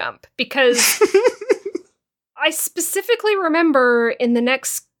double jump, because I specifically remember in the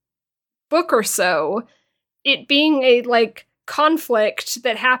next book or so it being a conflict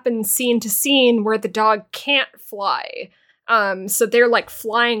that happens scene to scene where the dog can't fly. So they're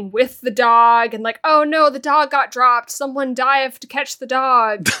flying with the dog and oh no, the dog got dropped. Someone dived to catch the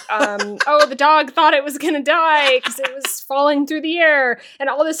dog. Oh, the dog thought it was going to die because it was falling through the air and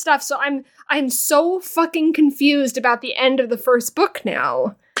all this stuff. So I'm so fucking confused about the end of the first book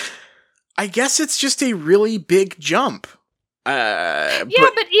now. I guess it's just a really big jump. But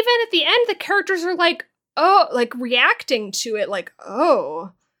even at the end, the characters are reacting to it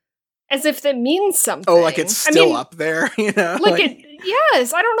as if that means something. Oh, it's still up there,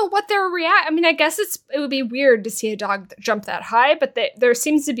 yes, I don't know what they're I guess it would be weird to see a dog jump that high, but there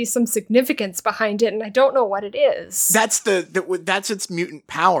seems to be some significance behind it, and I don't know what it is. That's that's its mutant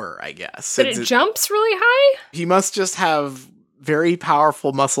power, I guess. But it jumps really high? He must just have very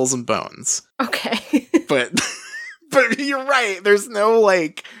powerful muscles and bones. Okay. But you're right. There's no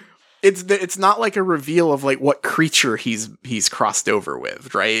it's not like a reveal of what creature he's crossed over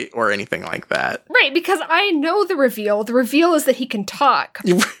with, right? Or anything like that. Right, because I know the reveal. The reveal is that he can talk.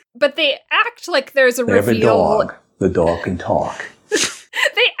 but they act like there's a They have a reveal. dog. The dog can talk.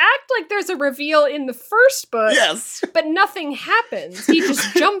 They act like there's a reveal in the first book. Yes. But nothing happens. He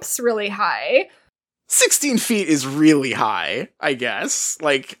just jumps really high. 16 feet is really high, I guess.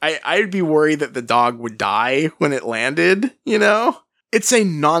 Like, I'd be worried that the dog would die when it landed, you know? It's a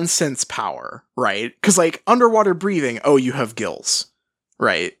nonsense power, right? Because, like, underwater breathing, oh, you have gills,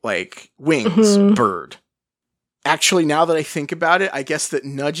 right? Like, wings, bird. Actually, now that I think about it, I guess that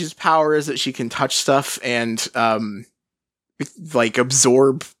Nudge's power is that she can touch stuff and, like,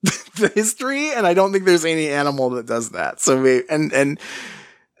 absorb the history, and I don't think there's any animal that does that. So, and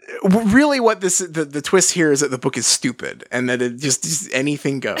really what the twist here is that the book is stupid, and that it just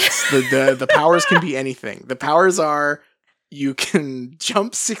anything goes. The powers can be anything. The powers are, you can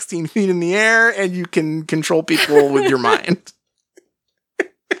jump 16 feet in the air, and you can control people with your mind.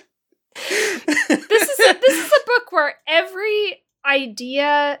 This is a book where every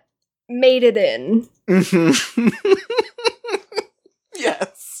idea made it in. Mm-hmm.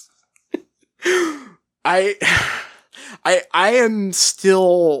 Yes. I am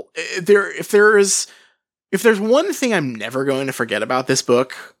still there. If there's one thing I'm never going to forget about this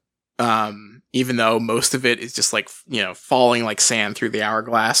book, even though most of it is just like, you know, falling like sand through the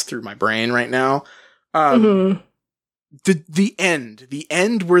hourglass through my brain right now. The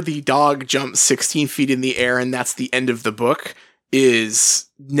end where the dog jumps 16 feet in the air and that's the end of the book is,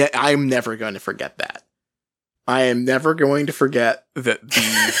 I'm never going to forget that. I am never going to forget that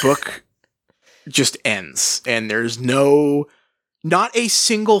the book just ends and there's not a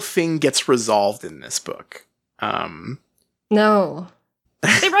single thing gets resolved in this book. No.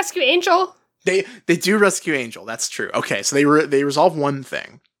 They rescue Angel. They do rescue Angel. That's true. Okay. So they resolve one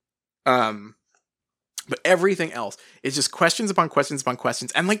thing. But everything else is just questions upon questions upon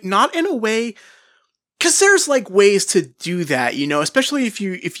questions. And like, not in a way, because there's like ways to do that, you know, especially if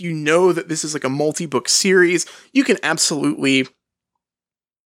you know that this is like a multi-book series, you can absolutely,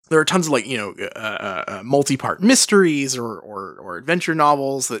 there are tons of like, you know, multi-part mysteries or adventure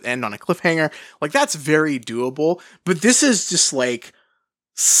novels that end on a cliffhanger. Like that's very doable, but this is just like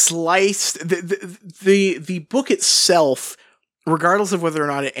sliced. The book itself, regardless of whether or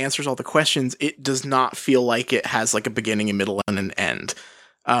not it answers all the questions, it does not feel like it has like a beginning, a middle, and an end.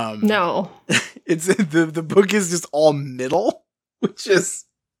 No. It's the book is just all middle, which is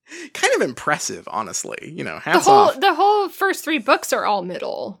kind of impressive, honestly. You know, hats off. The whole first 3 books are all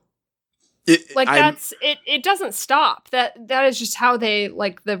middle. It doesn't stop. That is just how they,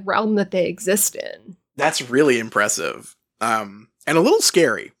 like, the realm that they exist in. That's really impressive. And a little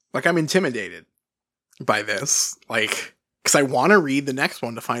scary. Like, I'm intimidated by this. Like, because I want to read the next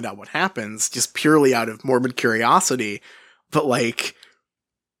one to find out what happens, just purely out of morbid curiosity. But, like,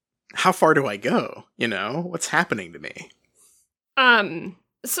 how far do I go? You know, what's happening to me?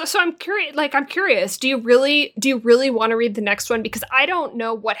 So I'm curious. Like, I'm curious. Do you really want to read the next one? Because I don't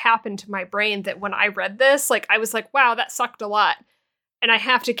know what happened to my brain that when I read this, like, I was like, wow, that sucked a lot, and I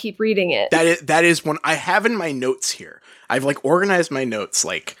have to keep reading it. That is one I have in my notes here. I've like organized my notes,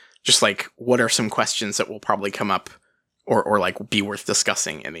 like just like what are some questions that will probably come up or like be worth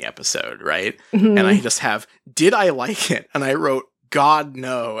discussing in the episode, right? Mm-hmm. And I just have, did I like it? And I wrote, God,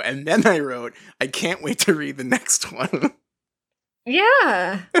 no. And then I wrote, I can't wait to read the next one.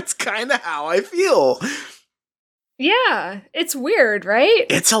 Yeah. That's kind of how I feel. Yeah. It's weird, right?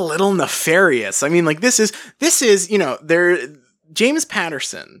 It's a little nefarious. I mean, like, this is, you know, James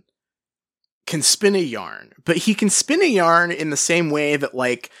Patterson can spin a yarn, but he can spin a yarn in the same way that,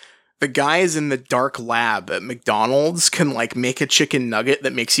 like, the guys in the dark lab at McDonald's can, like, make a chicken nugget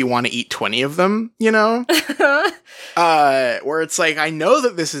that makes you want to eat 20 of them, you know? Where it's like, I know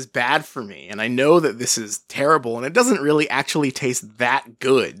that this is bad for me, and I know that this is terrible, and it doesn't really actually taste that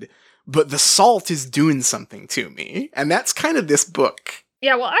good, but the salt is doing something to me, and that's kind of this book.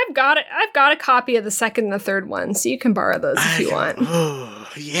 Yeah, well, I've got a copy of the second and the third one, so you can borrow those if you want. Oh,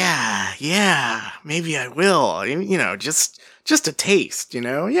 yeah, maybe I will. You know, just a taste, you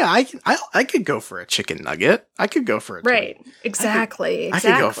know? Yeah, I could go for a chicken nugget. I could go for a right, exactly. I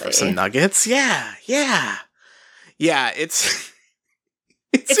could go for some nuggets. Yeah. It's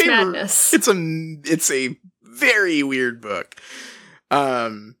madness. It's a very weird book.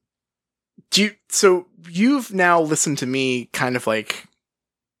 So you've now listened to me kind of like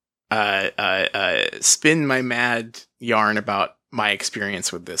spin my mad yarn about my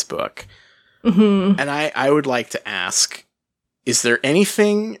experience with this book. Mm-hmm. And I would like to ask, is there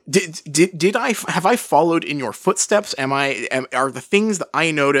anything, have I followed in your footsteps? Are the things that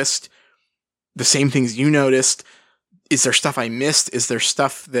I noticed the same things you noticed? Is there stuff I missed? Is there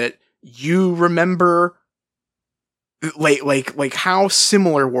stuff that you remember like how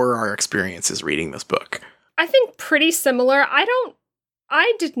similar were our experiences reading this book? I think pretty similar.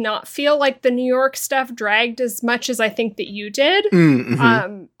 I did not feel like the New York stuff dragged as much as I think that you did.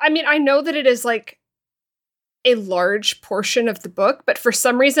 Mm-hmm. I mean, I know that it is like a large portion of the book, but for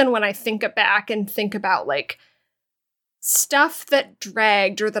some reason, when I think back and think about like stuff that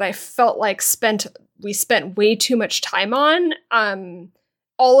dragged or that I felt like we spent way too much time on,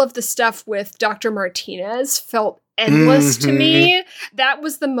 all of the stuff with Dr. Martinez felt endless to me. That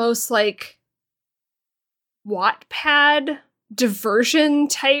was the most like Wattpad diversion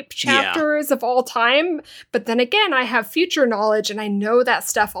type chapters of all time. But then again, I have future knowledge and I know that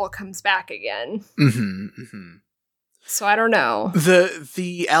stuff all comes back again. So I don't know.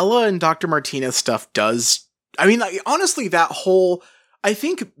 The Ella and Dr. Martinez stuff does, I mean, like, honestly, that whole, I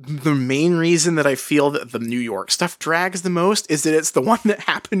think the main reason that I feel that the New York stuff drags the most is that it's the one that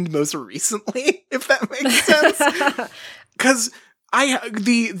happened most recently, if that makes sense. Because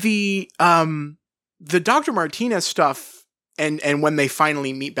the Dr. Martinez stuff, and when they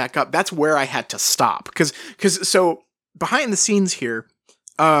finally meet back up, that's where I had to stop. Because so behind the scenes here,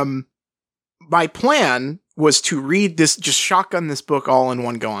 my plan was to read this, just shotgun this book all in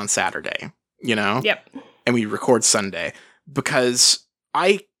one go on Saturday, you know? Yep. And we record Sunday, because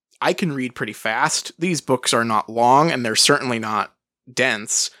I can read pretty fast. These books are not long, and they're certainly not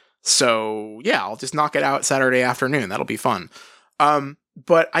dense. So yeah, I'll just knock it out Saturday afternoon. That'll be fun.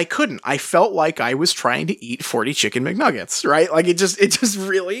 But I couldn't. I felt like I was trying to eat 40 chicken McNuggets, right? Like it just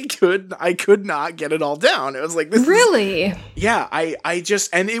really I could not get it all down. It was like, this really? Yeah, I just,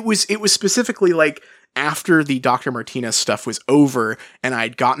 and it was specifically like after the Dr. Martinez stuff was over and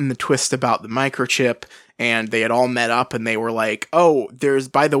I'd gotten the twist about the microchip and they had all met up and they were like, oh,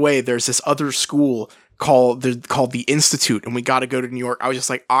 by the way, there's this other school called the Institute and we got to go to New York. I was just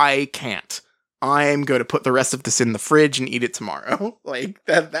like, I can't. I'm going to put the rest of this in the fridge and eat it tomorrow. Like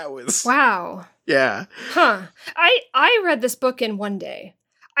that was... Wow. Yeah. Huh. I read this book in one day.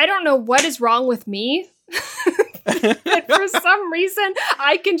 I don't know what is wrong with me. But for some reason,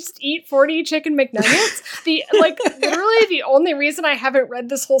 I can just eat 40 chicken McNuggets. Literally the only reason I haven't read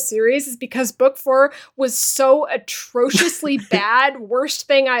this whole series is because book 4 was so atrociously bad, worst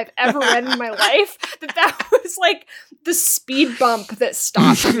thing I've ever read in my life, that was like the speed bump that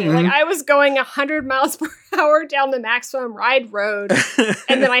stopped me. Like I was going 100 miles per hour down the maximum ride road,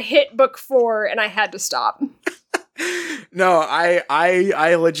 and then I hit book 4 and I had to stop. No,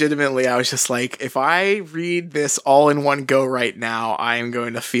 I legitimately, I was just like, if I read this all in one go right now, I am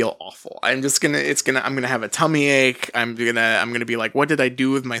going to feel awful. I'm gonna have a tummy ache. I'm gonna be like, what did I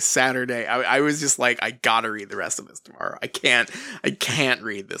do with my Saturday? I was just like, I gotta read the rest of this tomorrow. I can't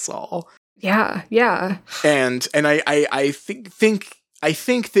read this all. Yeah. And I think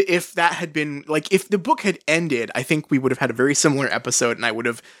that if that had been, like, if the book had ended, I think we would have had a very similar episode and I would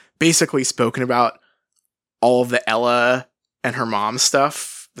have basically spoken about all of the Ella and her mom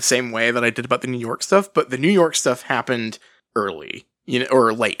stuff the same way that I did about the New York stuff, but the New York stuff happened early, you know,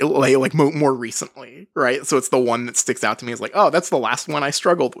 or late like more recently, right? So it's the one that sticks out to me as like, oh, that's the last one I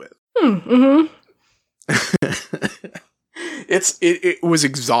struggled with. It was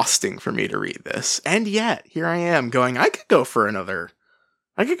exhausting for me to read this, and yet here I am going, I could go for another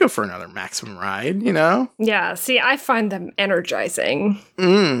Maximum ride, you know? Yeah, see, I find them energizing.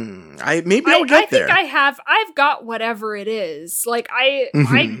 I'll get there. I think I've got whatever it is. Like, I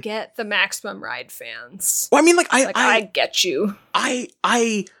get the Maximum Ride fans. Well, I mean, I get you. I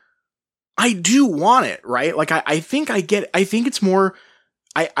do want it, right? Like, I think I get it. I think it's more,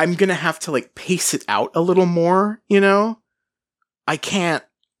 I'm gonna have to, like, pace it out a little more, you know? I can't,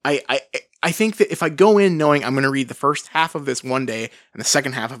 I think that if I go in knowing I'm going to read the first half of this one day and the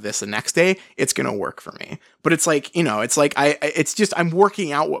second half of this the next day, it's going to work for me. But it's like, you know, it's like it's just I'm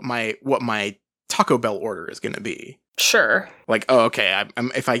working out what my Taco Bell order is going to be. Sure. Like, oh, okay,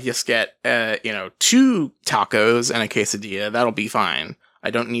 if I just get 2 tacos and a quesadilla, that'll be fine. I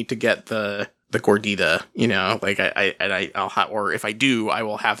don't need to get the gordita, you know, like I'll have, or if I do, I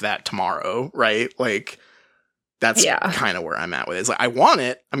will have that tomorrow, right? Like, that's kind of where I'm at with it. It's like, I want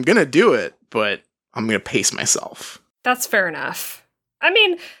it, I'm going to do it, but I'm going to pace myself. That's fair enough. I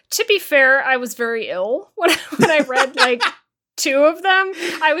mean, to be fair, I was very ill when I read, like, 2 of them.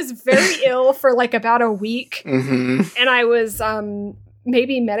 I was very ill for, like, about a week. And I was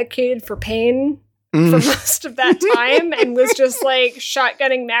maybe medicated for pain for most of that time and was just, like,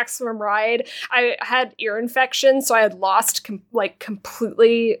 shotgunning Maximum Ride. I had ear infection, so I had lost,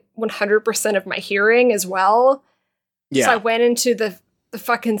 completely 100% of my hearing as well. Yeah. So I went into the the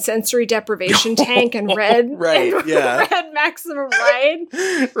fucking sensory deprivation tank and red. Right, and yeah. Red Maximum Ride.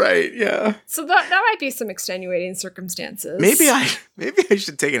 Right, yeah. So that might be some extenuating circumstances. Maybe I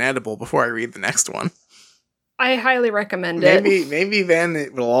should take an edible before I read the next one. I highly recommend it. Maybe then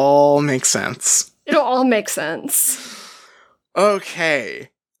it will all make sense. It'll all make sense. Okay.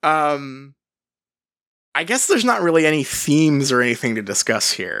 I guess there's not really any themes or anything to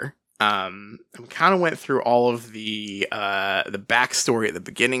discuss here. We kind of went through all of the backstory at the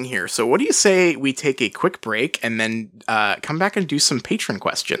beginning here. So what do you say we take a quick break and then come back and do some patron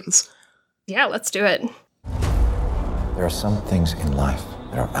questions? Yeah, let's do it. There are some things in life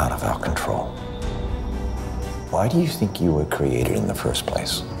that are out of our control. Why do you think you were created in the first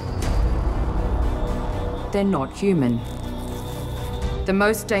place? They're not human. The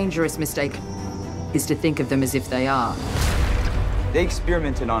most dangerous mistake is to think of them as if they are. They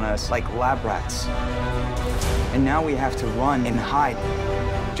experimented on us like lab rats. And now we have to run and hide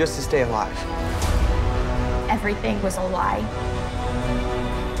just to stay alive. Everything was a lie.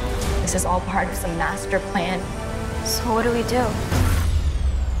 This is all part of some master plan. So what do?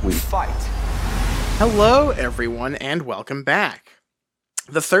 We fight. Hello, everyone, and welcome back.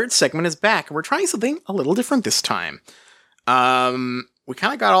 The third segment is back, and we're trying something a little different this time. We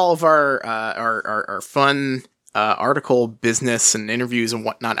kind of got all of our fun article business and interviews and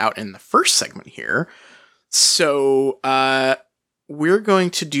whatnot out in the first segment here. So we're going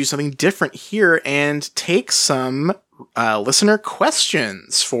to do something different here and take some listener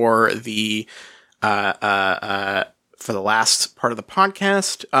questions for the last part of the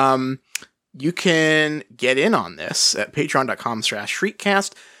podcast. You can get in on this at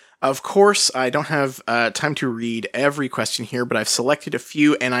patreon.com/Shriekcast. Of course, I don't have time to read every question here, but I've selected a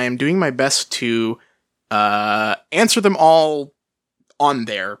few, and I am doing my best to answer them all on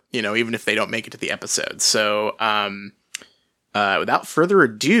there, even if they don't make it to the episode. So, without further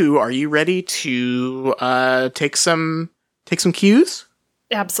ado, are you ready to take some cues?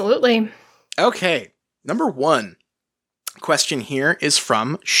 Absolutely. Okay. Number 1 question here is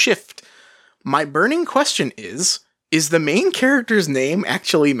from Shift. My burning question is the main character's name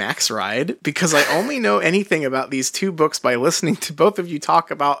actually Max Ride? Because I only know anything about these two books by listening to both of you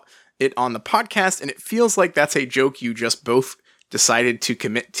talk about it on the podcast, and it feels like that's a joke you just both decided to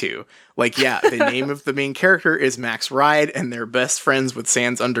commit to. Like, yeah, the name of the main character is Max Ride, and they're best friends with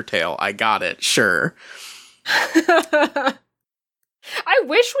Sans Undertale. I got it, sure. I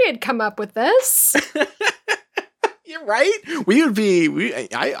wish we had come up with this. You're right.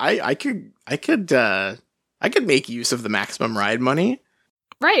 I could make use of the Maximum Ride money.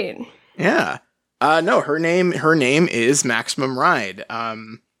 Right. Yeah. No, her name is Maximum Ride.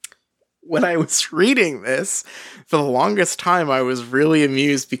 When I was reading this, for the longest time, I was really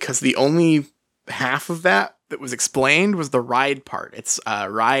amused because the only half of that was explained was the ride part. It's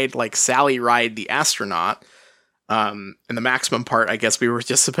ride like Sally Ride the astronaut. And the maximum part, I guess we were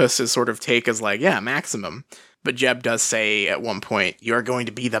just supposed to sort of take as like, yeah, maximum. But Jeb does say at one point, you're going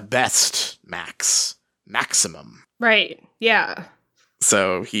to be the best, Max. Maximum. Right, yeah.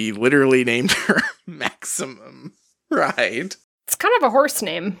 So he literally named her Maximum Ride. It's kind of a horse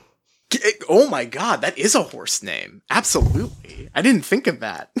name. Oh my god, that is a horse name. Absolutely. I didn't think of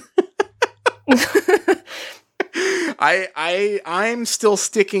that. I'm still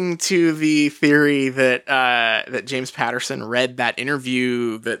sticking to the theory that James Patterson read that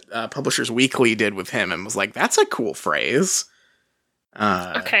interview that Publishers Weekly did with him and was like, that's a cool phrase.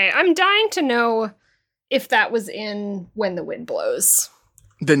 Okay, I'm dying to know if that was in When the Wind Blows.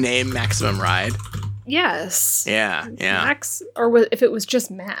 The name Maximum Ride? Yes. Yeah. Max, or if it was just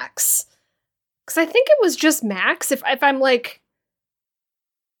Max. Because I think it was just Max, if I'm like...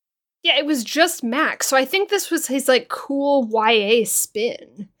 Yeah, it was just Max. So I think this was his like cool YA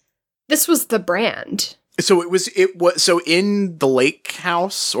spin. This was the brand. So it was so in the lake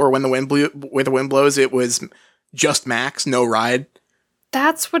house or when the wind blows, it was just Max, no ride.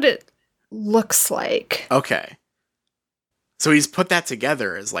 That's what it looks like. Okay. So he's put that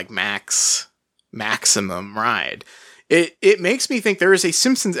together as like Maximum Ride. It makes me think there is a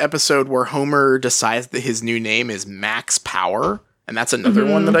Simpsons episode where Homer decides that his new name is Max Power. And that's another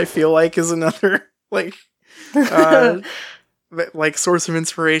one that I feel like is another like source of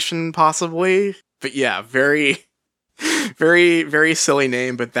inspiration possibly. But yeah, very, very, very silly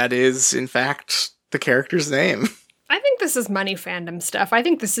name. But that is in fact the character's name. I think this is money fandom stuff. I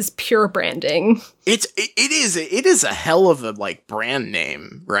think this is pure branding. It is a hell of a like brand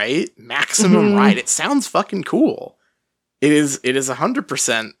name, right? Maximum Ride. It sounds fucking cool. It is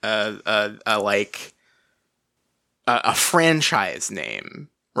 100% a franchise name,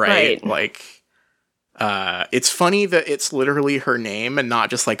 right? Like, It's funny that it's literally her name and not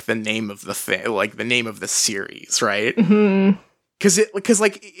just like the name of the thing, like the name of the series, right? Mm-hmm. Because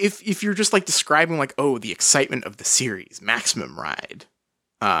like if you're just like describing like, oh, the excitement of the series, Maximum Ride,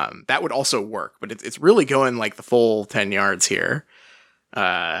 that would also work. But it's really going like the full 10 yards here,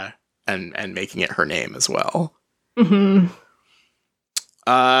 and making it her name as well. Mm-hmm.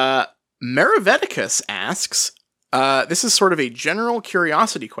 Meraveticus asks, this is sort of a general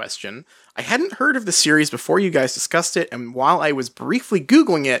curiosity question. I hadn't heard of the series before you guys discussed it, and while I was briefly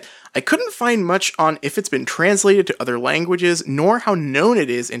Googling it, I couldn't find much on if it's been translated to other languages, nor how known it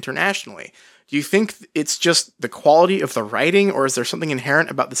is internationally. Do you think it's just the quality of the writing, or is there something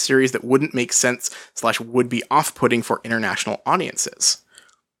inherent about the series that wouldn't make sense / would be off-putting for international audiences?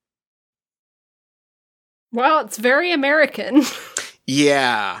 Well, it's very American.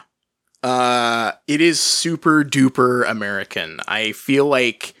 Yeah. It is super duper American. I feel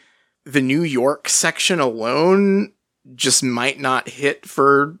like the New York section alone just might not hit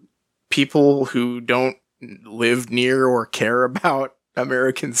for people who don't live near or care about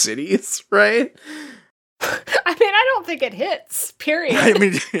American cities, right? I mean, I don't think it hits, period. I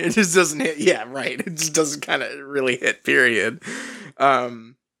mean, it just doesn't hit. Yeah, right. It just doesn't kind of really hit, period.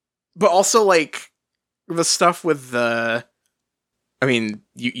 But also, like, the stuff with the... I mean,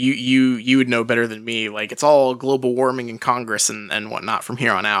 you would know better than me. Like, it's all global warming and Congress and whatnot from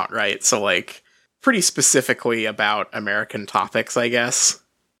here on out, right? So, like, pretty specifically about American topics, I guess.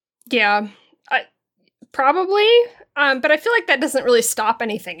 Yeah, probably. But I feel like that doesn't really stop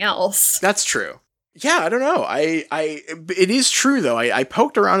anything else. That's true. Yeah, I don't know. It is true though. I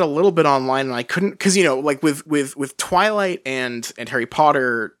poked around a little bit online and I couldn't, because you know, like with Twilight and Harry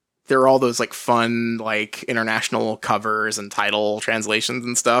Potter, there are all those like fun like international covers and title translations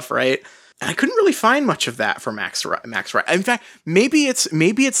and stuff, right? And I couldn't really find much of that for Max Ride. In fact, maybe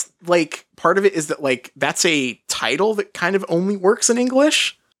it's like part of it is that like that's a title that kind of only works in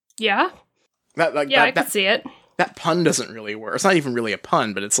English. Yeah. I could see it. That pun doesn't really work. It's not even really a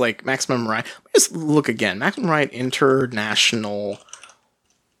pun, but it's like Maximum Ride. Let me just look again. Maximum Ride international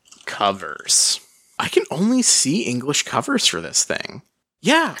covers. I can only see English covers for this thing.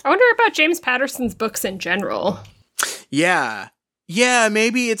 Yeah. I wonder about James Patterson's books in general. Yeah. Yeah,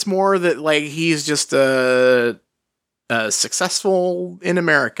 maybe it's more that like he's just a successful in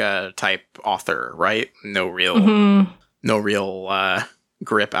America type author, right? No real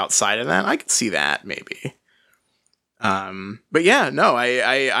grip outside of that. I could see that maybe. But yeah, no,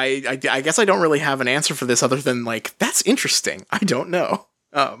 I guess I don't really have an answer for this other than like, that's interesting. I don't know.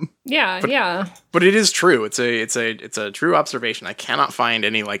 But it is true. It's a true observation. I cannot find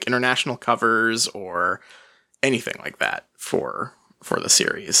any like international covers or anything like that for the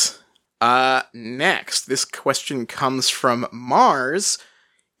series. Next, this question comes from Mars.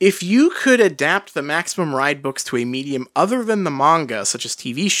 If you could adapt the Maximum Ride books to a medium other than the manga, such as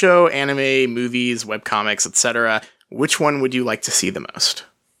TV show, anime, movies, webcomics, etc., which one would you like to see the most?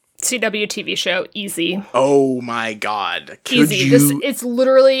 CW TV show, easy. Oh my god. It's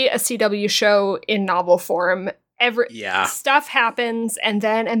literally a CW show in novel form. Stuff happens and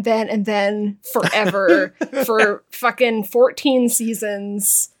then forever for fucking 14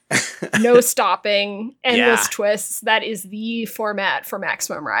 seasons. No stopping, endless twists. That is the format for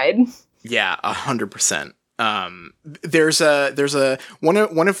Maximum Ride. Yeah, 100%. There's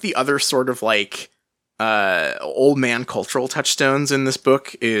one of the other sort of like old man cultural touchstones in this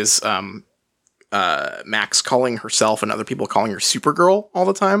book is Max calling herself and other people calling her Supergirl all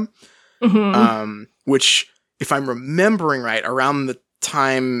the time. Mm-hmm. Which, if I'm remembering right, around the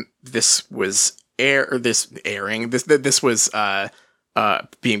time this was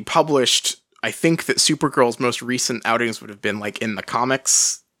being published, I think that Supergirl's most recent outings would have been like in the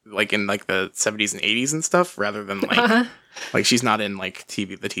comics, like in like the 70s and 80s and stuff, rather than like like she's not in like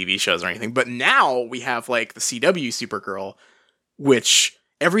the TV shows or anything. But now we have like the CW Supergirl, which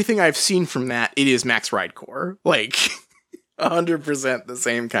everything I've seen from that, it is Max Ride core, like 100% the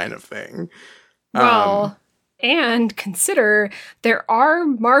same kind of thing. Well, and consider there are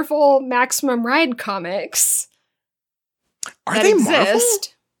Marvel Maximum Ride comics. Are they exist. Marvel?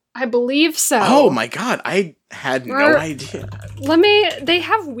 I believe so. Oh my god, I had no idea. They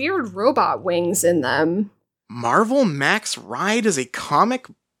have weird robot wings in them. Marvel Max Ride is a comic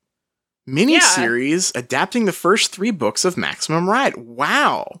miniseries adapting the first 3 books of Maximum Ride.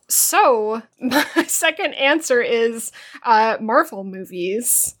 Wow. So, my second answer is Marvel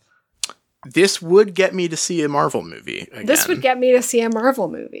movies. This would get me to see a Marvel movie again.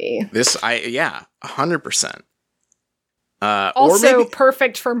 100%. Also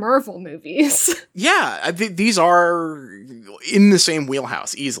perfect for Marvel movies. Yeah, these are in the same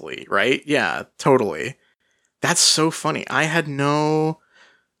wheelhouse easily, right? Yeah, totally. That's so funny. I had no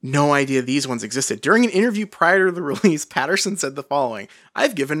idea these ones existed. During an interview prior to the release, Patterson said the following: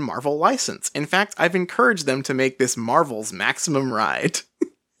 "I've given Marvel license. In fact, I've encouraged them to make this Marvel's maximum ride."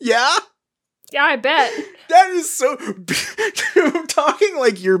 Yeah? Yeah, I bet. That is so... Talking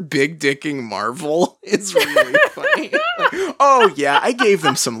like you're big-dicking Marvel is really funny. Like, oh, yeah, I gave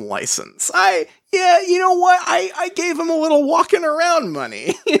them some license. You know what? I gave them a little walking around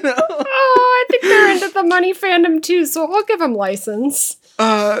money, you know? Oh, I think they're into the money fandom too, so I'll give them license.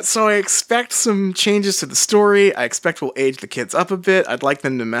 So I expect some changes to the story. I expect we'll age the kids up a bit. I'd like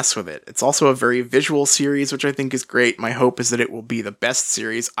them to mess with it. It's also a very visual series, which I think is great. My hope is that it will be the best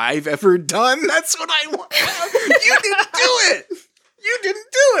series I've ever done. That's what I want. You didn't do it! You didn't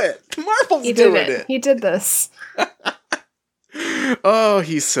do it! Marvel's doing it. He did this. Oh,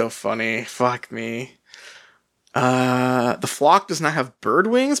 he's so funny. Fuck me. The flock does not have bird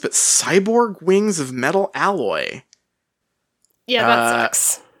wings, but cyborg wings of metal alloy. Yeah, that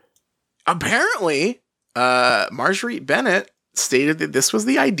sucks. Apparently, Marjorie Bennett stated that this was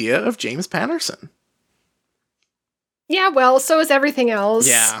the idea of James Patterson. Yeah, well, so is everything else.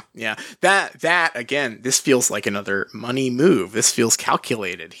 Yeah. That again, this feels like another money move. This feels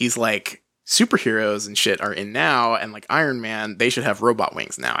calculated. He's like, superheroes and shit are in now, and like Iron Man, they should have robot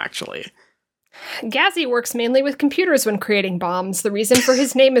wings now, actually. Gazzy works mainly with computers when creating bombs. The reason for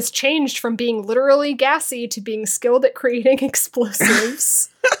his name has changed from being literally gassy to being skilled at creating explosives.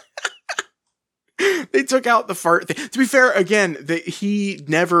 They took out the fart thing. To be fair, again, he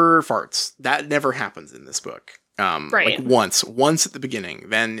never farts. That never happens in this book. Right. Like once at the beginning,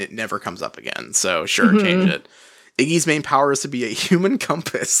 then it never comes up again. So sure, change it. Iggy's main power is to be a human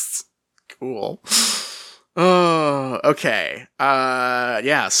compass. Cool. Oh, okay.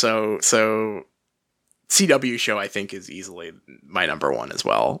 Yeah, so CW show I think is easily my number one as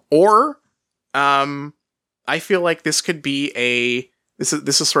well. Or I feel like this could be this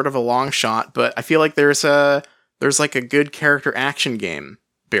is sort of a long shot, but I feel like there's like a good character action game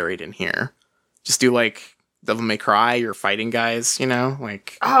buried in here. Just do like Devil May Cry, you're fighting guys, you know,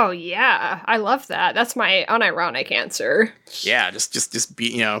 like. Oh yeah, I love that. That's my unironic answer. Yeah, just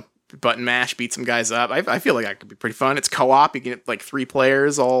beat, you know, button mash, beat some guys up. I feel like that could be pretty fun. It's co-op. You can get like 3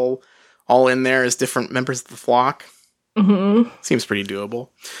 players all in there as different members of the flock. Mm-hmm. Seems pretty doable.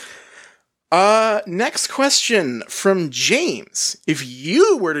 Next question from James. If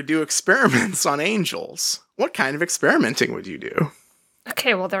you were to do experiments on angels, what kind of experimenting would you do?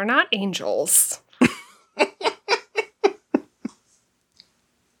 Okay, well, they're not angels.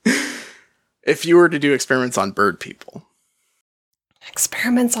 If you were to do experiments on bird people.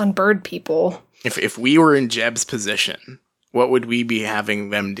 Experiments on bird people. If we were in Jeb's position, what would we be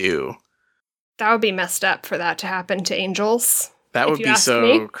having them do? That would be messed up for that to happen to angels. That would be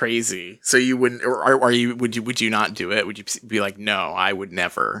so crazy. So you wouldn't, or would you not do it? Would you be like, no, I would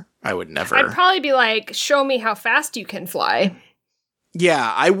never. I'd probably be like, show me how fast you can fly.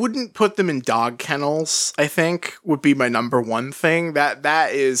 Yeah, I wouldn't put them in dog kennels, I think, would be my number one thing.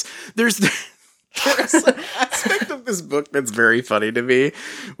 That is, there's an aspect of this book that's very funny to me,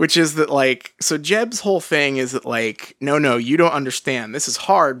 which is that, like, so Jeb's whole thing is that, like, no, you don't understand. This is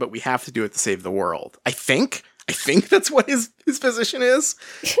hard, but we have to do it to save the world. I think that's what his position is.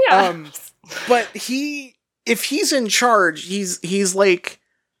 Yeah. But if he's in charge, he's like,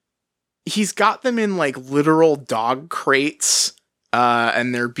 he's got them in, like, literal dog crates,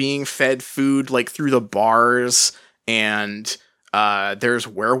 and they're being fed food, like, through the bars, and there's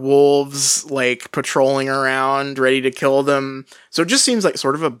werewolves, like, patrolling around, ready to kill them. So it just seems like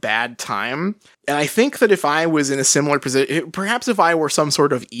sort of a bad time. And I think that if I was in a similar position, perhaps if I were some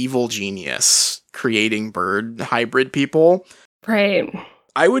sort of evil genius creating bird hybrid people, right,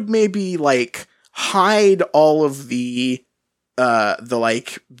 I would maybe, like, hide all of the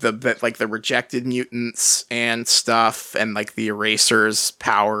rejected mutants and stuff, and like the eraser's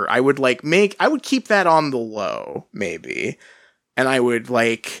power. I would keep that on the low, maybe. And I would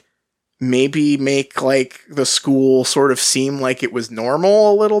like maybe make like the school sort of seem like it was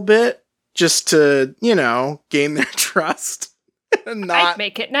normal a little bit, just to, you know, gain their trust. And not I'd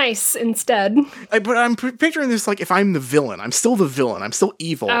make it nice instead. But I'm picturing this like if I'm the villain, I'm still the villain. I'm still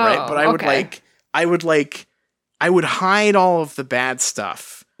evil, right? But I would hide all of the bad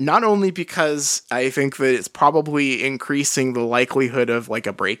stuff, not only because I think that it's probably increasing the likelihood of like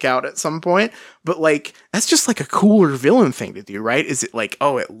a breakout at some point, but like that's just like a cooler villain thing to do, right? Is it like,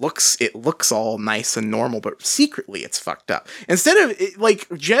 oh, it looks all nice and normal, but secretly it's fucked up. Instead of like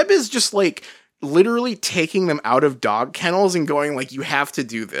Jeb is just like literally taking them out of dog kennels and going like, you have to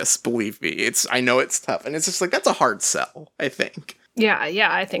do this, believe me. I know it's tough. And it's just like, that's a hard sell, I think. Yeah,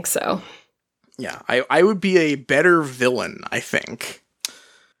 I think so. Yeah, I would be a better villain, I think.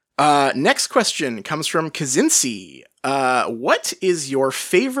 Next question comes from Kazinci. What is your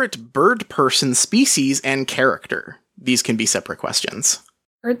favorite bird person species and character? These can be separate questions.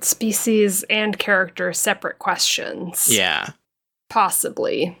 Bird species and character, separate questions. Yeah.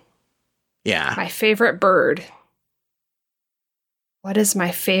 Possibly. Yeah. My favorite bird. What is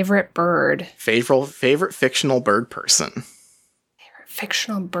my favorite bird? Favorite fictional bird person. Favorite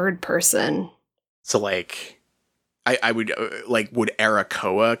fictional bird person. So, like, I would, would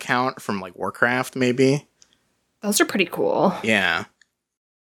Arakoa count from, like, Warcraft, maybe? Those are pretty cool. Yeah.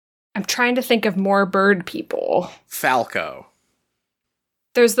 I'm trying to think of more bird people. Falco.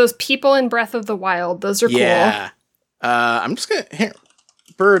 There's those people in Breath of the Wild. Those are cool. Yeah. I'm just gonna... Here.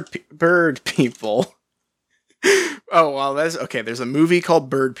 Bird people. Oh, well, that's... Okay, there's a movie called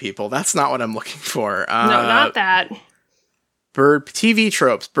Bird People. That's not what I'm looking for. No, not that. TV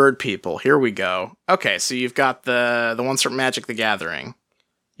tropes, bird people. Here we go. Okay, so you've got the ones from Magic the Gathering.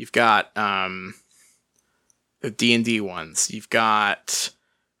 You've got the D&D ones. You've got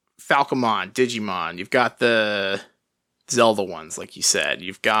Falcomon, Digimon. You've got the Zelda ones, like you said.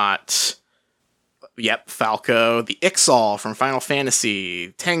 You've got Falco, the Ixal from Final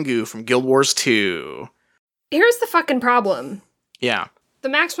Fantasy, Tengu from Guild Wars 2. Here's the fucking problem. Yeah. The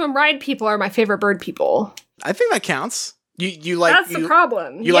Maximum Ride people are my favorite bird people. I think that counts. You like That's the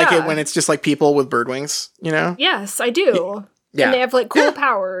problem. You like it when it's just like people with bird wings, you know? Yes, I do. Yeah. And they have like cool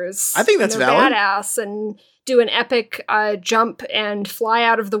powers. I think that's they're valid. Badass and do an epic jump and fly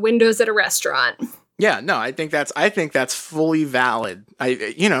out of the windows at a restaurant. Yeah, no, I think that's fully valid.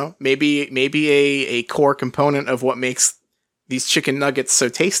 Maybe a core component of what makes these chicken nuggets so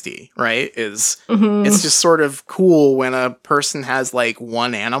tasty, right? Is It's just sort of cool when a person has like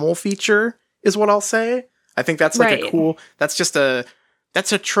one animal feature, is what I'll say. I think that's like a cool, that's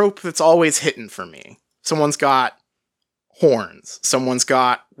a trope that's always hitting for me. Someone's got horns, someone's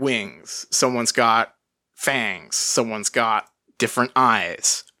got wings, someone's got fangs, someone's got different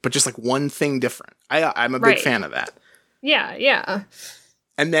eyes, but just like one thing different. I'm a big fan of that. Yeah.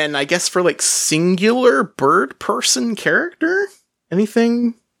 And then I guess for like singular bird person character,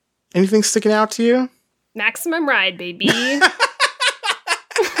 anything sticking out to you? Maximum Ride, baby.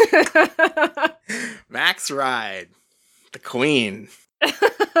 Max Ride, the queen.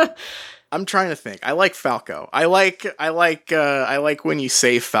 I'm trying to think. I like Falco. I like when you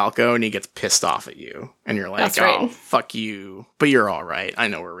save Falco and he gets pissed off at you, and you're like, "Oh, fuck you!" But you're all right. I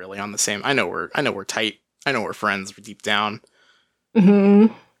know we're really on the same. I know we're tight. I know we're friends deep down.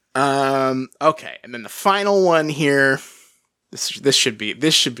 Mm-hmm. Okay, and then the final one here. This should be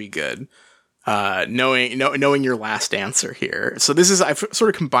good. Knowing your last answer here. So I've sort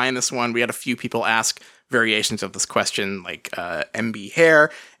of combined this one. We had a few people ask variations of this question, like MB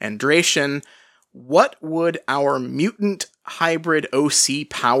Hair and Dration. What would our mutant hybrid OC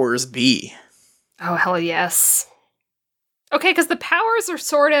powers be? Oh, hell yes. Okay, because the powers are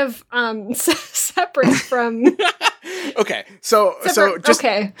sort of separate from... Okay, so just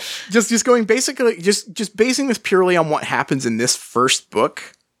going basically, just basing this purely on what happens in this first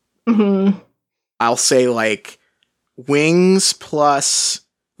book, I'll say like wings plus,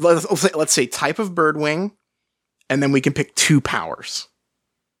 let's say type of bird wing, and then we can pick 2 powers.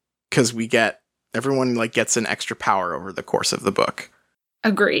 Because everyone like gets an extra power over the course of the book.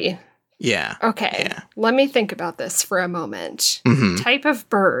 Agree. Yeah. Okay. Yeah. Let me think about this for a moment. Type of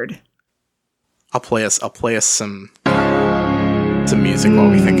bird. I'll play us some music while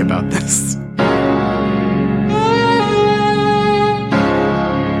we think about this.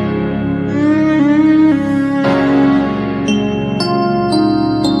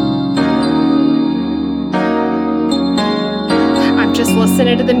 I'm just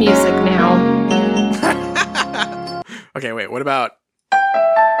listening to the music now. Okay, wait, what about...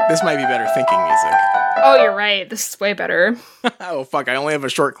 This might be better thinking music. Oh, you're right. This is way better. Oh, fuck, I only have a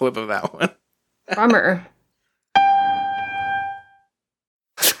short clip of that one. Bummer.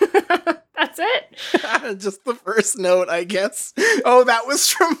 That's it? Just the first note, I guess. Oh, that was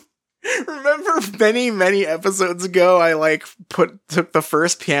from... Remember many episodes ago, I took the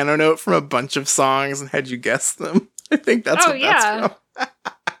first piano note from a bunch of songs and had you guess them? I think that's that's from.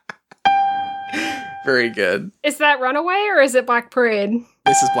 Very good. Is that Runaway or is it Black Parade?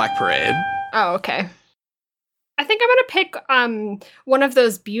 This is Black Parade. Oh, okay. I think I'm gonna pick one of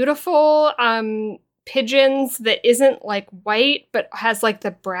those beautiful pigeons that isn't like white but has like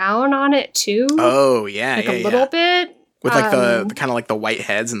the brown on it too. Oh yeah, like a little bit. With like the kind of like the white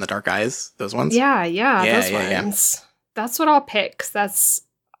heads and the dark eyes, those ones. Yeah, those ones. Yeah. That's what I'll pick. 'Cause that's,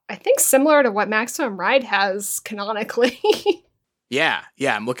 I think, similar to what Maximum Ride has canonically. Yeah.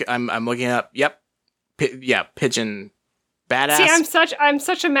 I'm looking up. Yep. Pigeon. Badass. See, I'm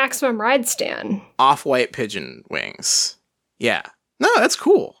such a Maximum Ride stan. Off-white pigeon wings. Yeah. No, that's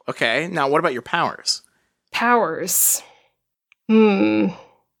cool. Okay. Now, what about your powers? Powers.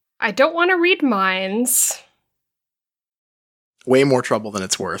 I don't want to read minds. Way more trouble than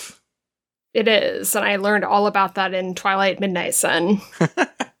it's worth. It is, and I learned all about that in Twilight Midnight Sun.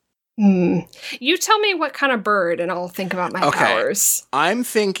 You tell me what kind of bird, and I'll think about my powers. I'm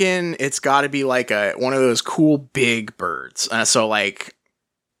thinking it's got to be like one of those cool big birds. So like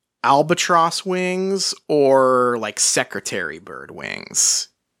albatross wings or like secretary bird wings.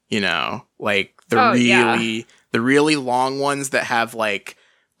 You know, like the really long ones that have like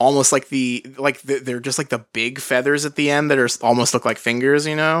almost like they're just like the big feathers at the end that are almost look like fingers,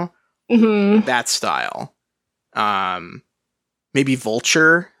 you know? Mm-hmm. That style. Maybe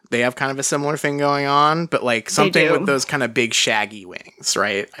vulture. They have kind of a similar thing going on, but like something with those kind of big shaggy wings,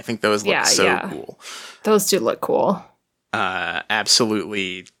 right? I think those look cool. Those do look cool.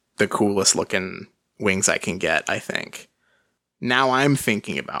 Absolutely the coolest looking wings I can get, I think. Now I'm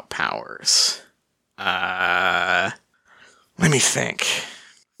thinking about powers. Let me think.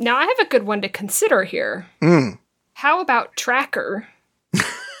 Now I have a good one to consider here. How about Tracker?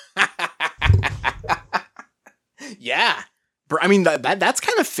 Yeah. I mean, that's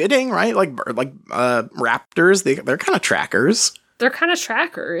kind of fitting, right? Like raptors, they're kind of trackers. They're kind of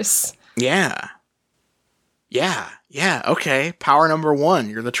trackers. Yeah. Okay. Power number 1,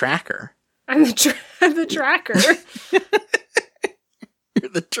 you're the tracker. I'm the tracker. You're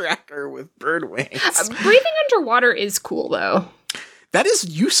the tracker with bird wings. Breathing underwater is cool, though. That is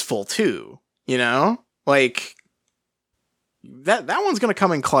useful, too. You know? Like, that one's going to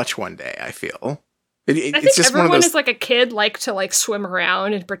come in clutch one day, I feel. I think it's just everyone is like a kid, like to like swim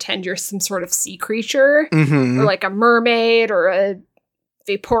around and pretend you're some sort of sea creature, or like a mermaid or a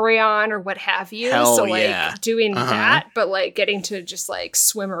Vaporeon or what have you. Doing that, but like getting to just like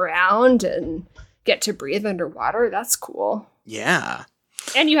swim around and get to breathe underwater. That's cool. Yeah.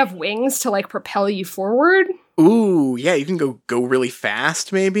 And you have wings to like propel you forward. Ooh, yeah. You can go really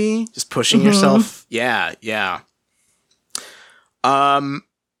fast, maybe just pushing yourself. Yeah.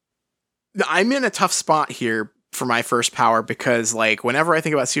 I'm in a tough spot here for my first power because, like, whenever I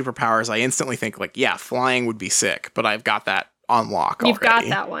think about superpowers, I instantly think, like, yeah, flying would be sick, but I've got that on lock already. You've got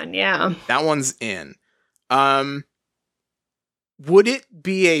that one, yeah. That one's in. Would it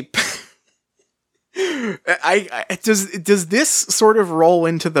be does this sort of roll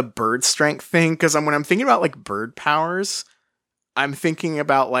into the bird strength thing? Because when I'm thinking about, like, bird powers, I'm thinking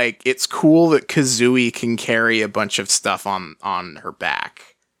about, like, it's cool that Kazooie can carry a bunch of stuff on her back.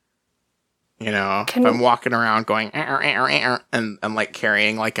 You know, if I'm walking around going and like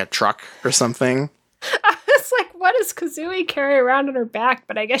carrying like a truck or something. I was like, what does Kazooie carry around on her back?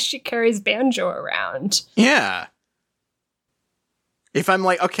 But I guess she carries Banjo around. Yeah. If I'm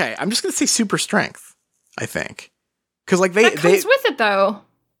like, okay, I'm just gonna say super strength. I think because like that comes with it though.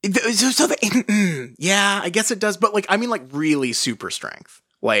 Yeah, I guess it does. But like, I mean, like really super strength,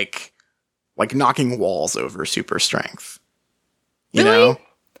 like knocking walls over super strength. You know.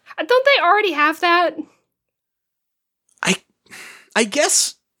 Don't they already have that? I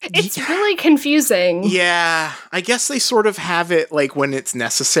guess it's really confusing. Yeah, I guess they sort of have it like when it's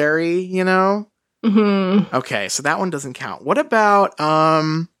necessary, you know? Mm-hmm. Okay, so that one doesn't count. What about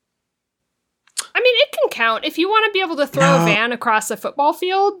I mean, it can count. If you want to be able to throw a van across a football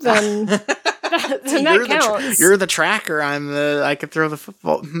field, then that counts. You're the tracker. I could throw the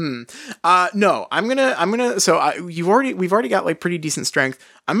football. No, I'm gonna. So we've already got like pretty decent strength.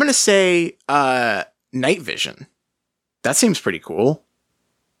 I'm gonna say night vision. That seems pretty cool.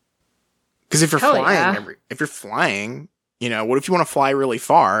 Because if you're flying, you know, what if you want to fly really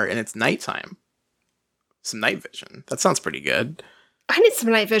far and it's nighttime? Some night vision. That sounds pretty good. I need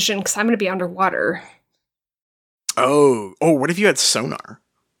some night vision because I'm going to be underwater. Oh, what if you had sonar?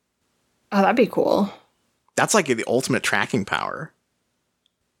 Oh, that'd be cool. That's like the ultimate tracking power.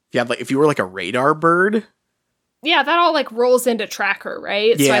 Yeah, like if you were like a radar bird. Yeah, that all like rolls into tracker,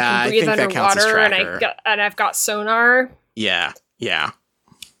 right? Yeah, so I can breathe underwater and I've got sonar. Yeah.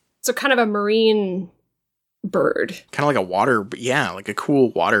 So kind of a marine bird. Kind of like a water, like a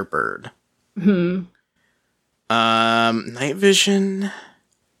cool water bird. Hmm. Night vision.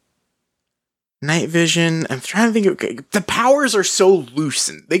 I'm trying to think. The powers are so loose,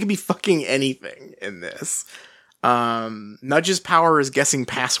 and they could be fucking anything in this. Nudge's power is guessing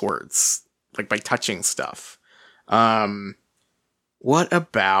passwords, like by touching stuff. What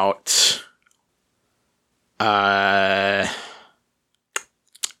about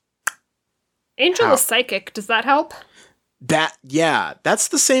Angel is psychic. Does that help? That's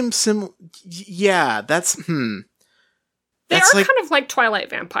the same that's They That's are like, kind of like Twilight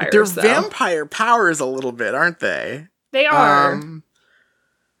vampires. They're though. vampire powers a little bit, aren't they? They are.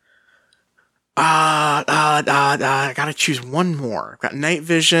 I gotta choose one more. I've got night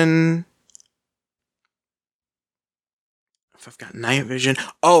vision. If I've got night vision.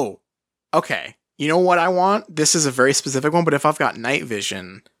 Oh, okay. You know what I want? This is a very specific one, but if I've got night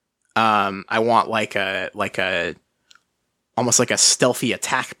vision, I want like a almost like a stealthy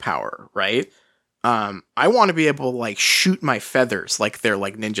attack power, right? I want to be able to like shoot my feathers like they're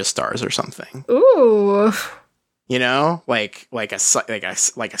like ninja stars or something. Ooh. You know, like a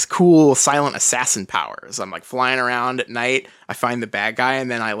cool silent assassin powers. I'm like flying around at night. I find the bad guy, and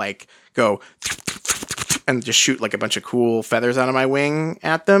then I like go and just shoot like a bunch of cool feathers out of my wing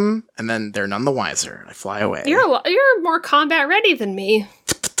at them, and then they're none the wiser. And I fly away. You're more combat ready than me.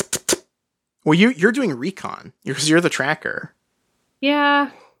 Well, you're doing recon because you're the tracker.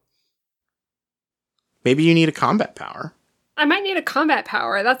 Yeah. Maybe you need a combat power. I might need a combat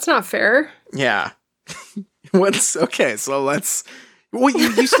power. That's not fair. Yeah. Okay? So let's. Well,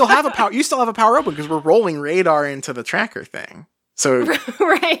 you still have a power. You still have a power open because we're rolling radar into the tracker thing. So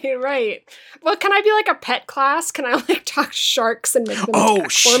right. Well, can I be like a pet class? Can I like talk to sharks and make them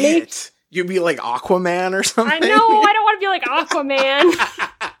attack for me? You'd be like Aquaman or something. I know. I don't want to be like Aquaman.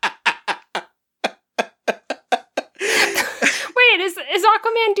 Wait, is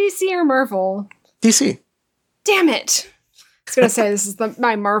Aquaman DC or Marvel? DC. Damn it! I was gonna say this is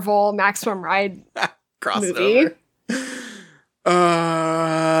my Marvel Maximum Ride movie.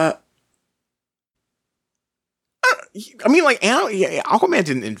 I mean, like, Aquaman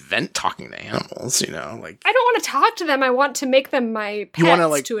didn't invent talking to animals, you know? Like, I don't want to talk to them. I want to make them my pets. You want to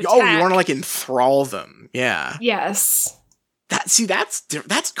like, to attack. you want to like enthrall them. Yeah. Yes.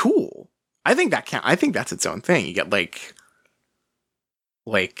 That's cool. I think that's its own thing. You get like,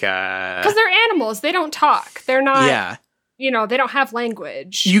 because they're animals. They don't talk. They're not. Yeah. You know, they don't have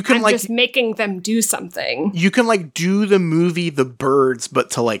language. You can I'm just making them do something. You can like do the movie The Birds,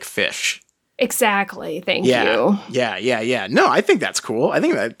 but to like fish. Exactly. Thank you. Yeah. No, I think that's cool. I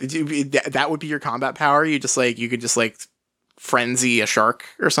think that would be your combat power. You could just frenzy a shark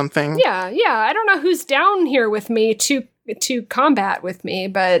or something. Yeah. I don't know who's down here with me to combat with me,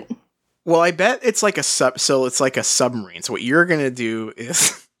 but well, I bet it's like it's like a submarine. So what you're gonna do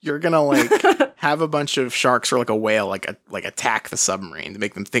is you're gonna like have a bunch of sharks or like a whale like attack the submarine to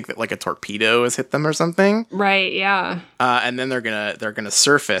make them think that like a torpedo has hit them or something. Right, yeah. And then they're gonna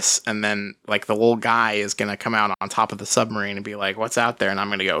surface, and then like the little guy is gonna come out on top of the submarine and be like, "What's out there?" And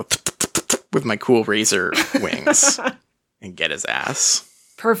I'm gonna go with my cool razor wings and get his ass.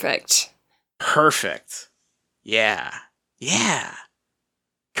 Perfect. Yeah.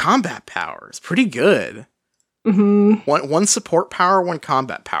 Combat powers, pretty good. Mm-hmm. One support power, one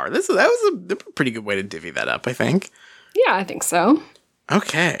combat power. That was a pretty good way to divvy that up, I think. Yeah, I think so.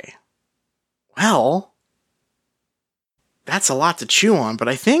 Okay. Well, that's a lot to chew on, but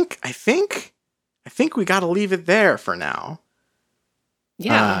I think we got to leave it there for now.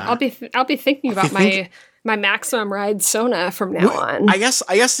 Yeah, I'll be thinking about my Maximum Ride Sona from now on. I guess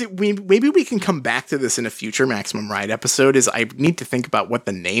maybe we can come back to this in a future Maximum Ride episode. Is I need to think about what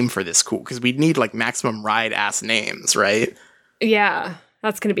the name for this cool, because we'd need like Maximum Ride ass names, right? Yeah,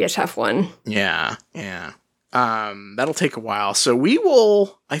 that's gonna be a tough one. Yeah. That'll take a while. So we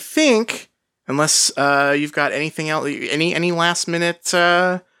will, I think, unless you've got anything else, any last minute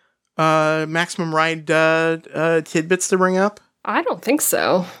Maximum Ride tidbits to bring up. I don't think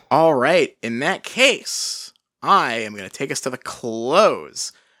so. All right. In that case, I am going to take us to the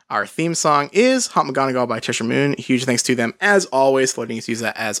close. Our theme song is Hot McGonagall by Cheshire Moon. Huge thanks to them, as always, for letting us use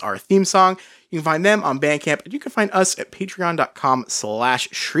that as our theme song. You can find them on Bandcamp, and you can find us at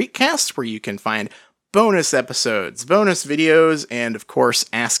patreon.com/Shriekcast, where you can find bonus episodes, bonus videos, and, of course,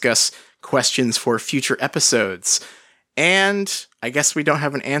 ask us questions for future episodes. And I guess we don't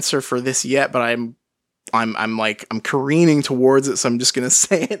have an answer for this yet, but I'm careening towards it, so I'm just going to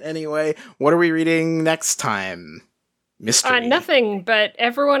say it anyway. What are we reading next time? Mystery. Nothing, but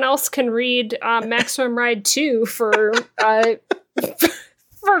everyone else can read Maximum Ride 2 for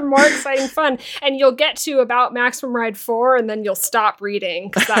more exciting fun. And you'll get to about Maximum Ride 4, and then you'll stop reading,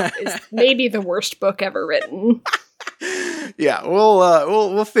 because that is maybe the worst book ever written. Yeah,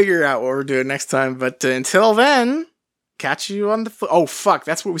 we'll figure out what we're doing next time, but until then... Catch you on the oh fuck,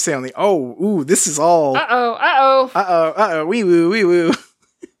 that's what we say on the this is all uh-oh wee woo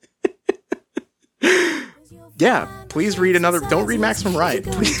yeah, please read another. Don't read Maximum Ride.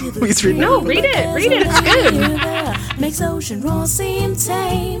 Please read another. No, read it. Read it. It's good. Makes ocean roar seem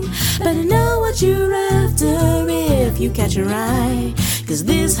tame. Better know what you're after if you catch your eye. 'Cause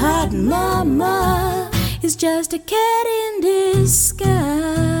this hot mama is just a cat in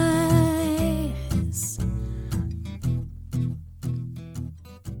disguise.